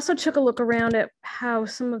 But I also took a look around at how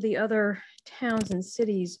some of the other towns and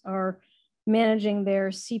cities are managing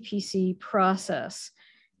their CPC process.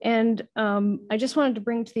 And I just wanted to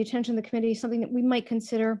bring to the attention of the committee something that we might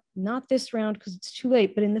consider, not this round because it's too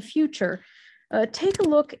late, but in the future. Take a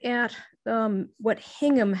look at what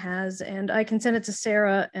Hingham has, and I can send it to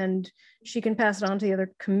Sarah and she can pass it on to the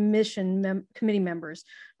other committee members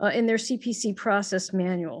in their CPC process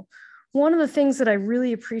manual. One of the things that I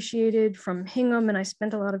really appreciated from Hingham, and I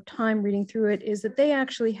spent a lot of time reading through it, is that they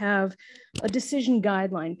actually have a decision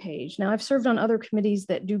guideline page. Now, I've served on other committees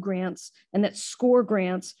that do grants and that score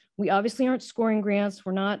grants. We obviously aren't scoring grants.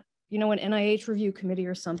 We're not, an NIH review committee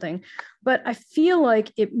or something, but I feel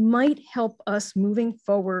like it might help us moving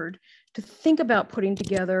forward to think about putting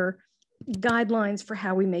together guidelines for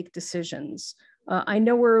how we make decisions. I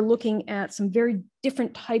know we're looking at some very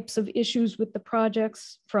different types of issues with the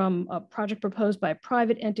projects, from a project proposed by a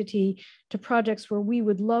private entity to projects where we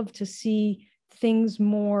would love to see things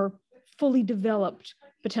more fully developed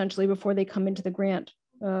potentially before they come into the grant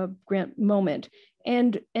moment.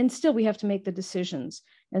 And still we have to make the decisions.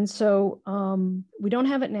 And so we don't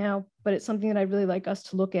have it now, but it's something that I'd really like us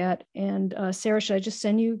to look at. And Sarah, should I just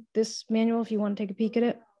send you this manual if you want to take a peek at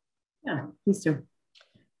it? Yeah, please do.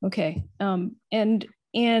 Okay, yeah,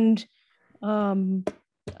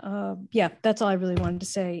 that's all I really wanted to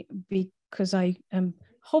say, because I am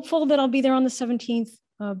hopeful that I'll be there on the 17th,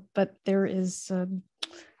 but there is a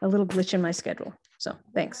little glitch in my schedule. So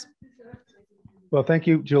thanks. Well, thank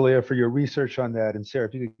you, Julia, for your research on that. And Sarah,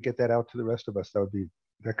 if you could get that out to the rest of us,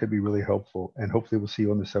 that could be really helpful. And hopefully we'll see you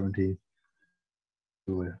on the 17th,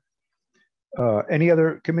 Julia. Any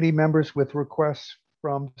other committee members with requests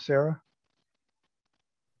from Sarah?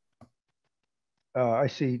 I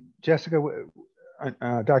see Jessica,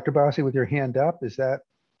 Dr. Bossi with your hand up.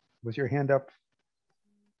 Was your hand up?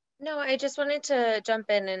 No, I just wanted to jump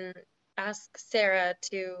in and ask Sarah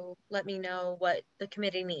to let me know what the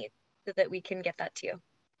committee needs so that we can get that to you.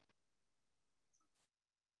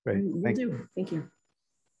 Great. Thank you.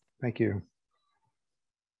 Thank you.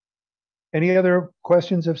 Any other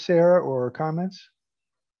questions of Sarah or comments?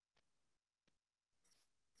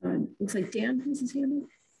 Looks like Dan has his hand up.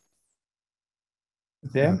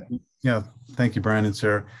 Dan? Yeah, thank you, Brian and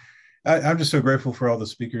Sarah. I'm just so grateful for all the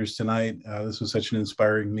speakers tonight. This was such an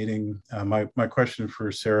inspiring meeting. My question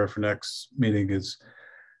for Sarah for next meeting is,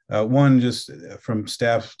 one, just from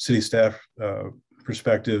city staff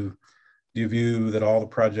perspective, do you view that all the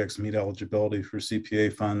projects meet eligibility for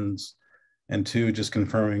CPA funds? And 2, just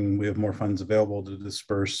confirming we have more funds available to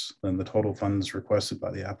disperse than the total funds requested by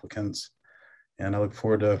the applicants. And I look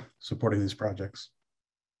forward to supporting these projects.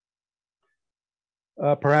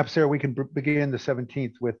 Perhaps, Sarah, we can begin the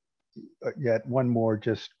 17th with yet one more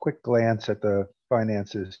just quick glance at the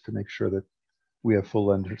finances to make sure that we have full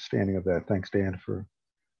understanding of that. Thanks, Dan, for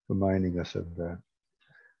reminding us of that.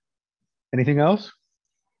 Anything else?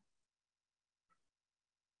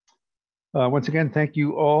 Once again, thank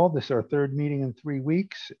you all. This is our third meeting in 3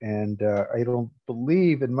 weeks, and I don't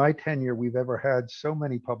believe in my tenure we've ever had so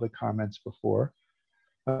many public comments before.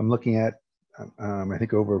 I'm looking at, I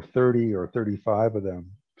think, over 30 or 35 of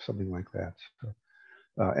them, something like that. So,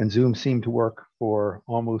 and Zoom seemed to work for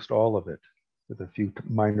almost all of it, with a few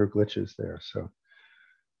minor glitches there. So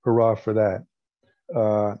hurrah for that.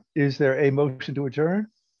 Is there a motion to adjourn?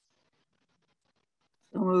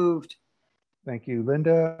 So moved. Thank you,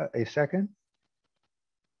 Linda. A second?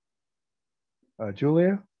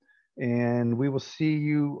 Julia? And we will see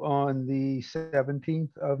you on the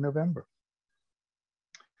 17th of November.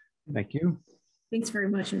 Thank you. Thanks very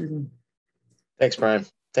much, everyone. Thanks, Brian.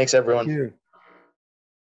 Thanks, everyone. Thank you.